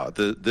 But yeah,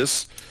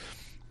 this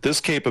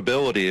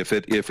capability, if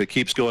it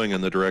keeps going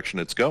in the direction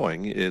it's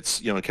going,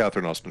 it's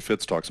Catherine Austin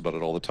Fitts talks about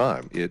it all the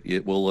time.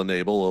 It will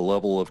enable a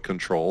level of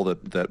control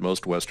that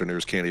most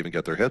Westerners can't even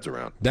get their heads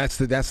around. That's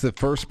the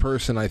first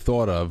person I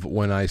thought of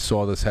when I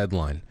saw this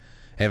headline.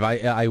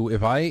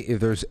 If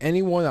there's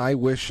anyone I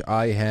wish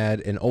I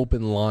had an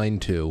open line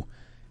to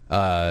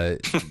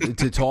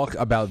talk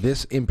about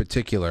this in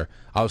particular,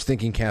 I was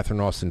thinking Catherine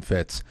Austin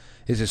Fitts.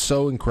 This is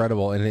so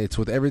incredible, and it's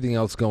with everything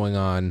else going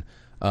on.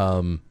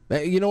 And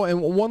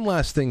one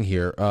last thing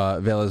here,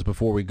 Veles,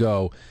 before we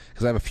go,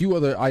 because I have a few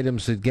other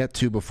items to get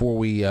to before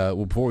we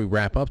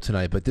wrap up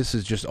tonight. But this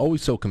is just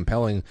always so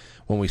compelling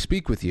when we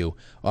speak with you.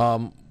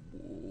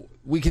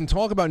 We can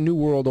talk about New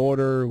World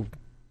Order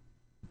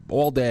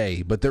all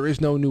day, but there is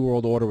no New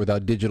World Order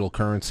without digital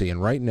currency.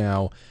 And right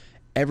now,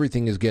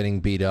 everything is getting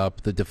beat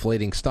up. The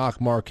deflating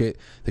stock market,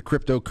 the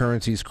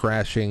cryptocurrencies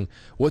crashing.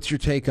 What's your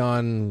take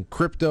on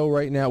crypto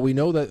right now? We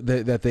know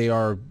that they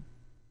are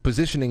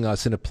positioning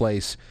us in a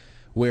place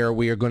where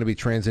we are going to be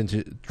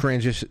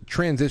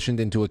transitioned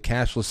into a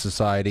cashless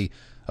society.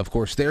 Of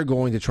course, they're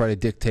going to try to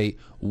dictate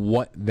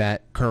what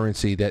that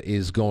currency that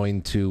is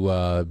going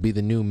to be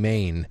the new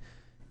main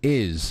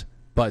is.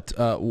 But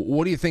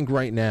what do you think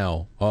right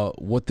now,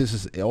 what this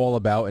is all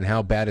about and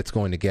how bad it's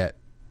going to get?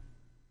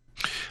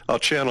 I'll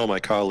channel my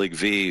colleague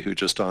V, who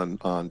just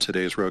on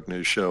today's Rogue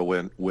News show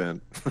went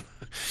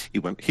he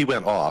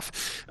went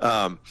off.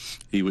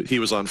 He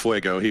was on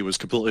fuego. He was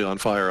completely on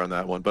fire on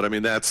that one. But I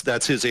mean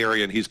that's his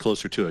area and he's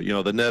closer to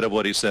it. The net of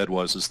what he said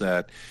is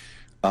that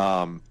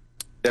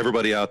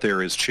everybody out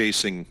there is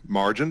chasing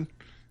margin,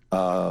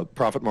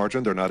 profit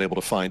margin. They're not able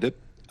to find it.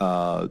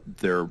 A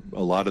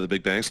lot of the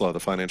big banks, a lot of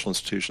the financial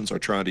institutions are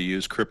trying to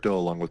use crypto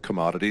along with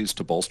commodities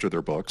to bolster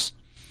their books.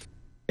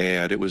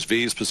 And it was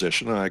V's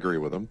position, and I agree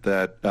with him,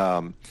 that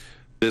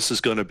this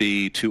is going to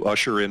be to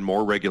usher in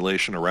more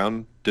regulation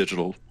around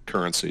digital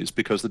currencies,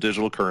 because the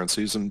digital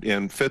currencies,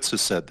 and Fitts has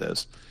said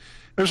this.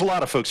 There's a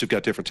lot of folks who've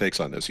got different takes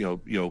on this.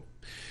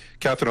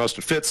 Catherine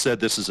Austin Fitts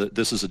said this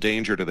is a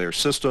danger to their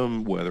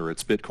system, whether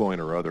it's Bitcoin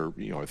or other,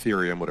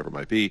 Ethereum, whatever it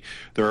might be.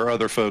 There are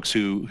other folks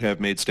who have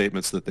made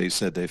statements that they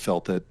said they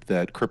felt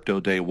that crypto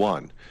day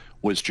one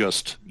was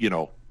just,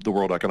 the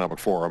World Economic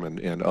Forum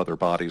and other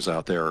bodies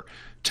out there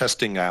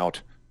testing out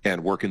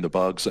and working the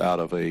bugs out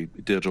of a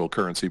digital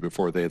currency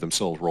before they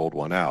themselves rolled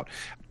one out.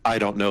 I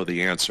don't know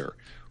the answer.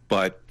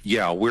 But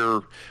yeah,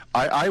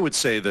 I would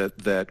say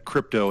that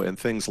crypto and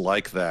things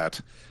like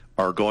that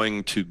are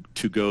going to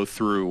go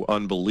through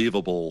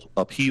unbelievable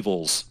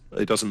upheavals.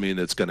 It doesn't mean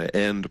it's going to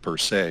end per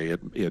se.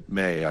 It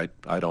may,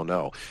 I don't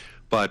know.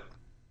 But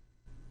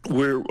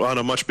we're on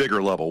a much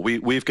bigger level.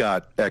 We've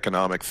got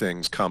economic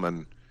things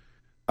coming.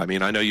 I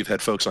mean, I know you've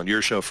had folks on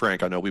your show,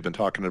 Frank. I know we've been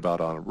talking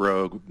about on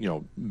Rogue,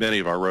 many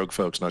of our Rogue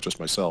folks, not just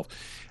myself.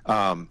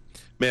 Man,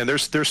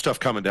 there's stuff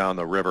coming down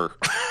the river.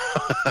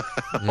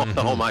 Mm-hmm.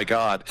 Oh, my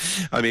God.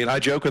 I mean, I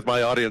joke with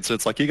my audience.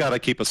 It's like, you got to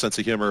keep a sense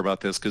of humor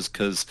about this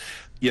because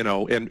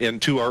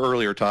and to our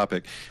earlier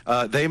topic,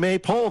 they may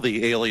pull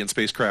the alien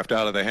spacecraft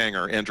out of the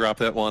hangar and drop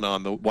that one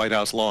on the White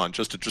House lawn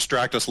just to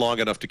distract us long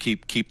enough to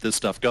keep this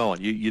stuff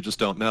going. You just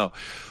don't know.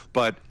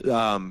 But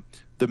the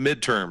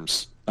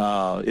midterms,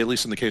 at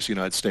least in the case of the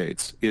United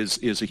States,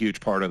 is a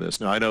huge part of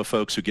this. Now, I know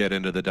folks who get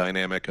into the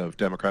dynamic of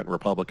Democrat and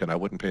Republican. I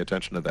wouldn't pay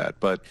attention to that.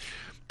 But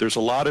there's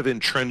a lot of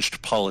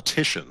entrenched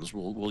politicians,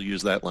 we'll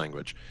use that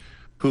language,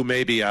 who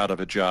may be out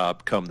of a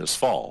job come this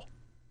fall.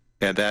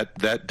 And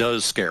that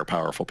does scare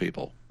powerful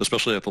people,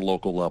 especially at the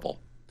local level. Wow.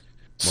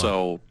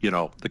 So,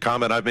 the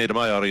comment I've made to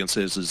my audience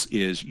is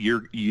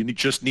you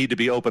just need to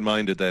be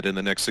open-minded that in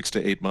the next 6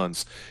 to 8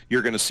 months,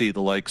 you're going to see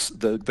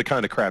the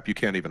kind of crap you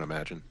can't even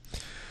imagine.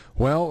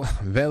 Well,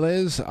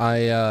 Veles,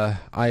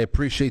 I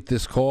appreciate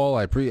this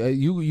call.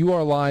 You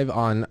are live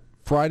on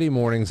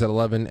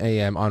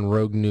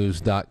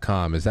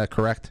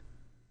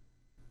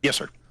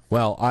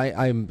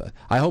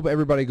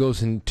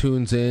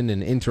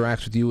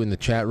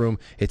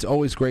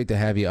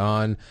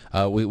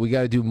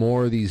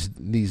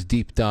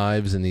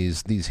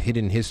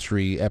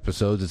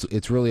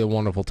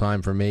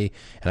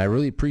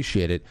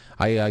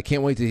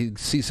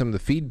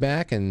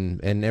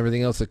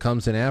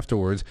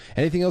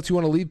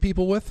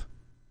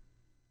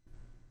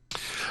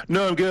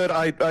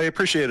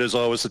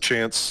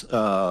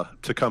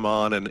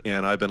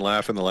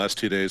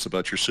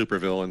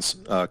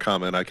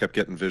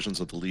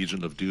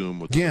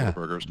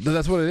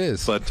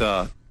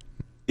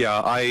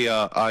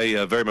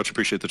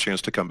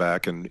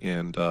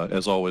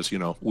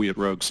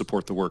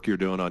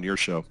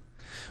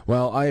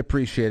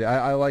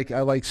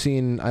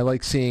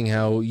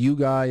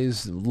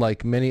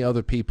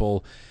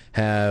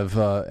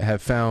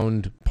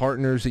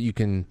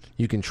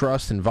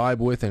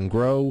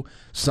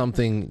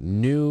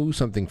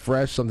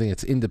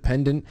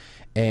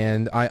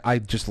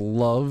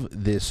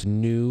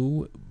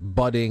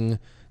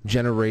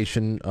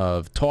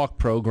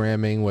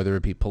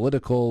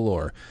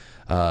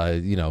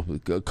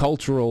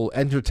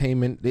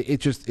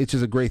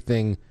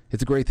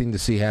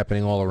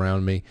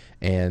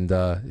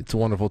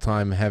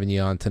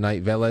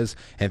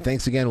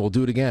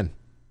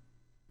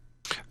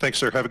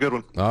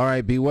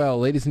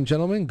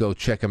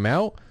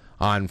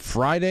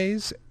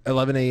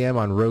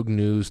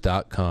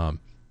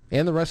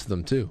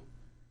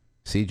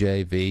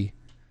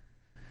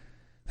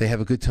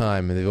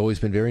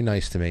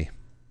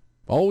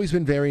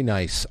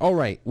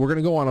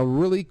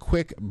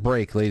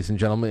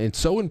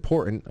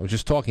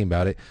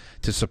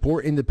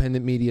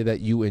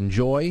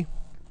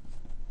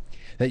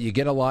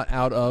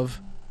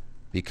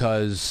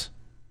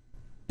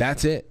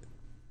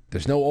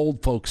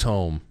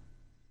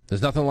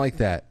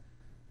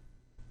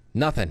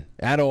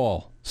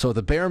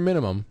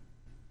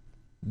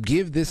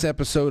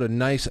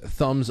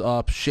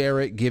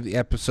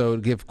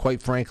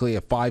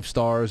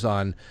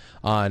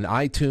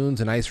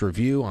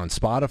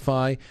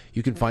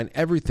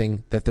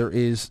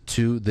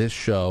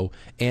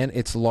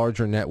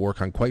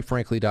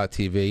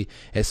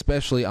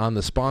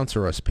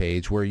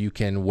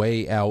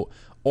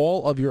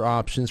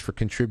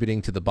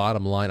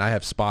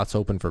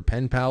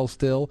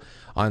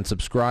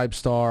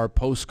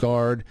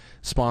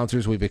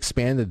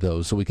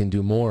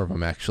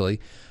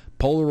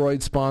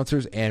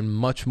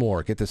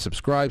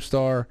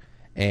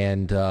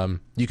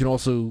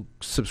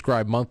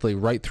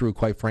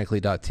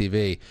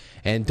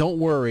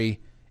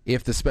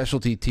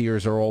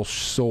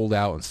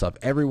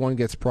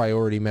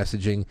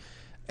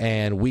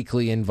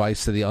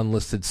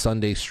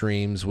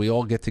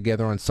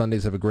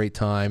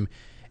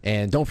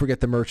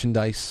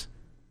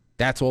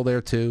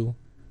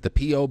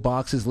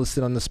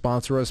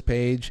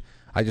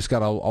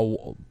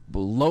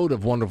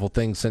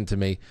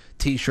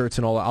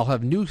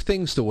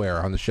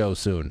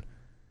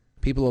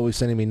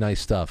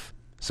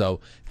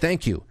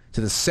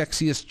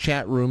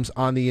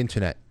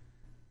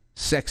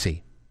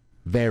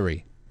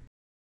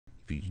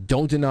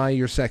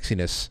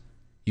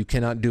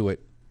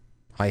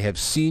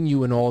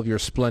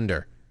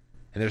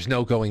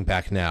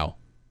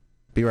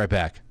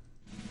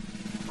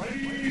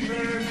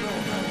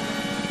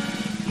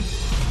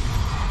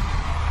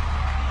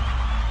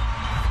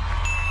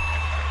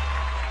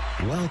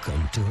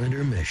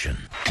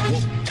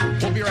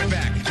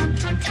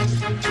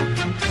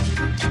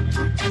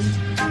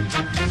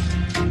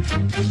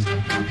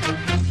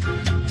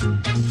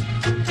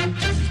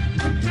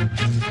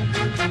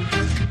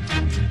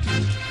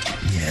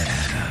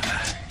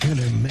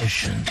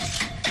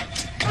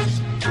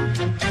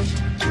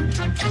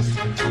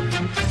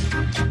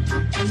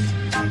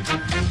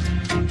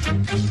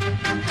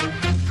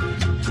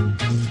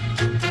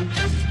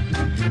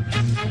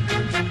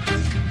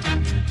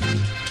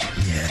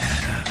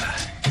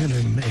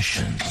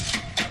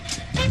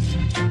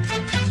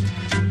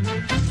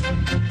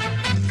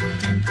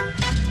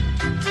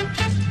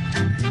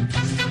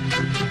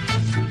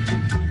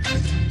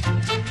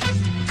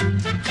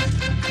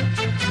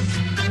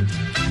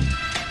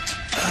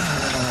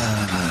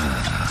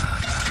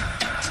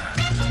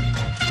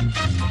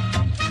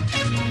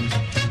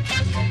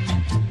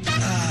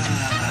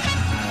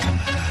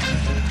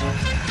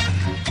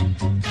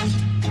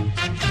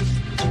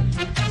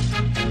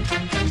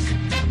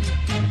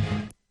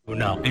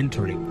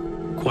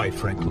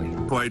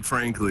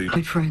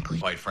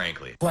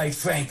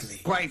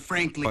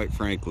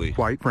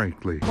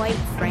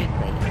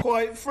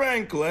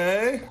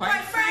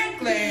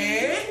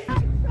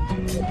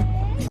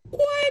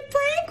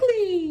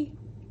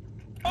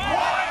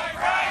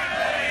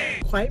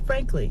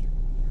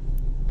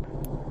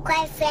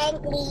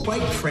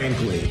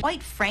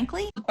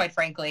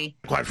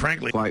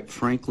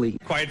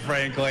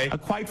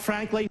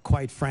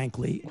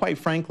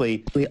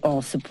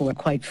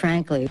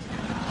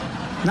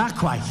Not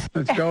quite.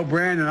 Let's go,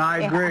 Brandon.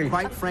 I agree.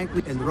 Quite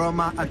frankly, in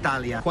Roma,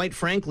 Italia. Quite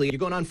frankly, you're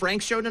going on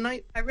Frank's show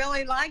tonight? I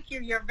really like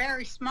you. You're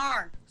very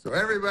smart. So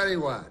everybody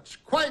watch.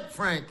 Quite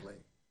frankly,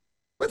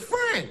 with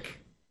Frank.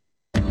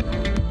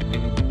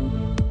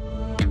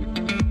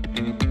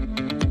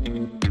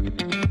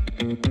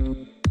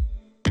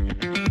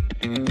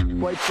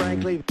 Quite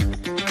frankly.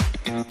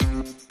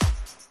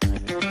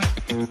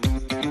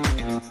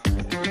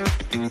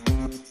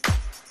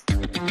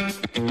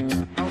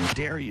 How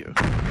dare you?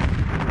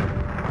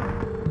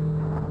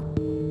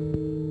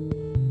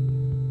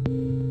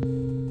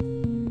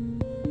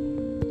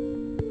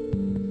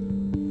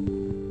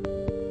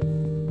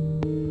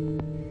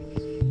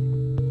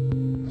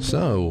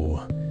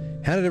 So,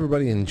 how did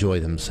everybody enjoy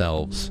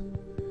themselves?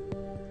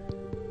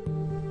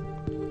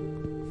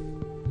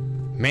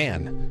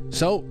 Man,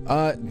 so,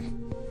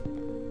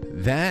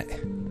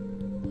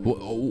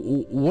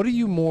 what are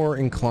you more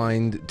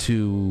inclined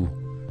to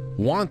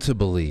want to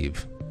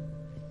believe?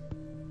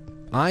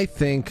 I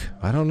think,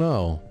 I don't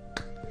know.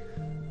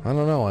 I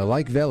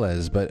like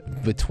Veles,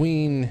 but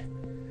between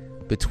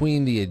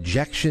the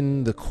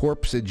ejection, the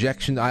corpse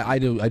ejection, I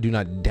do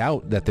not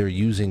doubt that they're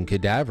using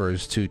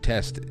cadavers to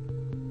test,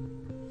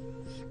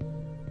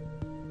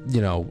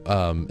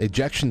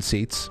 ejection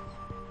seats.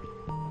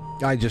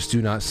 I just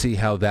do not see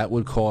how that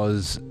would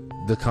cause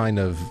the kind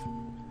of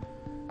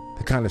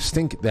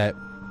stink that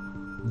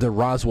the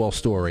Roswell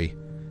story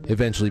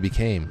eventually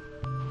became.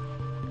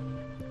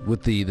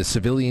 With the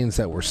civilians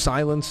that were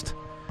silenced,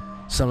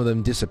 some of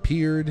them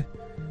disappeared.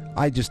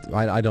 I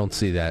don't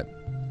see that.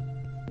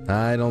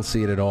 I don't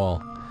see it at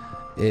all.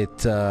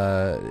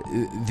 The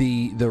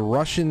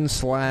Russian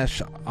 /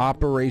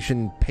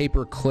 Operation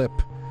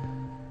Paperclip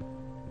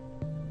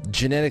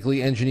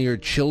genetically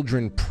engineered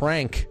children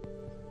prank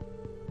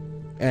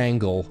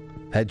angle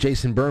that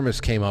Jason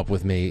Burmis came up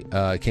with me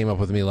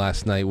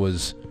last night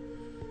was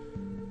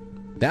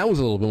a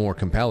little bit more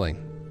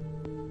compelling.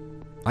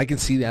 I can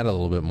see that a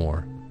little bit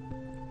more.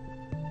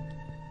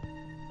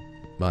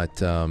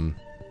 But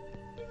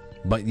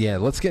yeah,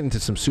 let's get into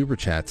some super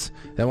chats.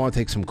 I want to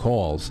take some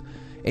calls.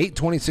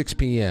 8:26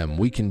 p.m.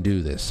 We can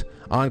do this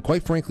on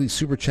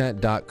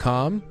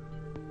quitefranklysuperchat.com.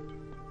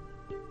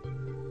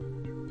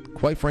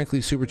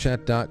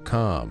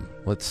 Quitefranklysuperchat.com.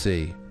 Let's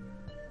see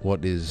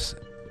what's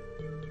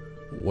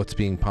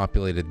being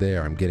populated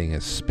there. I'm getting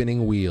a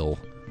spinning wheel.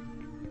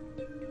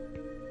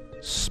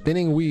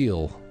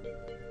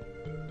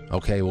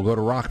 Okay, we'll go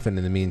to Rockfin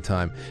in the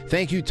meantime.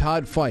 Thank you,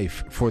 Todd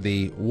Fife, for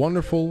the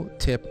wonderful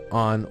tip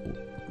on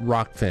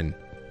Rockfin.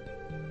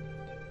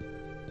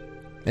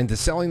 And to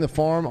Selling the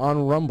Farm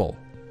on Rumble.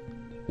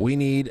 We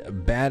need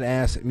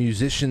Badass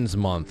Musicians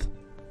Month.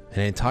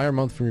 An entire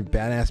month for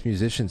badass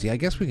musicians. Yeah, I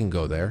guess we can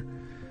go there.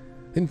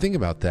 Didn't think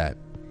about that.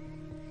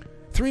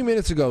 3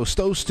 minutes ago,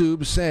 Stowe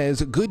Stube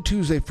says, "Good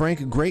Tuesday,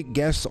 Frank. Great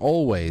guests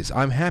always.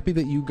 I'm happy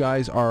that you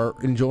guys are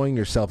enjoying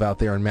yourself out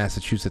there in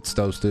Massachusetts,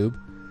 Stowe Stube.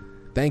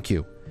 Thank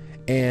you."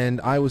 And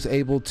I was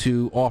able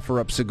to offer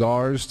up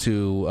cigars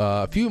to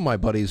a few of my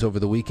buddies over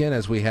the weekend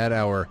as we had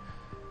our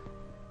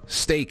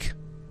steak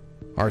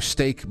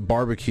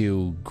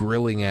barbecue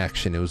grilling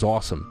action. It was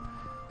awesome.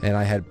 And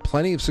I had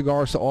plenty of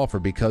cigars to offer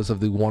because of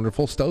the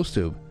wonderful Stowe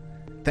Stube.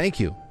 Thank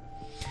you.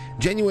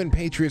 Genuine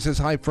Patriot says,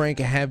 "Hi, Frank.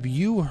 Have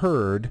you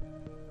heard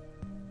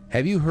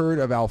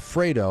of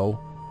Alfredo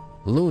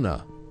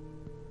Luna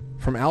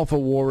from Alpha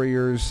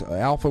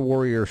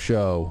Warrior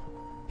show?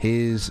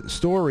 His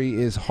story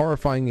is a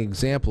horrifying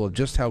example of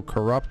just how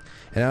corrupt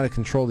and out of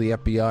control the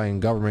FBI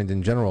and government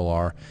in general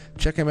are.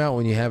 Check him out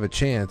when you have a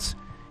chance.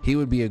 He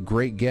would be a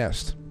great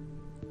guest."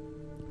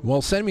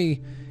 Well, send me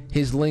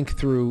his link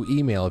through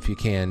email if you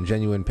can,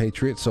 Genuine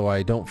Patriot, so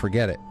I don't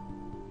forget it.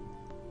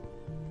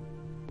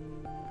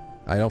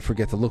 I don't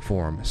forget to look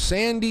for him.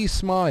 Sandy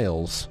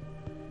Smiles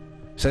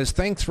says,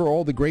 "Thanks for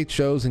all the great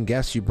shows and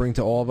guests you bring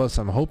to all of us.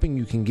 I'm hoping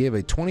you can give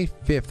a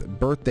 25th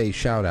birthday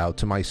shout out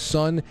to my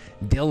son,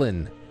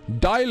 Dylan.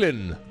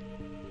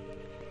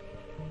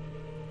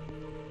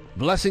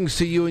 Blessings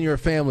to you and your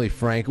family,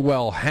 Frank.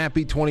 Well,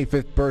 happy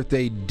 25th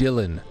birthday,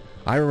 Dylan.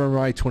 I remember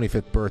my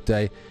 25th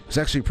birthday. It was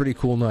actually a pretty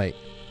cool night.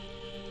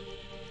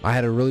 I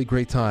had a really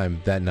great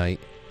time that night,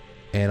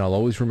 and I'll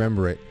always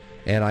remember it.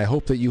 And I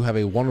hope that you have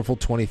a wonderful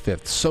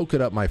 25th. Soak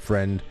it up, my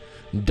friend,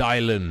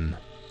 Dylan.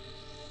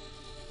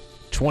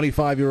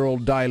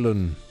 25-year-old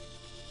Dylan,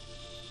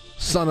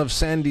 son of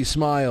Sandy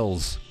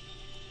Smiles."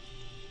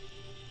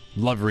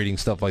 Love reading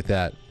stuff like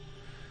that.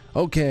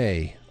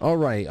 Okay, all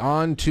right,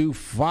 on to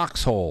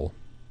Foxhole.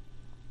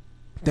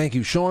 Thank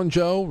you, Sean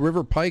Joe.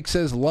 River Pike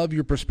says, "Love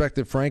your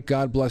perspective, Frank.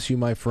 God bless you,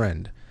 my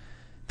friend."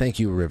 Thank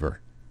you, River.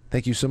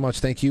 Thank you so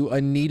much. Thank you,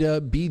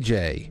 Anita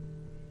BJ.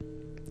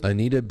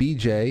 Anita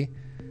BJ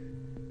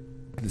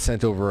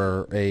sent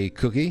over a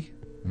cookie.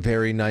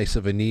 Very nice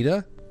of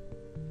Anita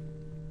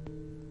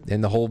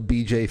and the whole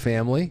BJ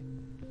family.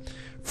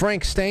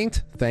 Frank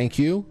Staint, thank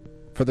you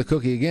for the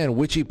cookie again.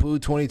 Witchy Poo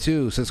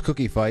 22 says,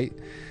 "Cookie fight."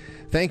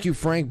 Thank you,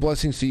 Frank.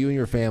 Blessings to you and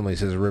your family,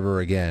 says River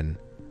again.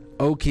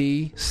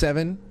 Oki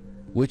 7,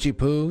 Witchy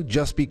Poo,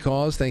 Just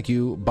Because, thank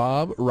you,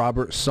 Bob.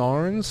 Robert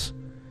Sarnes.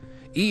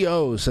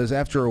 EO says,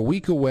 after a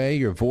week away,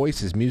 your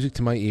voice is music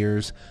to my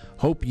ears.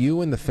 Hope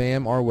you and the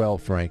fam are well,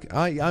 Frank.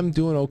 I'm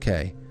doing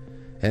okay.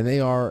 And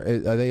they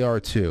are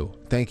too.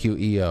 Thank you,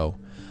 EO.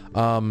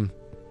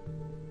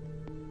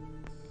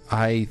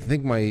 I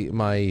think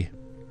my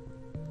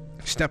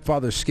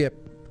stepfather Skip,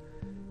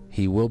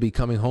 he will be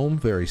coming home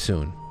very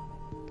soon.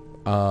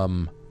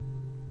 The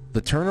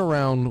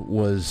turnaround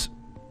was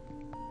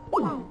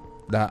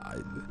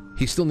that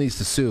he still needs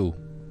to sue.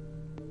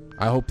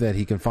 I hope that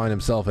he can find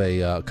himself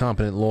a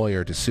competent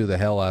lawyer to sue the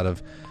hell out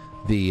of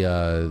the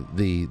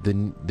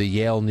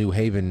Yale New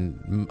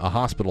Haven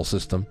hospital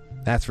system.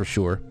 That's for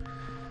sure.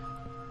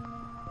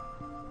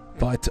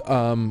 But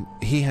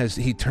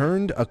he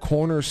turned a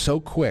corner so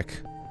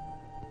quick.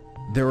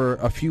 There were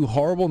a few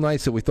horrible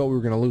nights that we thought we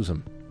were going to lose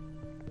him.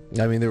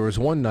 I mean, there was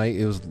one night,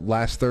 it was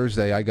last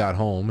Thursday, I got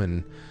home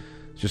and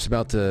just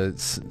about to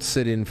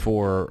sit in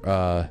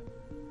for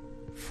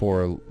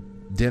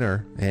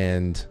dinner,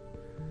 and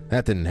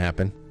that didn't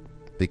happen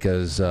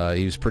because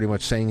he was pretty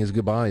much saying his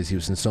goodbyes. He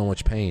was in so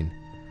much pain.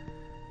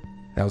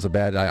 That was a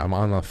bad. I'm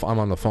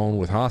on the phone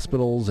with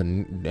hospitals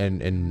and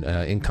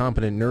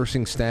incompetent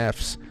nursing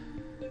staffs.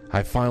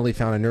 I finally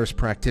found a nurse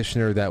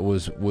practitioner that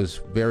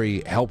was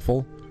very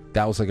helpful.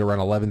 That was like around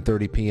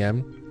 11:30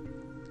 p.m.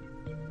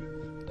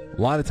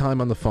 A lot of time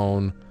on the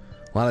phone,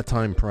 a lot of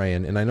time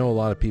praying, and I know a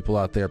lot of people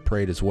out there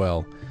prayed as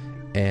well.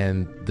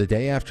 And the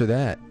day after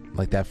that,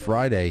 like that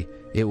Friday,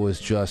 it was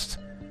just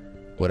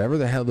whatever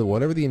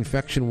the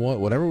infection was,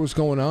 whatever was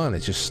going on, it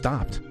just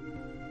stopped.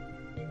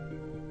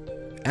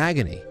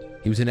 Agony.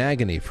 He was in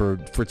agony for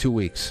 2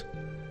 weeks.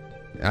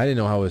 I didn't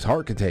know how his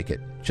heart could take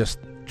it, just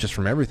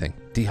from everything,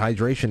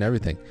 dehydration,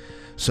 everything.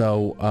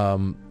 So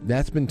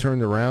that's been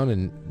turned around,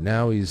 and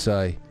now he's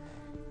got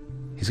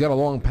a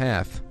long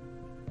path.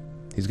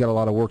 He's got a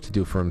lot of work to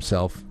do for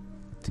himself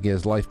to get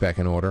his life back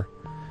in order.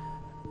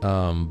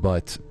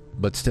 But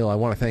still, I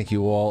want to thank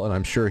you all, and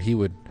I'm sure he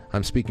would.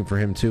 I'm speaking for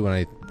him too, and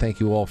I thank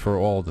you all for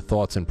all the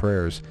thoughts and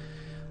prayers.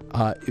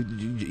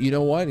 You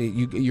know what?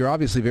 You're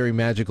obviously very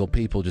magical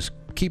people. Just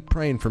keep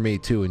praying for me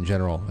too, in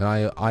general.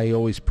 And I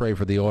always pray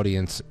for the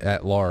audience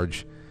at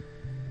large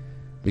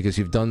because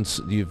you've been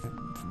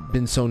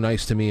so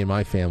nice to me and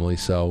my family.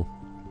 So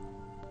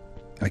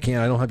I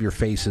don't have your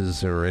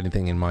faces or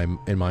anything in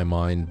my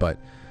mind, but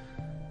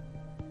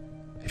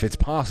if it's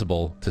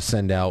possible to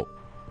send out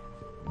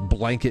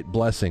blanket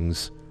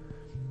blessings,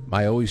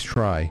 I always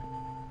try.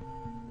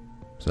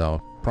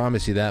 So,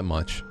 promise you that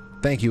much.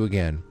 Thank you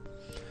again.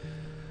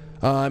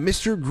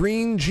 Mr.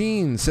 Green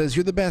Jean says,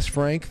 you're the best,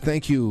 Frank.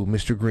 Thank you,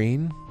 Mr.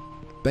 Green.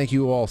 Thank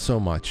you all so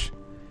much.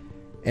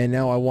 And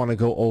now I want to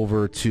go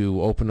over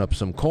to open up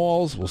some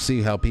calls. We'll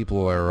see how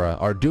people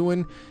are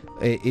doing.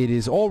 It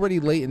is already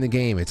late in the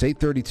game. It's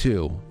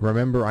 8:32.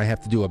 Remember, I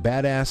have to do a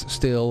badass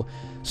still.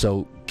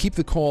 So keep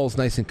the calls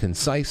nice and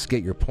concise.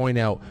 Get your point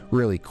out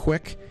really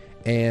quick.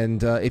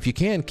 And if you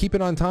can, keep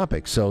it on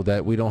topic so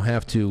that we don't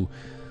have to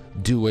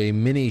do a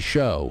mini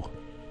show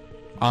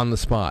on the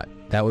spot.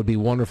 That would be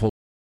wonderful.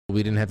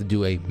 We didn't have to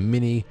do a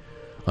mini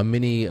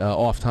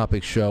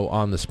off-topic show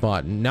on the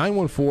spot.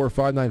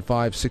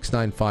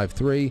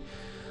 914-595-6953.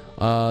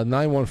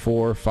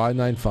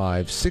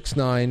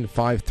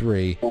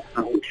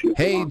 914-595-6953.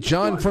 Hey,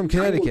 John from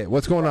Connecticut.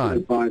 What's going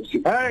on?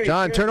 Hey,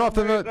 John, turn off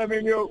the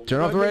radio.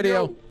 Turn off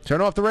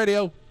the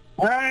radio.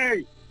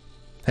 Hey.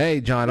 Hey,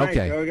 John.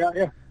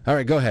 Okay. All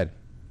right, go ahead.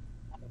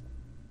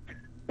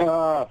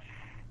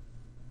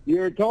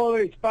 You're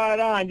totally spot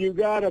on. You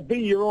got to be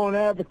your own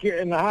advocate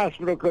in the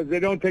hospital because they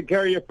don't take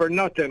care of you for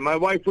nothing. My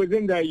wife was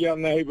in that Yale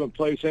New Haven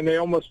place, and they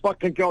almost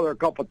fucking killed her a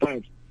couple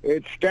times.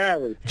 It's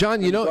scary.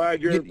 John, I'm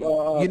glad your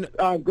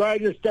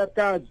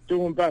stepdad's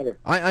doing better.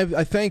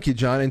 I thank you,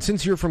 John. And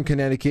since you're from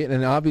Connecticut,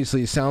 and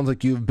obviously it sounds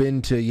like you've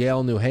been to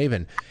Yale New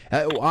Haven,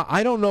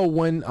 I don't know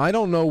when the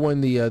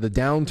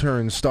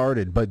downturn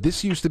started, but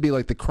this used to be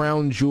like the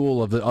crown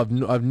jewel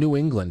of New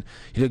England.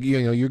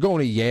 You know, you're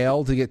going to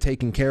Yale to get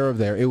taken care of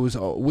there. It was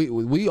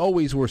we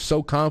always were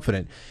so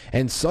confident,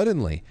 and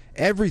suddenly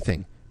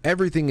everything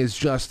is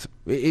just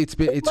it's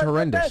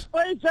horrendous. The best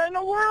place in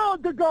the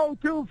world to go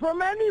to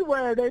from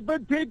anywhere. They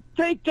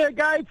take the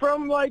guy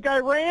from like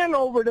Iran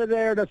over to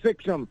there to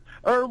fix him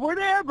or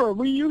whatever.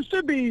 We used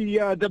to be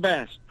the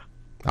best.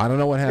 I don't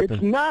know what happened.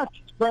 It's nuts,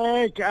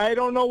 Frank. I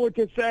don't know what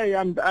to say.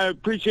 I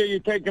appreciate you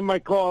taking my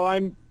call.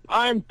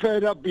 I'm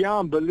fed up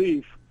beyond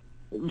belief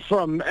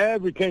from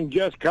everything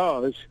just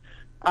 'cause.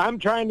 I'm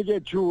trying to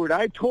get through it.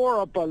 I tore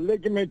up a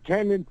ligament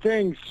tendon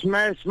thing,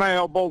 smashed my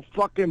elbow,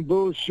 fucking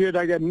bullshit.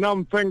 I got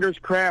numb fingers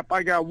crap.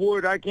 I got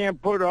wood I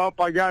can't put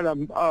up. I got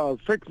a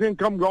fixed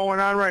income going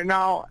on right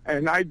now,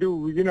 and I do,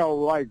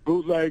 like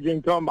bootleg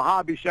income, a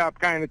hobby shop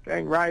kind of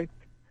thing, right?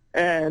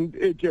 And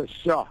it just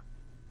sucks.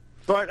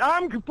 But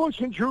I'm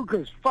pushing through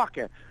because fuck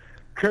it.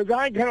 Because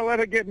I ain't going to let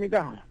it get me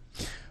down.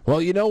 Well,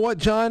 you know what,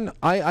 John?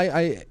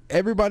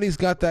 Everybody's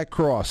got that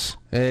cross,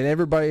 and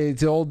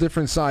it's all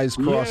different size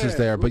crosses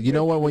there. But you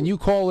know what? When you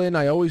call in,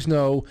 I always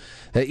know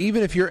that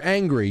even if you're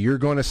angry, you're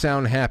going to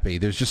sound happy.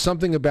 There's just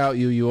something about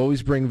you. You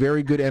always bring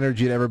very good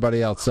energy to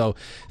everybody else. So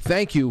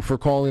thank you for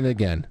calling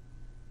again.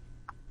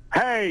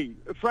 Hey,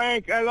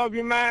 Frank, I love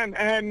you, man.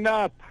 And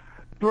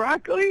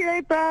broccoli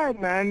ain't bad,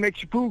 man.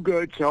 Makes you poo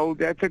good, so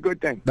that's a good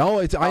thing. No,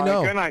 I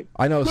know. Good night.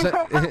 I know.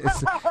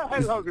 I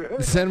love you.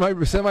 Send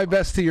my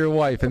best to your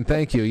wife, and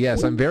thank you.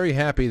 Yes, I'm very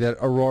happy that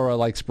Aurora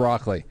likes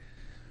broccoli,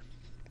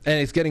 and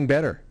it's getting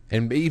better,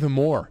 and even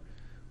more.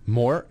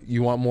 More?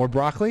 You want more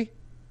broccoli?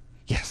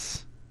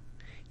 Yes.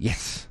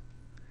 Yes.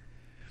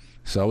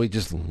 So we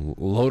just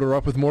load her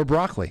up with more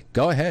broccoli.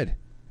 Go ahead.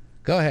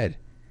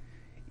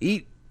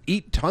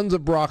 Eat tons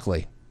of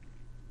broccoli.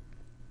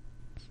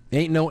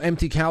 Ain't no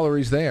empty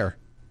calories there.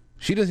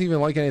 She doesn't even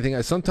like anything.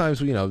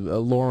 Sometimes,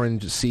 Lauren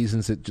just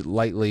seasons it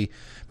lightly,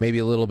 maybe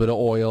a little bit of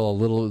oil, a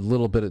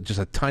little bit of just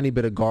a tiny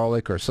bit of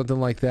garlic or something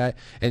like that,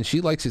 and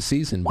she likes it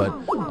seasoned. But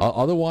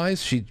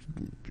otherwise, you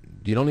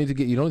don't need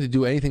to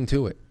do anything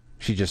to it.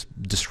 She just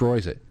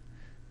destroys it.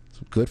 It's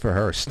good for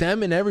her.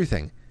 Stem and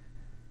everything.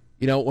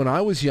 When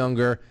I was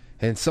younger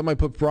and somebody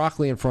put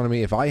broccoli in front of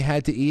me, if I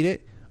had to eat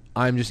it,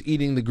 I'm just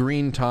eating the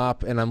green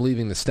top and I'm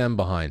leaving the stem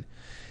behind.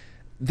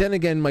 Then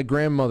again, my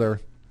grandmother,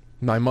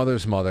 my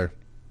mother's mother,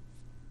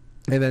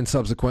 and then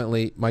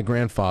subsequently my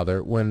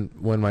grandfather, when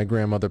my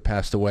grandmother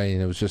passed away,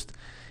 and it was just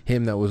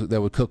him that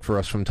would cook for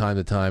us from time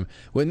to time.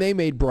 When they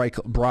made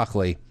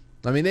broccoli,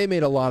 I mean, they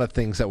made a lot of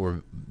things that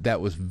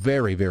was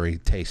very, very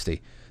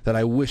tasty that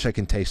I wish I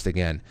can taste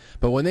again.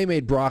 But when they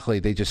made broccoli,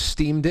 they just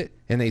steamed it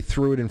and they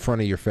threw it in front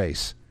of your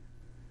face.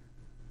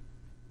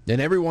 And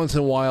every once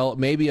in a while,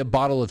 maybe a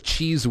bottle of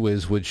Cheese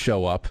Whiz would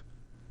show up,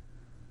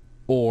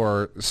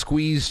 or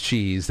squeezed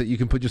cheese that you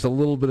can put just a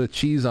little bit of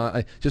cheese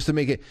on just to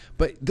make it.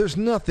 But there's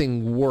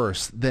nothing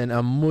worse than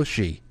a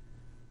mushy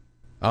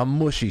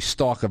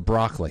stalk of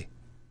broccoli,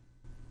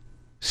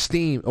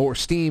 steamed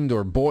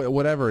or boiled,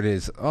 whatever it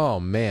is.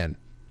 Oh man,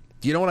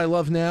 do you know what I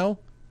love now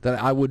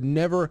that I would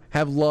never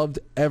have loved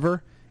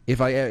ever if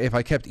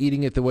I kept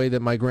eating it the way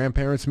that my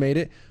grandparents made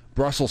it?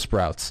 Brussels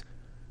sprouts.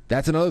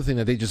 That's another thing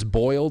that they just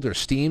boiled or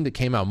steamed. It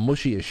came out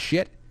mushy as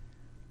shit.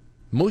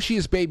 Mushy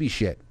as baby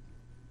shit.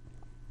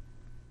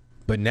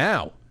 But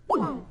now,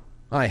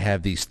 I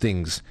have these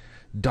things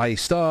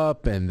diced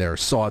up, and they're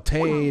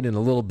sautéed, and a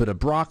little bit of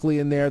broccoli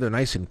in there. They're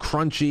nice and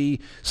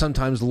crunchy.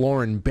 Sometimes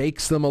Lauren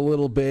bakes them a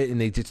little bit,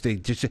 and they just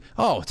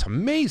it's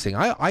amazing.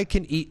 I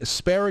can eat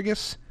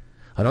asparagus.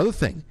 Another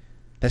thing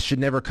that should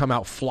never come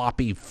out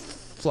floppy.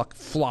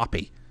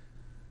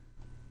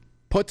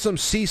 Put some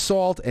sea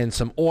salt and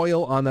some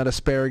oil on that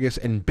asparagus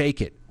and bake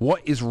it.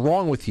 What is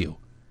wrong with you?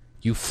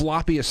 You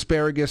floppy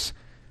asparagus,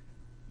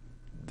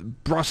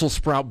 Brussels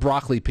sprout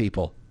broccoli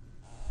people.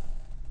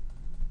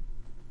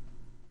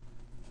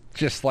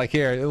 Just like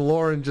here,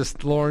 Lauren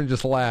just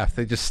laughed.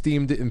 They just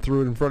steamed it and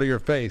threw it in front of your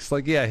face.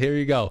 Like, yeah, here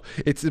you go.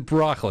 It's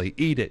broccoli.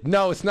 Eat it.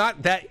 No, it's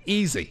not that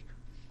easy.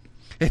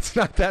 It's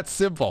not that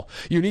simple.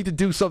 You need to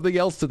do something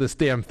else to this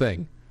damn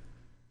thing.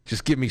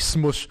 Just give me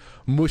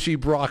mushy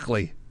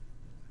broccoli.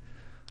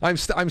 I'm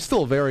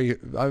still very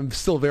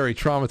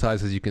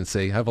traumatized, as you can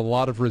see. I have a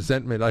lot of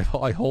resentment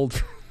I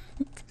hold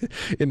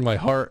in my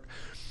heart.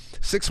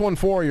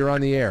 614, you're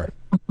on the air.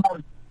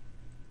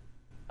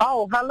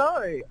 Oh,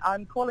 hello.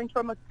 I'm calling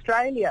from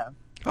Australia.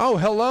 Oh,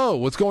 hello.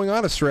 What's going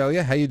on,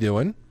 Australia? How you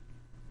doing?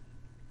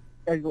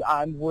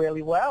 I'm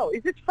really well.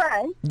 Is it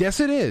Frank? Yes,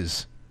 it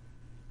is.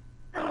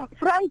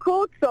 Frank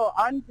Curzo,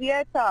 I'm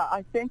Dieta.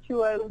 I sent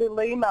you a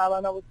little email,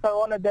 and I was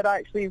so honored that I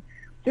actually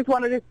just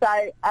wanted to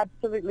say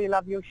absolutely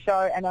love your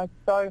show, and I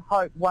so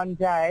hope one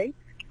day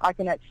I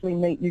can actually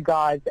meet you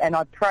guys. And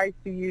I pray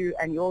for you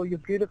and all your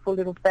beautiful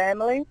little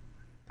family,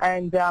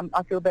 and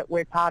I feel that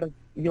we're part of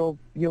your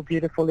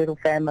beautiful little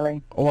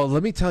family. Well,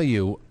 let me tell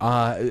you,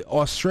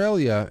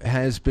 Australia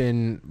has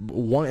been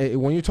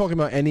when you're talking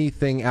about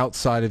anything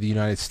outside of the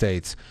United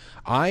States,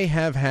 I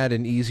have had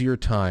an easier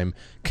time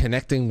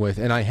connecting with,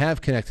 and I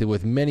have connected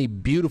with many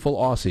beautiful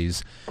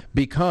Aussies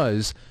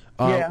because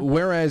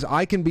whereas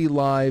I can be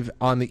live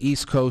on the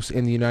East Coast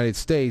in the United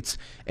States,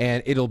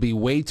 and it'll be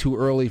way too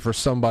early for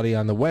somebody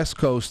on the West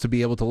Coast to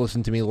be able to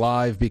listen to me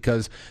live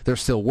because they're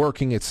still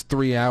working. It's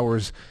 3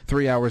 hours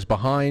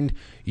behind.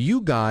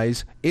 You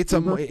guys, it's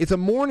a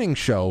morning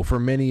show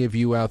for many of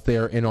you out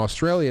there in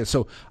Australia.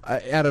 So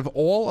out of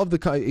all of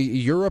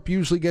Europe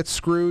usually gets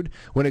screwed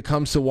when it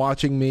comes to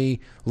watching me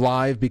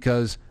live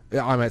because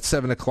I'm at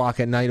 7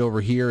 o'clock at night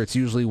over here. It's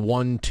usually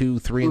 1, 2,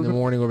 3 in the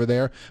morning over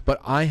there. But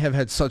I have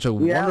had such a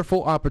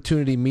wonderful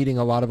opportunity meeting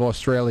a lot of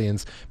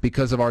Australians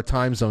because of our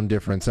time zone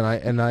difference,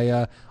 and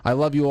I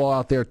love you all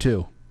out there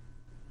too.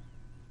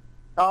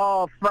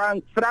 Oh,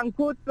 Frank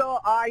Curzo,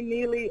 I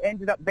nearly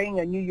ended up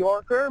being a New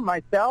Yorker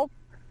myself.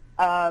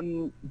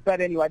 But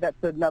anyway,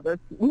 that's another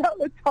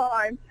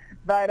time.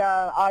 But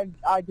I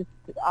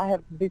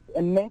have this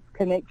immense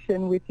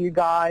connection with you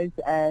guys,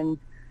 and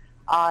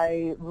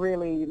I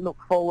really look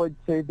forward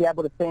to be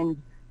able to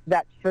send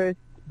that first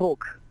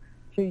book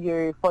to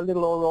you for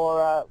little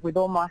Aurora with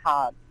all my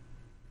heart.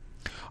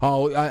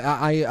 Oh,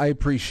 I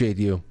appreciate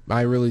you.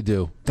 I really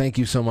do. Thank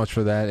you so much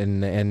for that.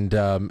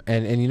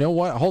 And you know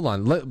what? Hold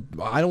on.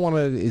 I don't want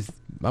to.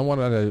 I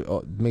want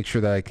to make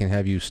sure that I can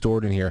have you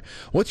stored in here.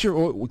 What's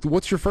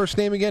your first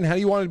name again? How do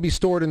you want it to be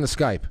stored in the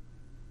Skype?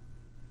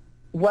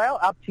 Well,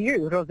 up to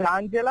you,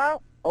 Rosangela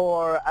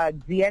or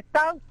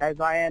Zieta, as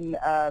I am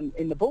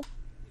in the book.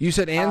 You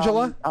said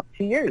Angela? Up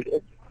to you.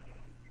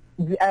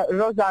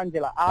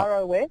 Rosangela,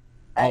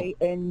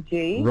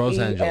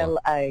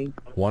 Rosangela.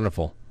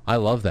 Wonderful. I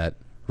love that.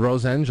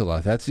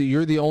 Rosangela.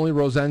 You're the only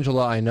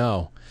Rosangela I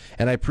know.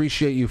 And I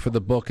appreciate you for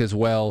the book as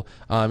well.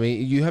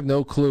 You have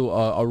no clue.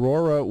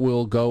 Aurora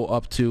will go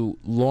up to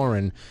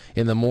Lauren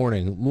in the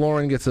morning.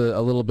 Lauren gets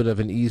a little bit of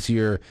an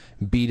easier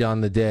beat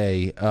on the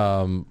day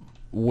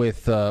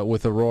with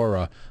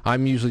Aurora.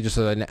 I'm usually just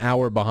an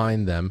hour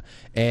behind them,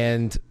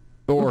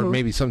 or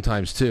maybe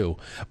sometimes two.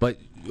 But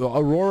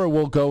Aurora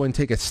will go and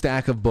take a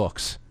stack of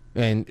books.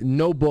 And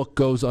no book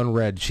goes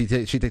unread. She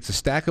takes a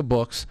stack of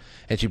books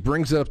and she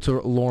brings it up to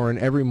Lauren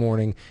every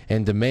morning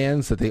and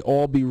demands that they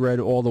all be read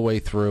all the way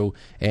through.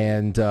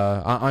 And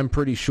I'm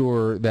pretty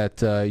sure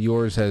that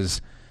yours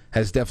has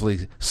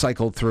definitely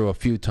cycled through a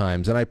few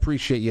times. And I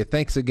appreciate you.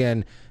 Thanks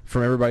again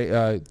from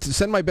everybody.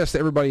 Send my best to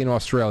everybody in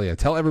Australia.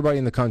 Tell everybody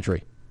in the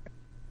country.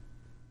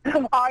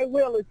 I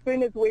will as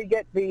soon as we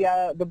get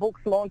the books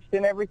launched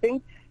and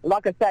everything.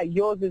 Like I say,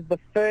 yours is the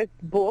first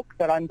book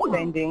that I'm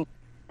sending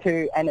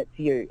to, and it's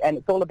you. And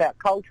it's all about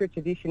culture,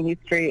 tradition,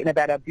 history, and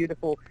about our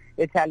beautiful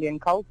Italian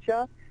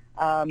culture.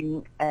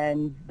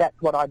 And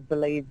that's what I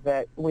believe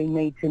that we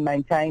need to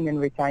maintain and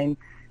retain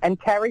and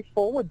carry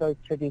forward those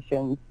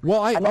traditions.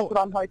 Well, and that's what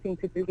I'm hoping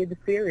to do with the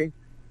series.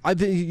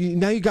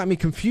 Now you got me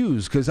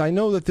confused because I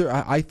know that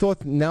I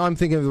thought now I'm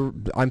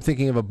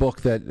thinking of a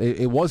book that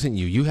it wasn't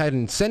you. You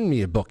hadn't sent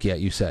me a book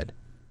yet. You said.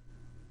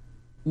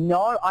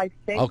 No, I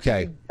sent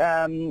you,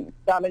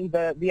 darling,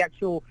 the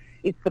actual.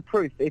 It's the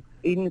proof. It's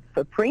in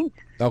for print.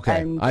 Okay,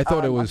 and, I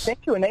thought it was. I sent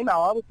you an email.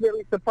 I was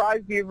really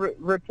surprised you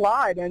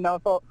replied, and I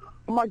thought,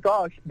 oh my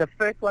gosh, the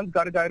first one's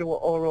got to go to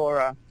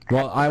Aurora.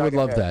 Well, I would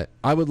love that.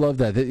 I would love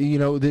that. You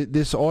know,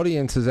 this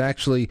audience is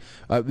actually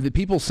the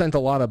people sent a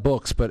lot of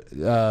books, but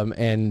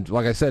and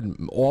like I said,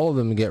 all of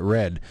them get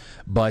read.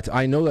 But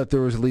I know that there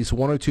was at least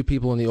one or two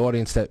people in the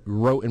audience that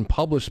wrote and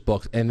published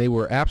books, and they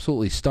were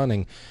absolutely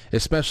stunning,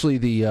 especially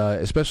the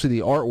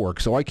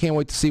artwork. So I can't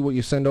wait to see what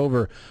you send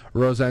over,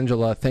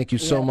 Rosangela. Thank you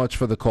so much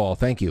for the call.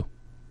 Thank you.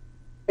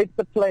 It's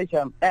a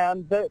pleasure.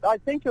 And I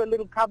sent you a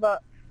little cover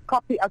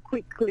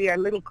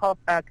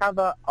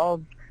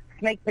of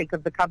sneak peek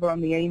of the cover on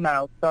the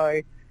email.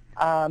 So,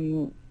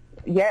 on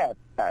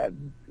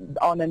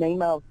an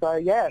email.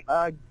 So,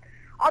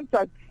 I'm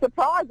so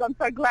surprised. I'm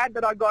so glad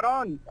that I got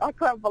on. I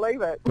can't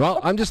believe it. Well,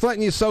 I'm just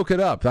letting you soak it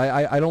up.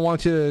 I don't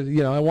want you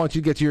to, I want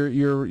you to get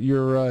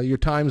your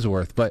time's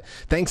worth. But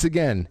thanks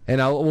again, and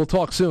we'll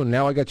talk soon.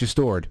 Now I got you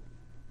stored.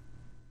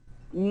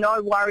 No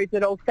worries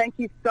at all. Thank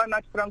you so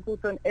much,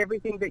 Francoso, and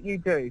everything that you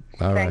do.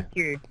 Thank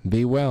you.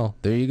 Be well.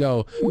 There you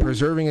go.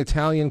 Preserving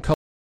Italian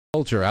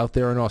culture out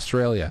there in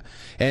Australia.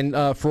 And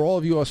for all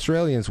of you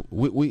Australians,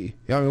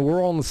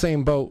 we're all in the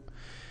same boat.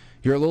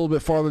 You're a little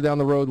bit farther down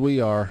the road we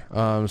are,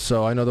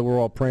 so I know that we're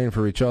all praying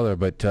for each other,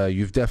 but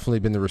you've definitely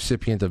been the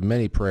recipient of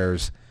many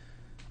prayers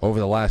over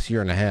the last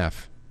year and a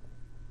half.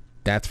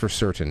 That's for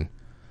certain.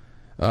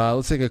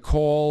 Let's take a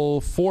call.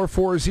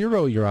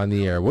 440, you're on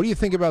the air. What do you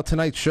think about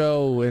tonight's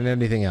show and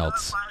anything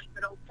else?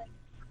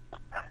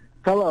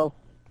 Hello.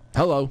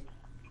 Hello.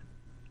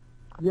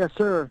 Yes,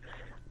 sir.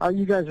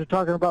 You guys are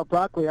talking about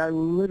broccoli. I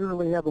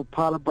literally have a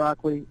pot of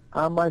broccoli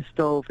on my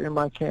stove in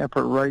my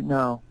camper right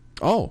now.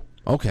 Oh,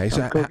 okay.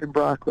 So I'm cooking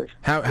broccoli.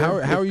 How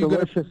are you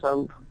going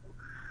to?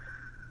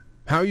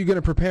 How are you going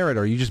to prepare it?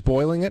 Are you just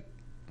boiling it?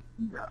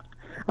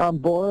 I'm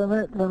boiling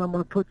it, and then I'm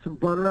going to put some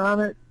butter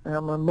on it, and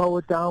I'm going to mow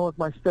it down with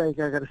my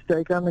steak. I got a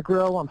steak on the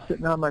grill. I'm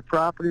sitting on my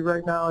property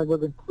right now. I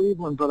live in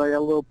Cleveland, but I got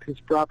a little piece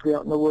of property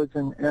out in the woods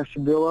in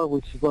Ashtabula,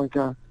 which is like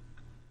a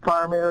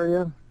farm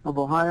area of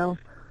Ohio.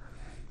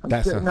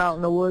 I'm sitting out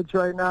in the woods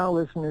right now,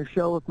 listening to a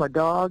show with my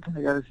dog.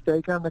 I got a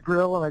steak on the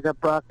grill, and I got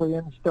broccoli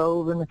in the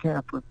stove in the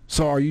camper.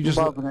 So are you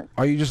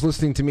just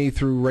listening to me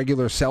through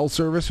regular cell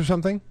service or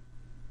something?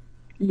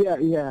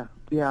 Yeah.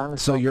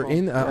 So you're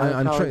in.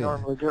 I'm trying.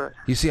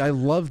 You see, I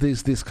love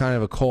this kind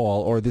of a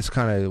call, or this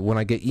kind of when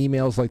I get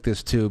emails like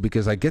this too,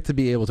 because I get to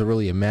be able to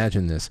really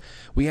imagine this.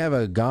 We have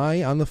a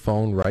guy on the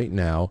phone right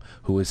now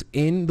who is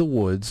in the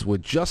woods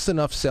with just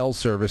enough cell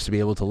service to be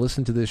able to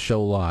listen to this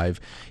show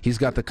live. He's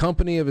got the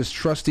company of his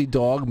trusty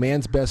dog,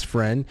 man's best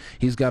friend.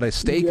 He's got a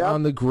steak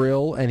on the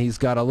grill, and he's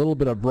got a little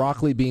bit of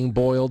broccoli being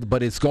boiled,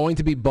 but it's going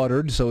to be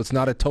buttered, so it's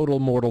not a total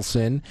mortal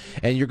sin.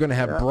 And you're going to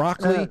have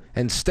broccoli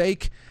and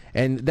steak.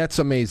 And that's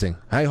amazing.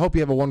 I hope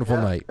you have a wonderful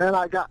night. And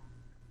I got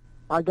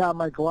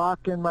my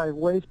Glock in my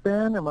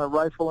waistband and my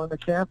rifle in the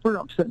camper.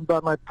 I'm sitting by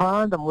my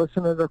pond. I'm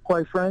listening to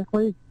Quite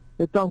Frankly.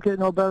 It don't get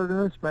no better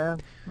than this,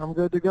 man. I'm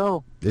good to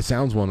go. It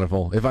sounds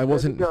wonderful. If I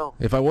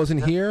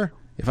wasn't here,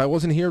 If I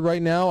wasn't here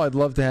right now, I'd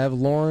love to have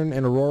Lauren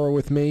and Aurora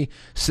with me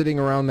sitting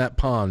around that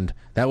pond.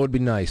 That would be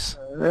nice.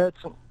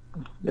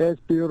 That's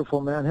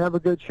beautiful, man. Have a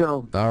good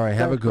show. All right,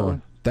 have Thanks, a good one.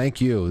 man.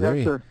 Thank you.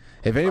 Yes, sir.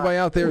 If anybody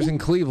out there is in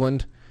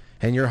Cleveland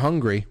and you're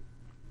hungry,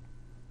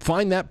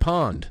 find that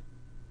pond.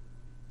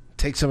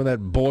 Take some of that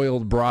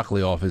boiled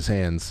broccoli off his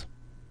hands.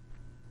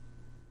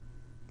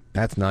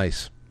 That's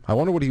nice. I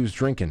wonder what he was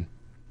drinking.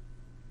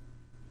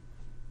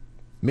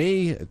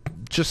 Me,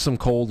 just some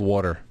cold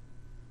water.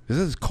 This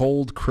is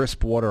cold,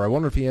 crisp water. I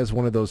wonder if he has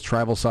one of those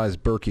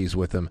travel-sized Berkeys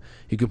with him.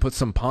 You can put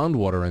some pond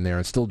water in there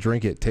and still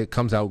drink it. It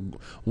comes out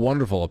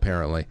wonderful,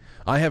 apparently.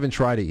 I haven't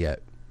tried it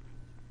yet.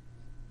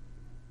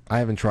 I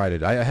haven't tried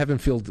it. I haven't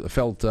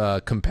felt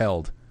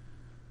compelled.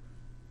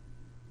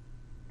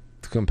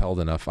 Compelled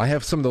enough. I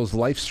have some of those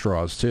Life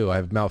straws, too. I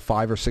have about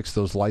 5 or 6 of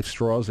those Life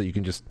straws that you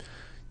can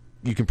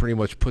pretty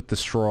much put the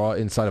straw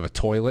inside of a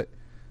toilet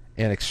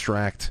and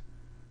extract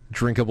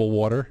drinkable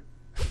water.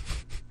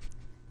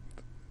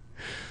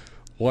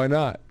 Why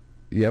not?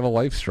 You have a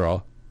Life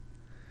straw.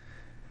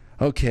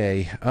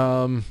 Okay.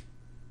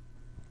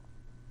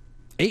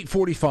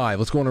 8:45.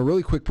 Let's go on a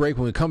really quick break.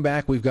 When we come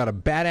back, we've got a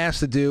badass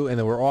to do, and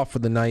then we're off for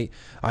the night.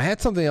 I had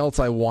something else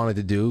I wanted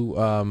to do,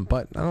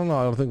 but I don't know.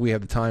 I don't think we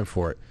have the time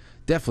for it.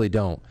 Definitely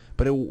don't.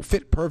 But it will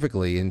fit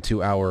perfectly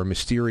into our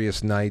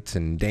mysterious nights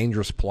and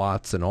dangerous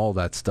plots and all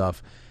that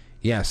stuff.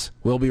 Yes,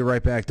 we'll be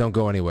right back. Don't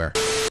go anywhere.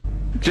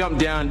 Jump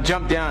down,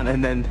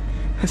 and then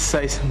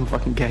say some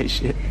fucking gay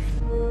shit.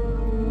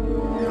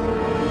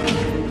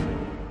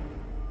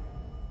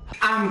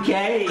 I'm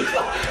gay.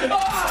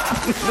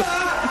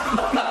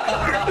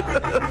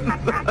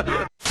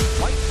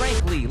 Quite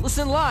frankly,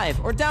 listen live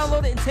or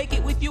download it and take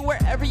it with you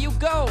wherever you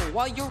go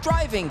while you're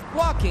driving,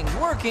 walking,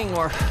 working,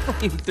 or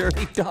you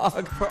dirty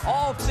dog. For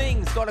all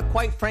things, go to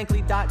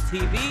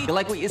quitefrankly.tv. You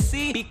like what you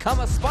see?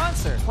 Become a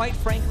sponsor. Quite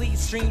Frankly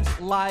streams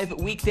live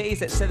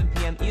weekdays at 7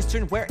 p.m.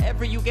 Eastern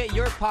wherever you get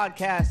your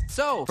podcast.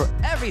 So, for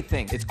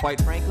everything, it's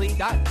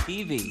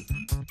quitefrankly.tv.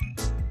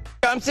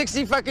 I'm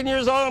 60 fucking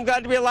years old. I'm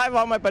glad to be alive.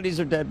 All my buddies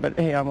are dead, but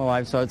hey, I'm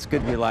alive, so it's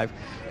good to be alive.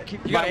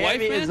 You got a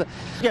wife, man?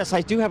 Yes, I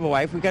do have a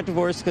wife. We got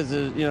divorced because,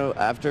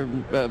 after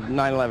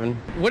 9/11.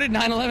 What did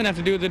 9/11 have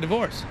to do with the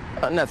divorce?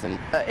 Nothing.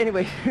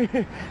 Anyway,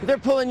 they're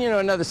pulling,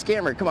 another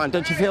scammer. Come on,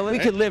 don't you feel it? We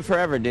could live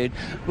forever, dude.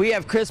 We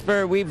have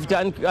CRISPR. We've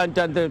done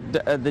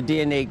the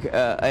DNA,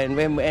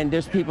 and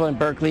there's people in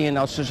Berkeley and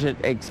all sorts of shit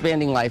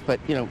expanding life. But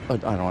I don't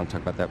want to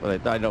talk about that.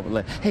 But I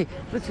don't. Hey,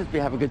 let's just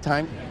have a good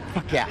time.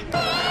 Fuck yeah.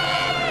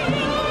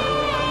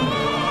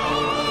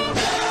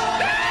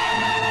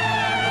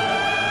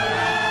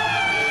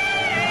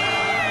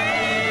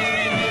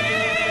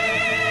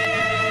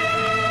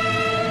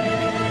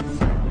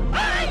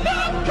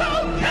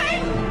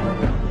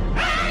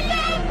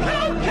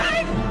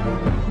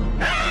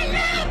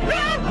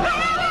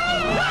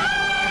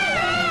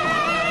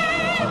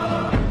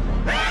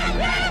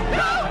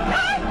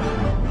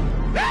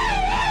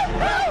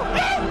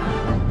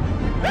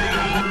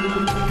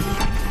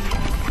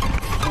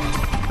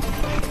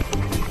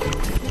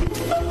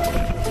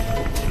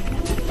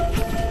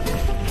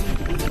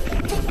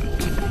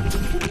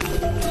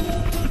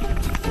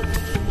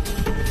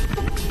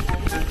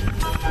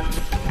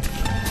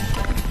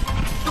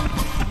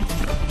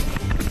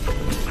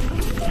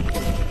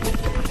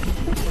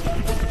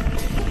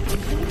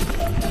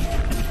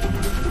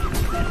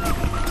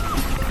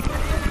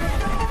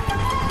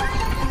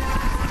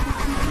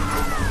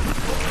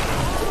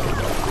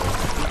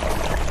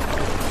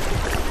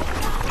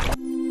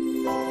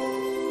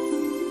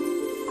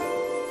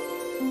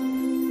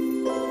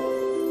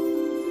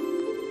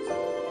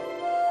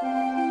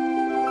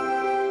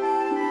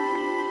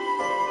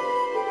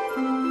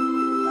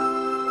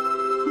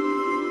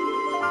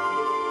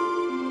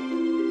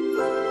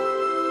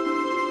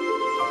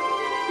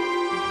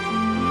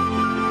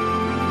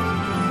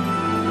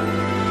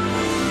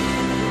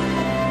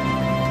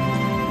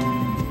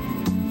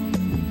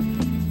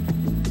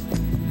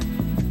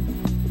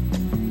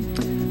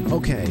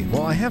 Okay,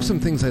 well, I have some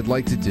things I'd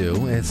like to do,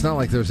 and it's not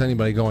like there's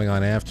anybody going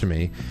on after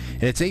me.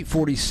 And it's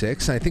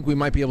 8:46, and I think we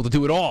might be able to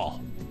do it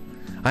all.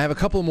 I have a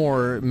couple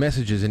more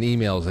messages and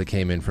emails that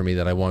came in for me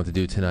that I wanted to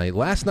do tonight.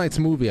 Last night's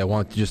movie, I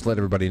want to just let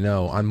everybody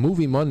know, on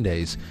Movie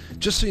Mondays,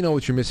 just so you know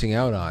what you're missing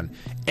out on,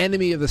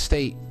 Enemy of the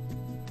State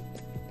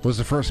was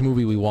the first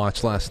movie we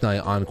watched last night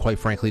on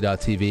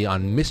quitefrankly.tv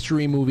on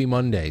Mystery Movie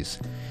Mondays,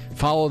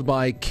 followed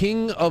by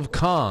King of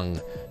Kong,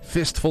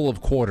 Fistful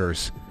of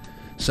Quarters.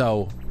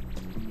 So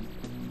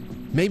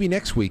maybe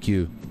next week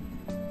you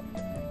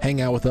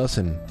hang out with us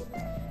and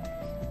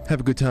have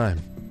a good time.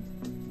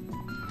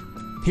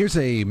 Here's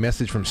a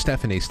message from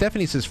Stephanie.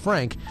 Stephanie says,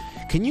 Frank,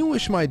 can you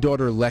wish my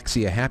daughter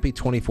Lexi a happy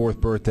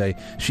 24th birthday?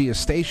 She is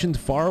stationed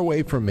far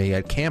away from me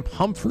at Camp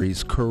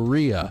Humphreys,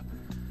 Korea.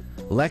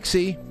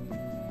 Lexi,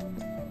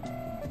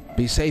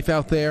 be safe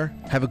out there.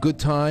 Have a good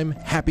time.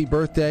 Happy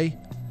birthday.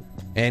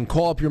 And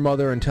call up your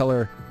mother and tell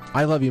her,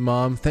 I love you,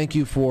 Mom. Thank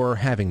you for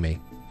having me.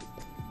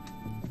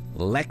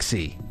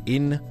 Lexi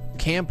in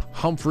Camp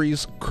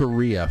Humphreys,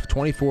 Korea,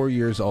 24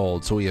 years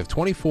old. So we have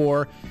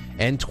 24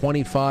 and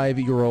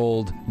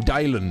 25-year-old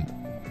Dylan.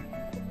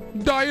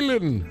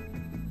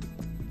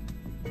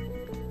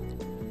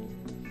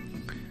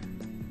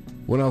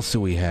 What else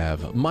do we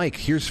have? Mike,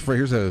 here's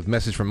a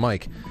message from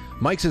Mike.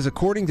 Mike says,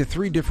 according to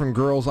 3 different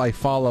girls I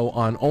follow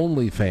on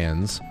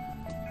OnlyFans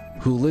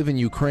who live in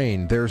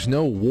Ukraine, there's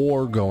no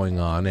war going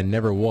on and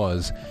never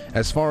was.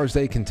 As far as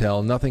they can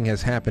tell, nothing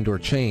has happened or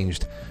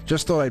changed.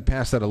 Just thought I'd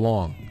pass that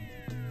along.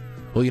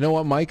 Well, you know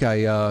what, Mike?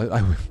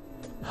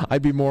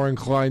 I'd be more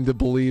inclined to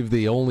believe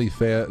the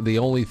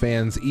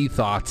OnlyFans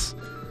ethos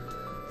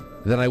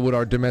than I would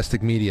our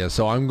domestic media.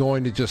 So I'm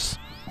going to just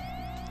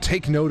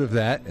take note of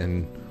that,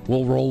 and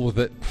we'll roll with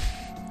it.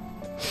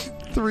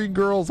 3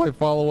 girls I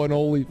follow on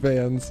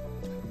OnlyFans.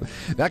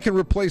 That can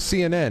replace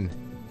CNN.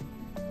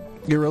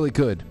 It really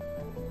could.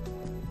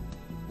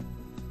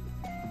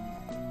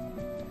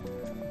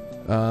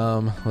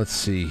 Let's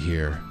see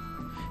here.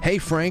 Hey,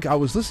 Frank, I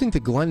was listening to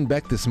Glenn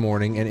Beck this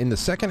morning, and in the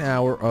second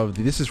hour of...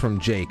 This is from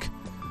Jake.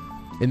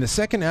 In the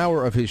second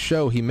hour of his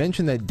show, he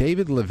mentioned that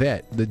David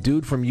Levette, the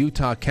dude from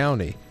Utah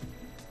County,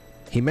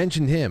 he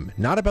mentioned him,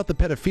 not about the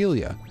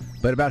pedophilia,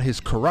 but about his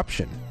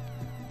corruption.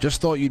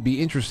 Just thought you'd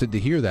be interested to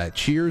hear that.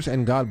 Cheers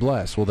and God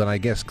bless. Well, then I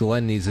guess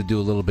Glenn needs to do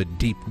a little bit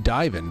deep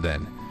diving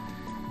then.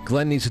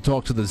 Glenn needs to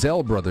talk to the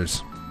Zell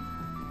brothers.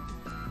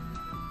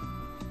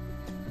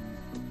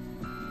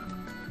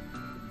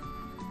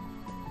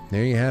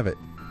 There you have it.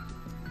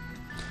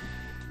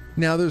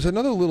 Now, there's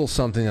another little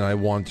something that I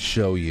want to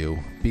show you,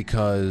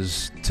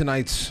 because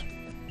tonight's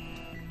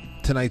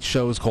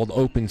show is called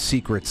Open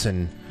Secrets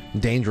and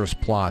Dangerous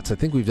Plots. I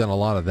think we've done a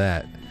lot of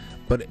that.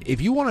 But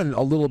if you want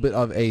a little bit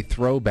of a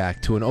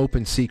throwback to an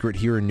open secret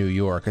here in New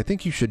York, I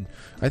think you should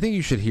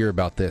hear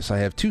about this. I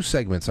have 2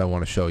 segments I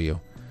want to show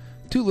you.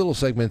 2 little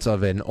segments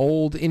of an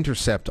old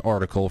Intercept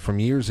article from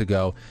years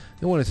ago.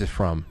 And when is it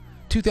from?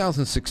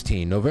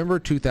 2016, November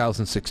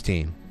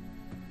 2016.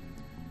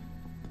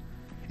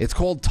 It's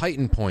called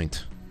Titan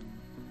Point.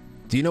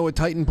 Do you know what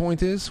Titan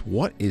Point is?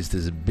 What is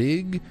this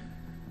big,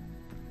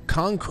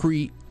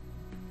 concrete,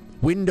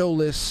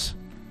 windowless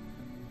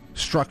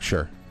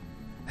structure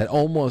that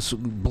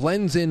almost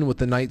blends in with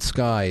the night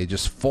sky? It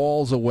just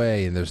falls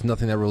away, and there's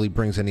nothing that really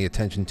brings any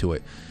attention to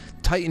it.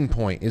 Titan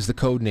Point is the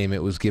code name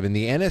it was given.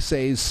 The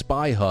NSA's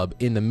spy hub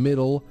in the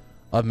middle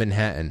of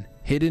Manhattan,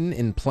 hidden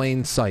in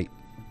plain sight.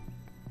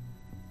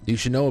 You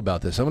should know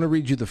about this. I'm going to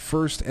read you the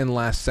first and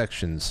last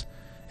sections,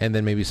 and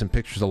then maybe some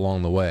pictures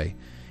along the way.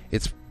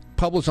 It's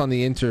published on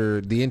the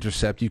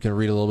Intercept. You can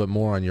read a little bit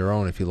more on your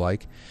own if you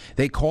like.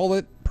 They call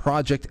it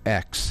Project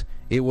X.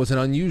 It was an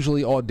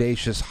unusually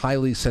audacious,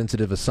 highly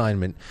sensitive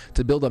assignment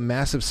to build a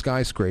massive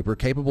skyscraper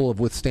capable of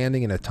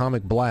withstanding an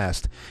atomic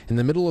blast in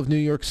the middle of New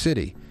York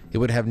City. It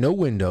would have no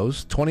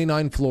windows,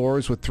 29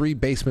 floors with 3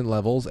 basement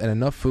levels, and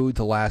enough food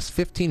to last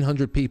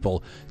 1,500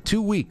 people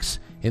 2 weeks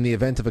in the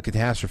event of a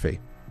catastrophe.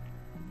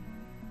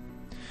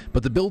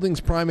 But the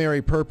building's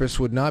primary purpose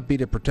would not be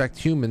to protect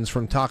humans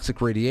from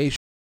toxic radiation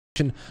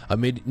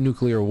amid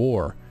nuclear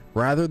war.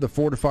 Rather, the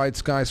fortified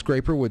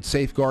skyscraper would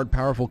safeguard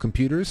powerful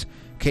computers,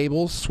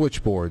 cables,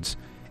 switchboards.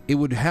 It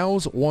would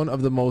house one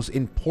of the most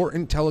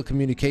important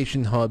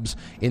telecommunication hubs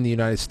in the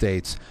United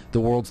States,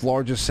 the world's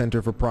largest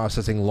center for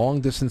processing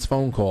long-distance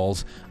phone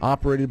calls,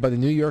 operated by the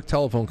New York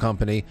Telephone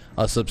Company,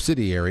 a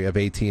subsidiary of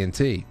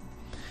AT&T.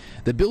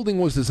 The building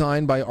was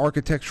designed by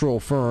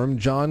architectural firm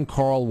John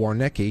Carl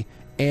Warnecke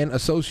and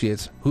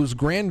Associates, whose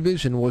grand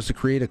vision was to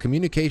create a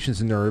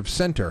communications nerve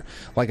center,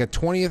 like a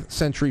 20th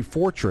century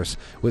fortress,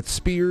 with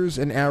spears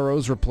and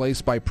arrows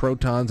replaced by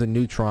protons and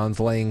neutrons,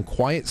 laying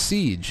quiet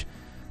siege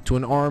to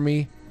an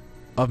army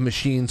of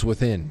machines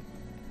within.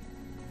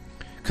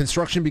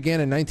 Construction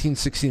began in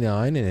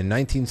 1969, and in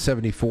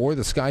 1974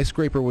 the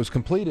skyscraper was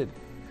completed.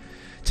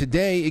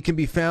 Today, it can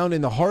be found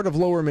in the heart of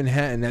Lower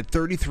Manhattan at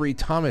 33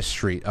 Thomas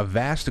Street, a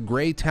vast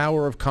gray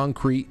tower of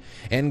concrete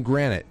and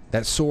granite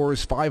that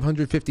soars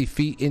 550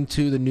 feet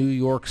into the New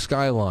York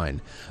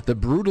skyline. The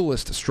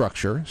brutalist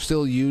structure,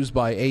 still used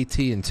by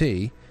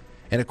AT&T,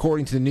 and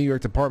according to the New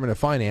York Department of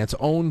Finance,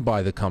 owned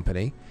by the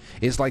company,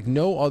 is like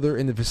no other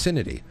in the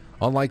vicinity.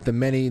 Unlike the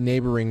many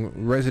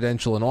neighboring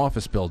residential and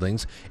office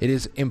buildings, it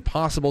is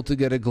impossible to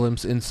get a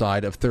glimpse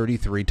inside of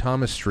 33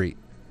 Thomas Street.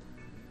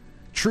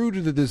 True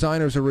to the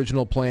designer's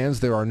original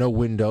plans, there are no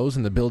windows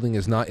and the building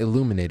is not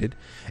illuminated.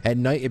 At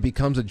night, it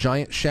becomes a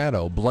giant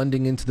shadow,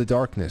 blending into the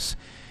darkness.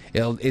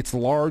 Its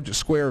large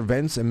square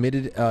vents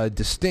emitted a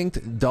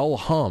distinct, dull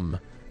hum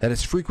that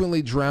is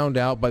frequently drowned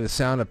out by the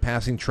sound of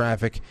passing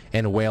traffic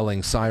and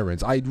wailing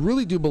sirens. I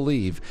really do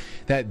believe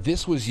that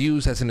this was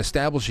used as an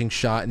establishing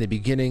shot in the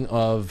beginning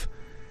of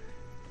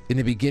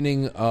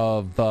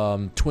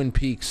Twin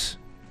Peaks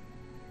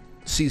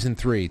Season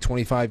 3,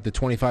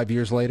 25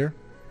 years later.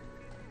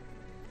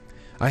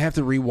 I have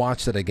to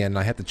rewatch that again, and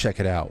I have to check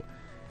it out.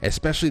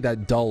 Especially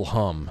that dull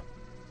hum.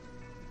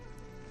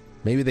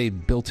 Maybe they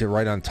built it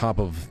right on top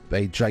of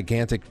a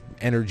gigantic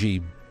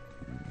energy...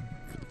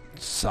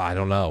 I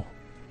don't know.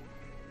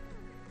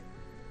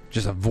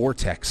 Just a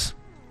vortex.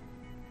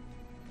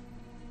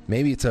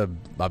 Maybe it's a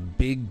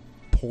big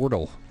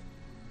portal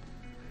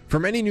For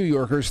many New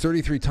Yorkers,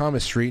 33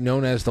 Thomas Street,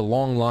 known as the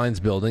Long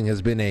Lines Building,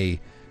 has been a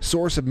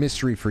source of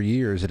mystery for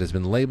years. It has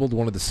been labeled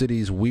one of the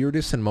city's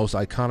weirdest and most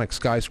iconic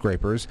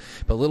skyscrapers,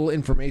 but little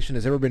information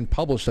has ever been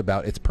published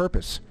about its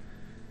purpose.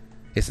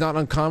 It's not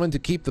uncommon to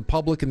keep the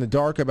public in the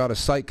dark about a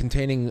site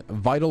containing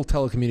vital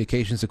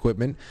telecommunications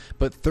equipment,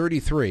 but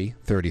 33,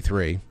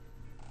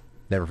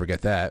 never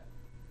forget that,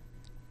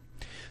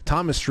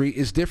 Thomas Street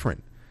is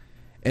different.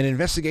 An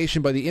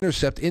investigation by The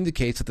Intercept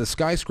indicates that the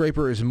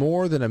skyscraper is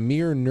more than a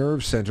mere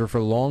nerve center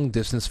for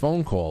long-distance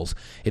phone calls.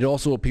 It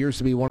also appears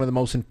to be one of the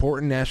most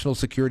important National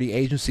Security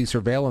Agency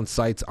surveillance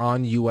sites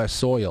on U.S.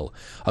 soil,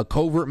 a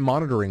covert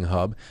monitoring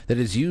hub that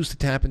is used to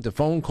tap into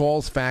phone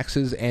calls,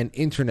 faxes, and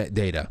Internet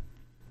data.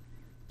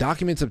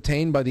 Documents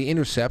obtained by The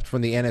Intercept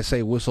from the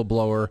NSA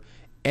whistleblower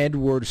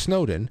Edward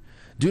Snowden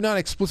do not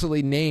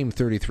explicitly name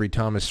 33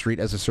 Thomas Street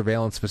as a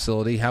surveillance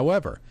facility.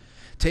 However,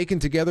 taken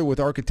together with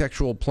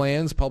architectural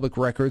plans, public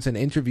records, and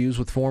interviews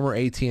with former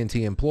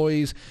AT&T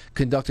employees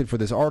conducted for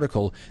this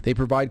article, they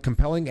provide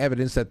compelling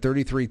evidence that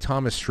 33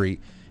 Thomas Street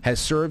has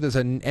served as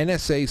an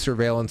NSA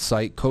surveillance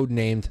site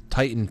codenamed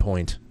Titan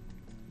Point.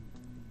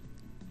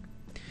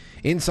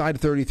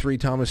 Inside 33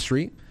 Thomas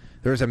Street,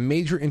 there is a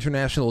major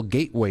international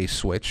gateway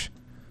switch,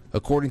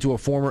 according to a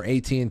former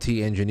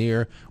AT&T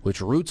engineer, which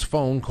routes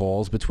phone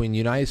calls between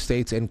United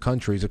States and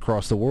countries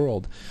across the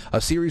world. A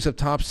series of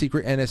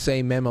top-secret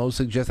NSA memos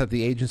suggest that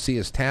the agency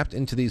has tapped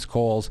into these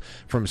calls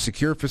from a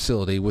secure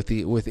facility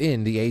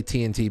within the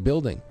AT&T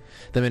building.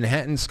 The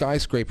Manhattan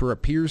skyscraper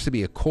appears to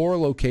be a core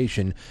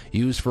location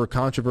used for a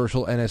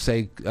controversial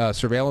NSA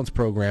surveillance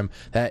program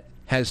that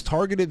has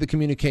targeted the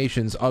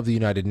communications of the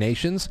United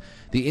Nations,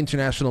 the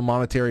International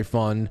Monetary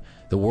Fund,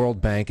 the World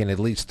Bank, and at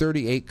least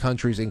 38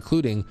 countries,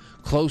 including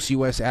close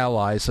U.S.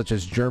 allies such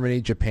as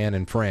Germany, Japan,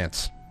 and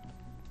France.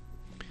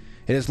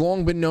 It has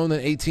long been known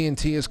that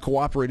AT&T has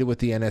cooperated with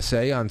the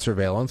NSA on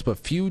surveillance, but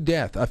few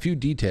deaths, I'm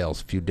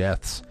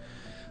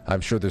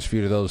sure there's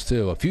few of those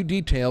too. A few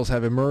details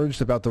have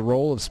emerged about the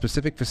role of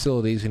specific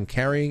facilities in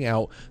carrying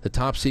out the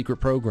top-secret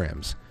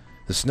programs.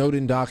 The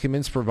Snowden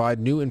documents provide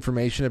new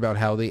information about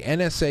how the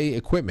NSA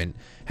equipment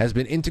has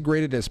been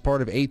integrated as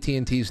part of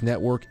AT&T's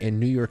network in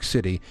New York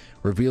City,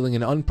 revealing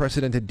in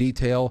unprecedented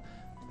detail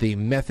the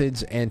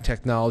methods and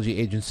technology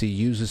agency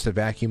uses to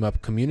vacuum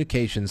up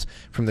communications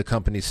from the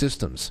company's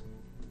systems.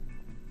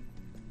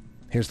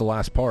 Here's the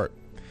last part.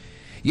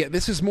 Yet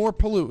this is more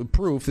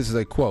proof, this is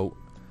a quote,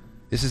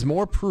 "This is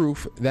more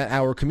proof that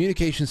our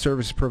communication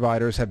service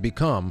providers have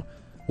become,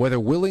 whether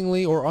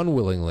willingly or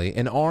unwillingly,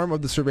 an arm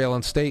of the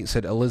surveillance state,"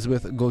 said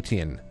Elizabeth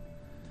Gautier,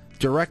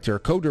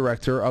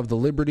 co-director of the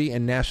Liberty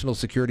and National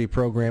Security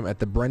Program at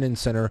the Brennan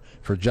Center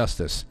for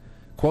Justice.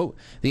 Quote,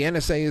 "The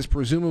NSA is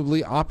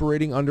presumably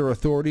operating under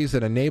authorities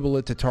that enable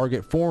it to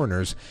target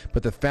foreigners,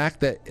 but the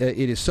fact that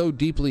it is so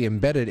deeply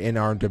embedded in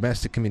our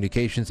domestic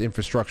communications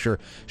infrastructure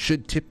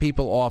should tip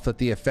people off that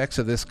the effects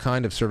of this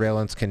kind of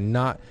surveillance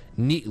cannot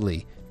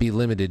neatly be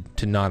limited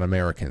to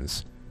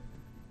non-Americans."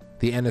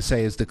 The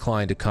NSA has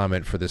declined to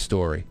comment for this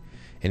story.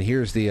 And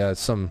here's the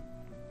some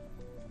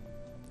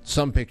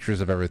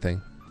pictures of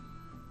everything.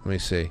 Let me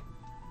see.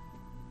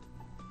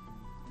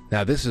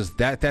 Now this is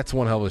that's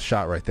one hell of a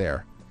shot right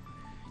there.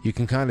 You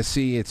can kind of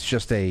see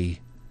it's a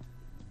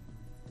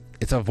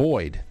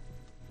void,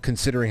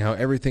 considering how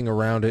everything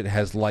around it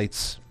has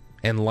lights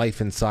and life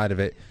inside of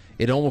it.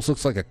 It almost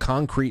looks like a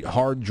concrete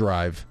hard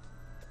drive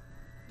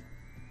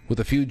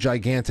with a few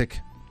gigantic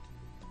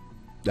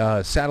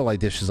satellite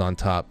dishes on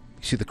top.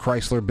 You see the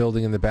Chrysler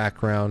building in the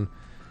background,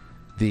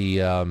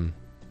 the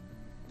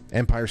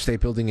Empire State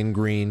Building in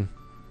green.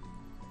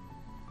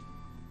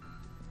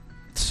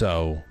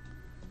 So,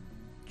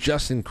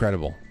 just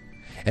incredible.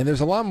 And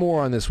there's a lot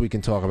more on this we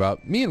can talk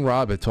about. Me and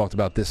Rob have talked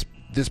about this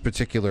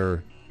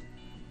particular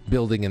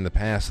building in the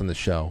past on the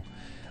show.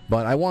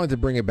 But I wanted to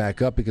bring it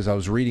back up because I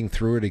was reading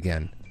through it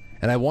again.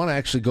 And I want to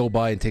actually go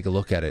by and take a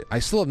look at it. I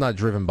still have not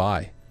driven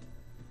by.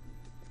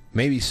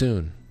 Maybe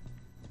soon.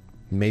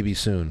 Maybe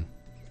soon.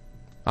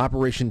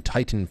 Operation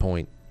Titan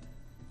Point.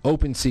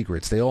 Open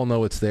secrets. They all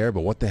know it's there,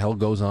 but what the hell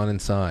goes on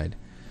inside?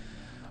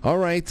 All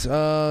right.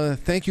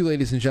 Thank you,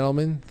 ladies and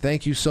gentlemen.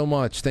 Thank you so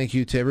much. Thank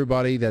you to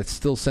everybody that's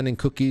still sending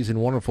cookies and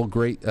wonderful,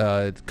 great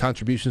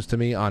contributions to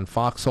me on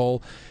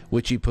Foxhole,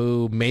 Witchy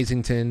Poo,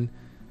 Mazington,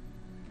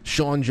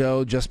 Sean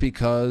Joe, Just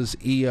Because,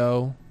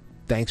 EO.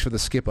 Thanks for the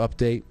skip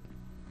update.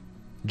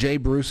 Jay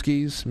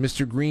Brewskis,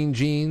 Mr. Green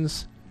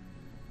Jeans.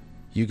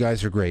 You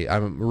guys are great.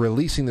 I'm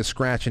releasing the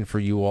scratching for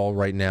you all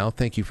right now.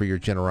 Thank you for your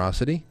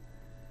generosity.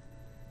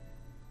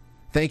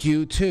 Thank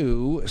you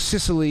to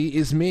Sicily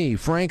Is Me.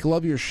 Frank,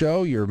 love your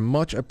show. You're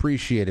much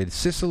appreciated.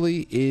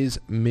 Sicily Is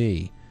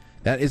Me.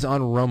 That is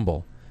on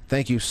Rumble.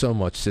 Thank you so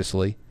much,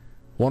 Sicily.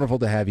 Wonderful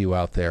to have you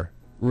out there.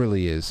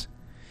 Really is.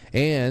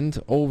 And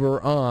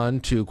over on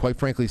to, quite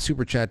frankly,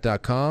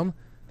 superchat.com.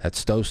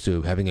 That's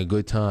Stowstube, having a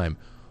good time.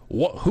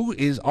 Who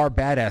is our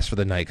badass for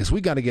the night? Because we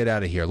got to get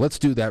out of here. Let's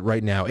do that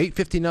right now.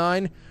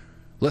 8:59.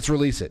 Let's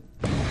release it.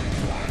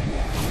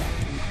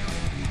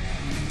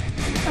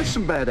 That's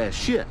some badass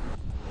shit.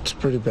 It's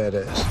pretty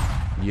badass.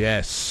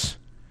 Yes.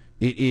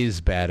 It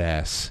is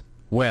badass.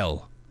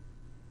 Well,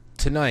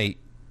 tonight,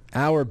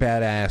 our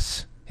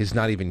badass is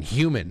not even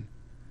human.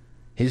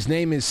 His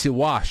name is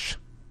Siwash.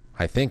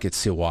 I think it's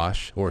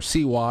Siwash, or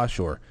Siwash,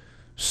 or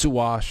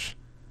Suwash.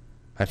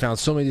 I found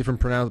so many different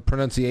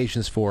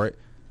pronunciations for it.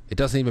 It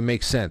doesn't even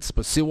make sense.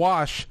 But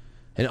Siwash,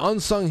 an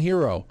unsung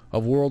hero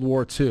of World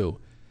War II.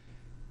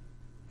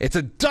 It's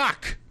a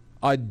duck!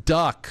 A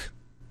duck.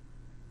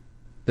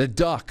 The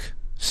duck,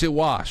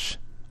 Siwash,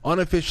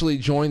 unofficially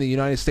joined the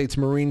United States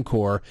Marine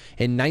Corps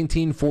in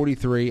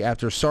 1943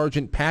 after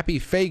Sergeant Pappy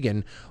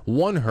Fagan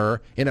won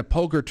her in a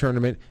poker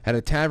tournament at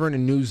a tavern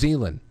in New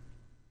Zealand.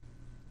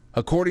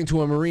 According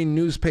to a Marine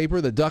newspaper,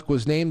 the duck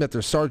was named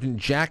after Sergeant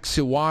Jack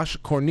Siwash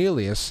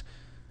Cornelius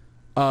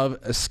of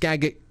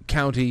Skagit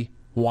County,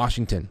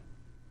 Washington.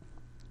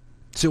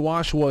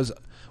 Siwash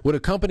would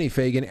accompany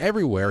Fagan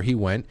everywhere he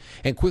went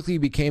and quickly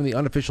became the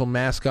unofficial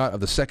mascot of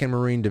the 2nd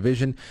Marine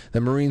Division. The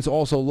Marines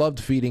also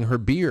loved feeding her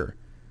beer.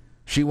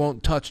 She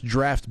won't touch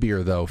draft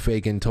beer, though,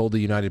 Fagan told the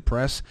United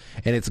Press,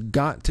 and it's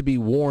got to be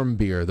warm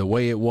beer the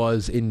way it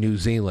was in New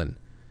Zealand.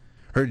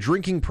 Her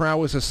drinking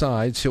prowess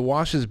aside,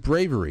 Siwash's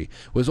bravery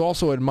was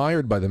also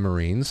admired by the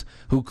Marines,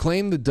 who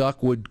claimed the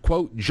duck would,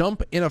 quote,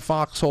 jump in a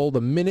foxhole the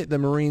minute the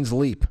Marines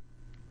leap,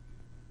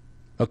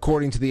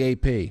 according to the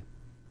AP.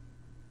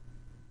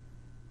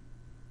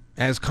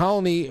 As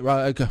Colonel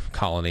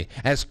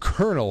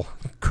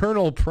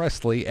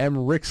Presley M.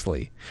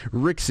 Rixey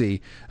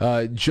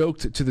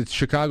joked to the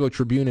Chicago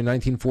Tribune in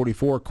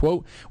 1944,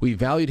 quote, we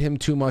valued him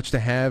too much to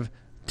have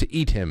to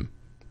eat him.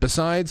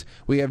 Besides,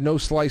 we have no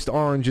sliced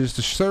oranges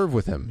to serve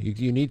with him.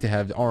 You need to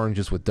have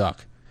oranges with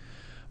duck.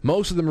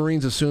 Most of the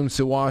Marines assumed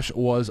Siwash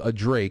was a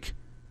drake,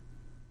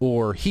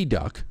 or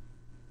he-duck,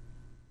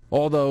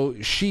 although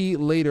she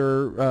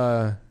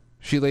later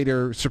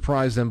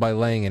surprised them by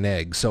laying an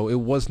egg. So it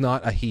was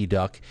not a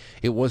he-duck.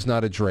 It was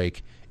not a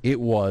drake.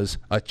 It was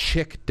a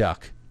chick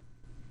duck.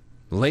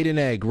 Laid an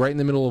egg right in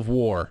the middle of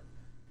war.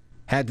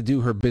 Had to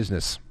do her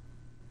business.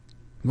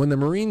 When the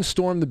Marines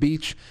stormed the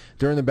beach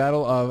during the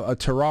Battle of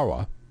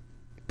Tarawa,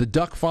 the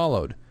duck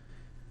followed.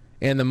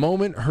 And the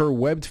moment her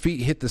webbed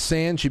feet hit the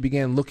sand, she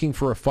began looking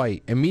for a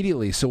fight.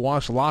 Immediately,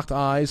 Siwash locked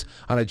eyes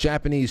on a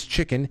Japanese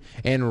chicken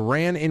and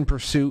ran in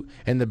pursuit,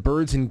 and the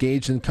birds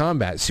engaged in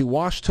combat.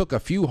 Siwash took a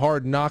few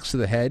hard knocks to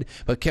the head,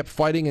 but kept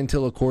fighting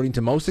until, according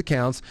to most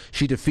accounts,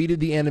 she defeated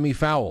the enemy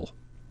fowl.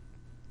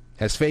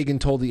 As Fagan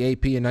told the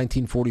AP in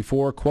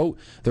 1944, quote,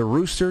 the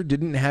rooster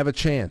didn't have a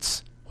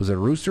chance. Was it a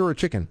rooster or a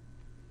chicken?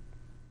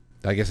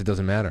 I guess it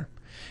doesn't matter.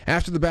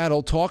 After the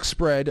battle, talk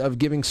spread of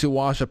giving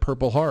Siwash a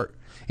Purple Heart.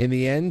 In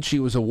the end, she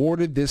was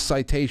awarded this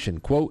citation,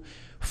 quote,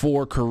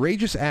 for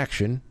courageous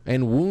action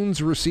and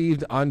wounds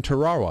received on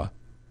Tarawa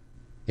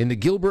in the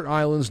Gilbert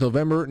Islands,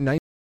 November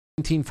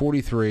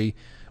 1943,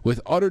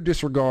 with utter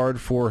disregard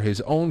for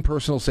his own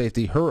personal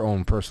safety, her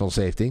own personal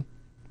safety.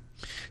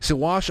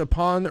 Siwash,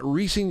 upon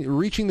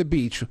reaching the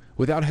beach,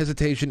 without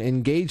hesitation,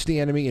 engaged the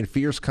enemy in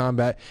fierce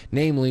combat,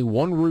 namely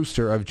one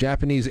rooster of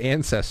Japanese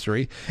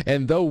ancestry,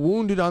 and though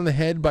wounded on the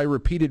head by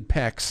repeated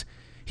pecks,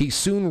 he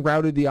soon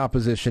routed the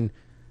opposition.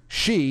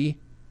 She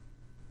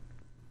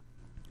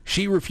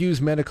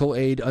refused medical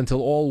aid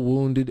until all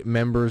wounded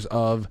members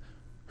of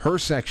her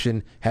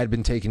section had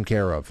been taken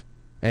care of.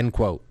 End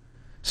quote.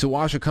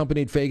 Siwash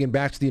accompanied Fagan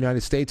back to the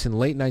United States in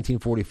late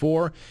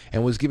 1944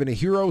 and was given a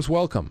hero's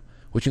welcome,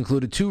 which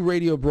included 2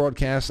 radio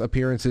broadcast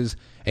appearances,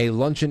 a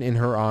luncheon in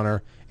her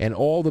honor, and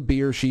all the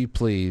beer she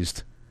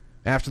pleased.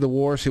 After the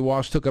war,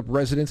 Siwash took up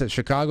residence at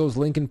Chicago's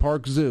Lincoln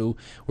Park Zoo,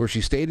 where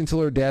she stayed until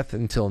her death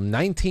until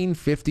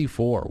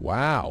 1954.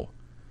 Wow.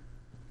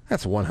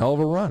 That's one hell of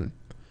a run.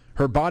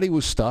 Her body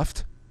was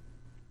stuffed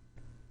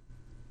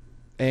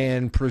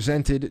and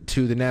presented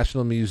to the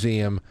National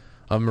Museum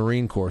of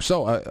Marine Corps.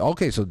 So,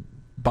 so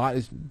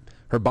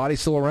her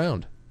body's still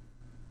around.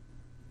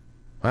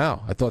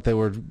 Wow, I thought they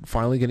were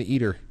finally going to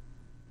eat her.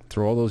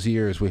 Through all those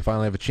years, we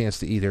finally have a chance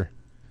to eat her.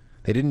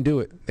 They didn't do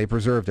it. They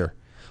preserved her.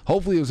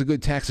 Hopefully it was a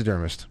good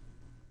taxidermist.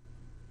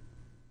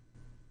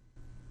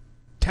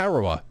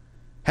 Tarawa.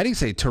 How do you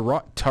say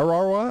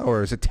Tarawa,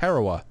 or is it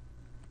Tarawa?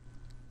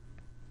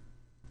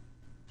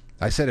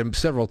 I said it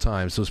several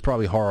times, so it's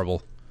probably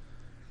horrible.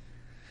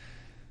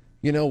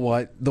 You know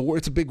what?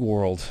 It's a big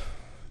world.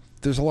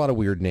 There's a lot of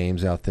weird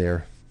names out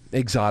there.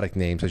 Exotic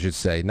names, I should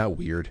say, not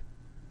weird.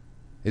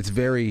 It's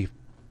very,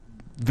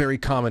 very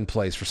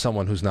commonplace for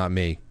someone who's not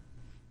me.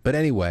 But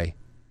anyway,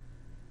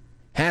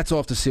 hats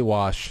off to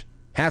Siwash.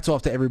 Hats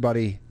off to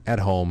everybody at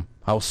home.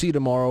 I'll see you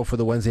tomorrow for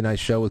the Wednesday night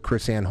show with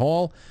Chris Ann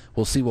Hall.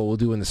 We'll see what we'll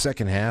do in the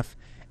second half.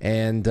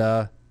 And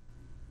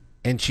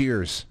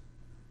cheers.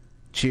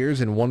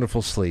 Cheers and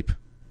wonderful sleep.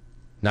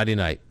 Nighty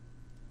night.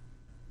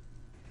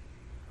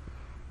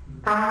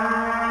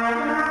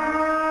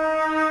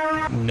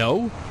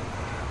 No?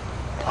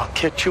 I'll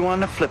catch you on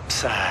the flip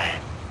side.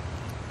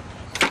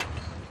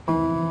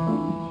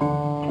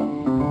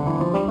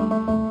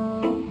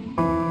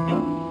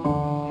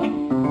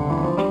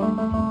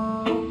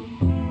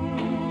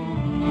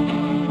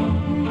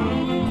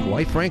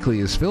 Quite Frankly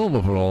is filmed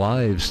before a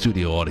live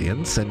studio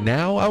audience, and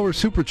now our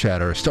super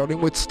chatter, starting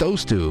with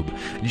Stowstube,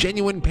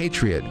 Genuine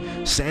Patriot,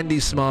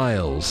 Sandy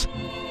Smiles.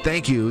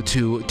 Thank you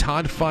to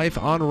Todd Fife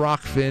on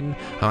Rockfin,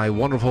 my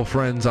wonderful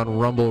friends on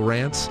Rumble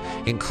Rants,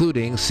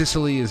 including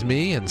Sicily Is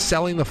Me and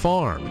Selling the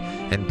Farm.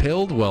 And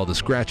Pilled, well, the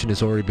scratching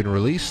has already been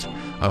released.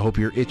 I hope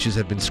your itches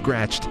have been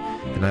scratched,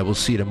 and I will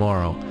see you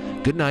tomorrow.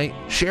 Good night.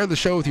 Share the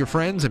show with your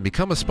friends and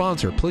become a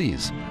sponsor,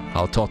 please.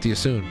 I'll talk to you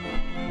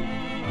soon.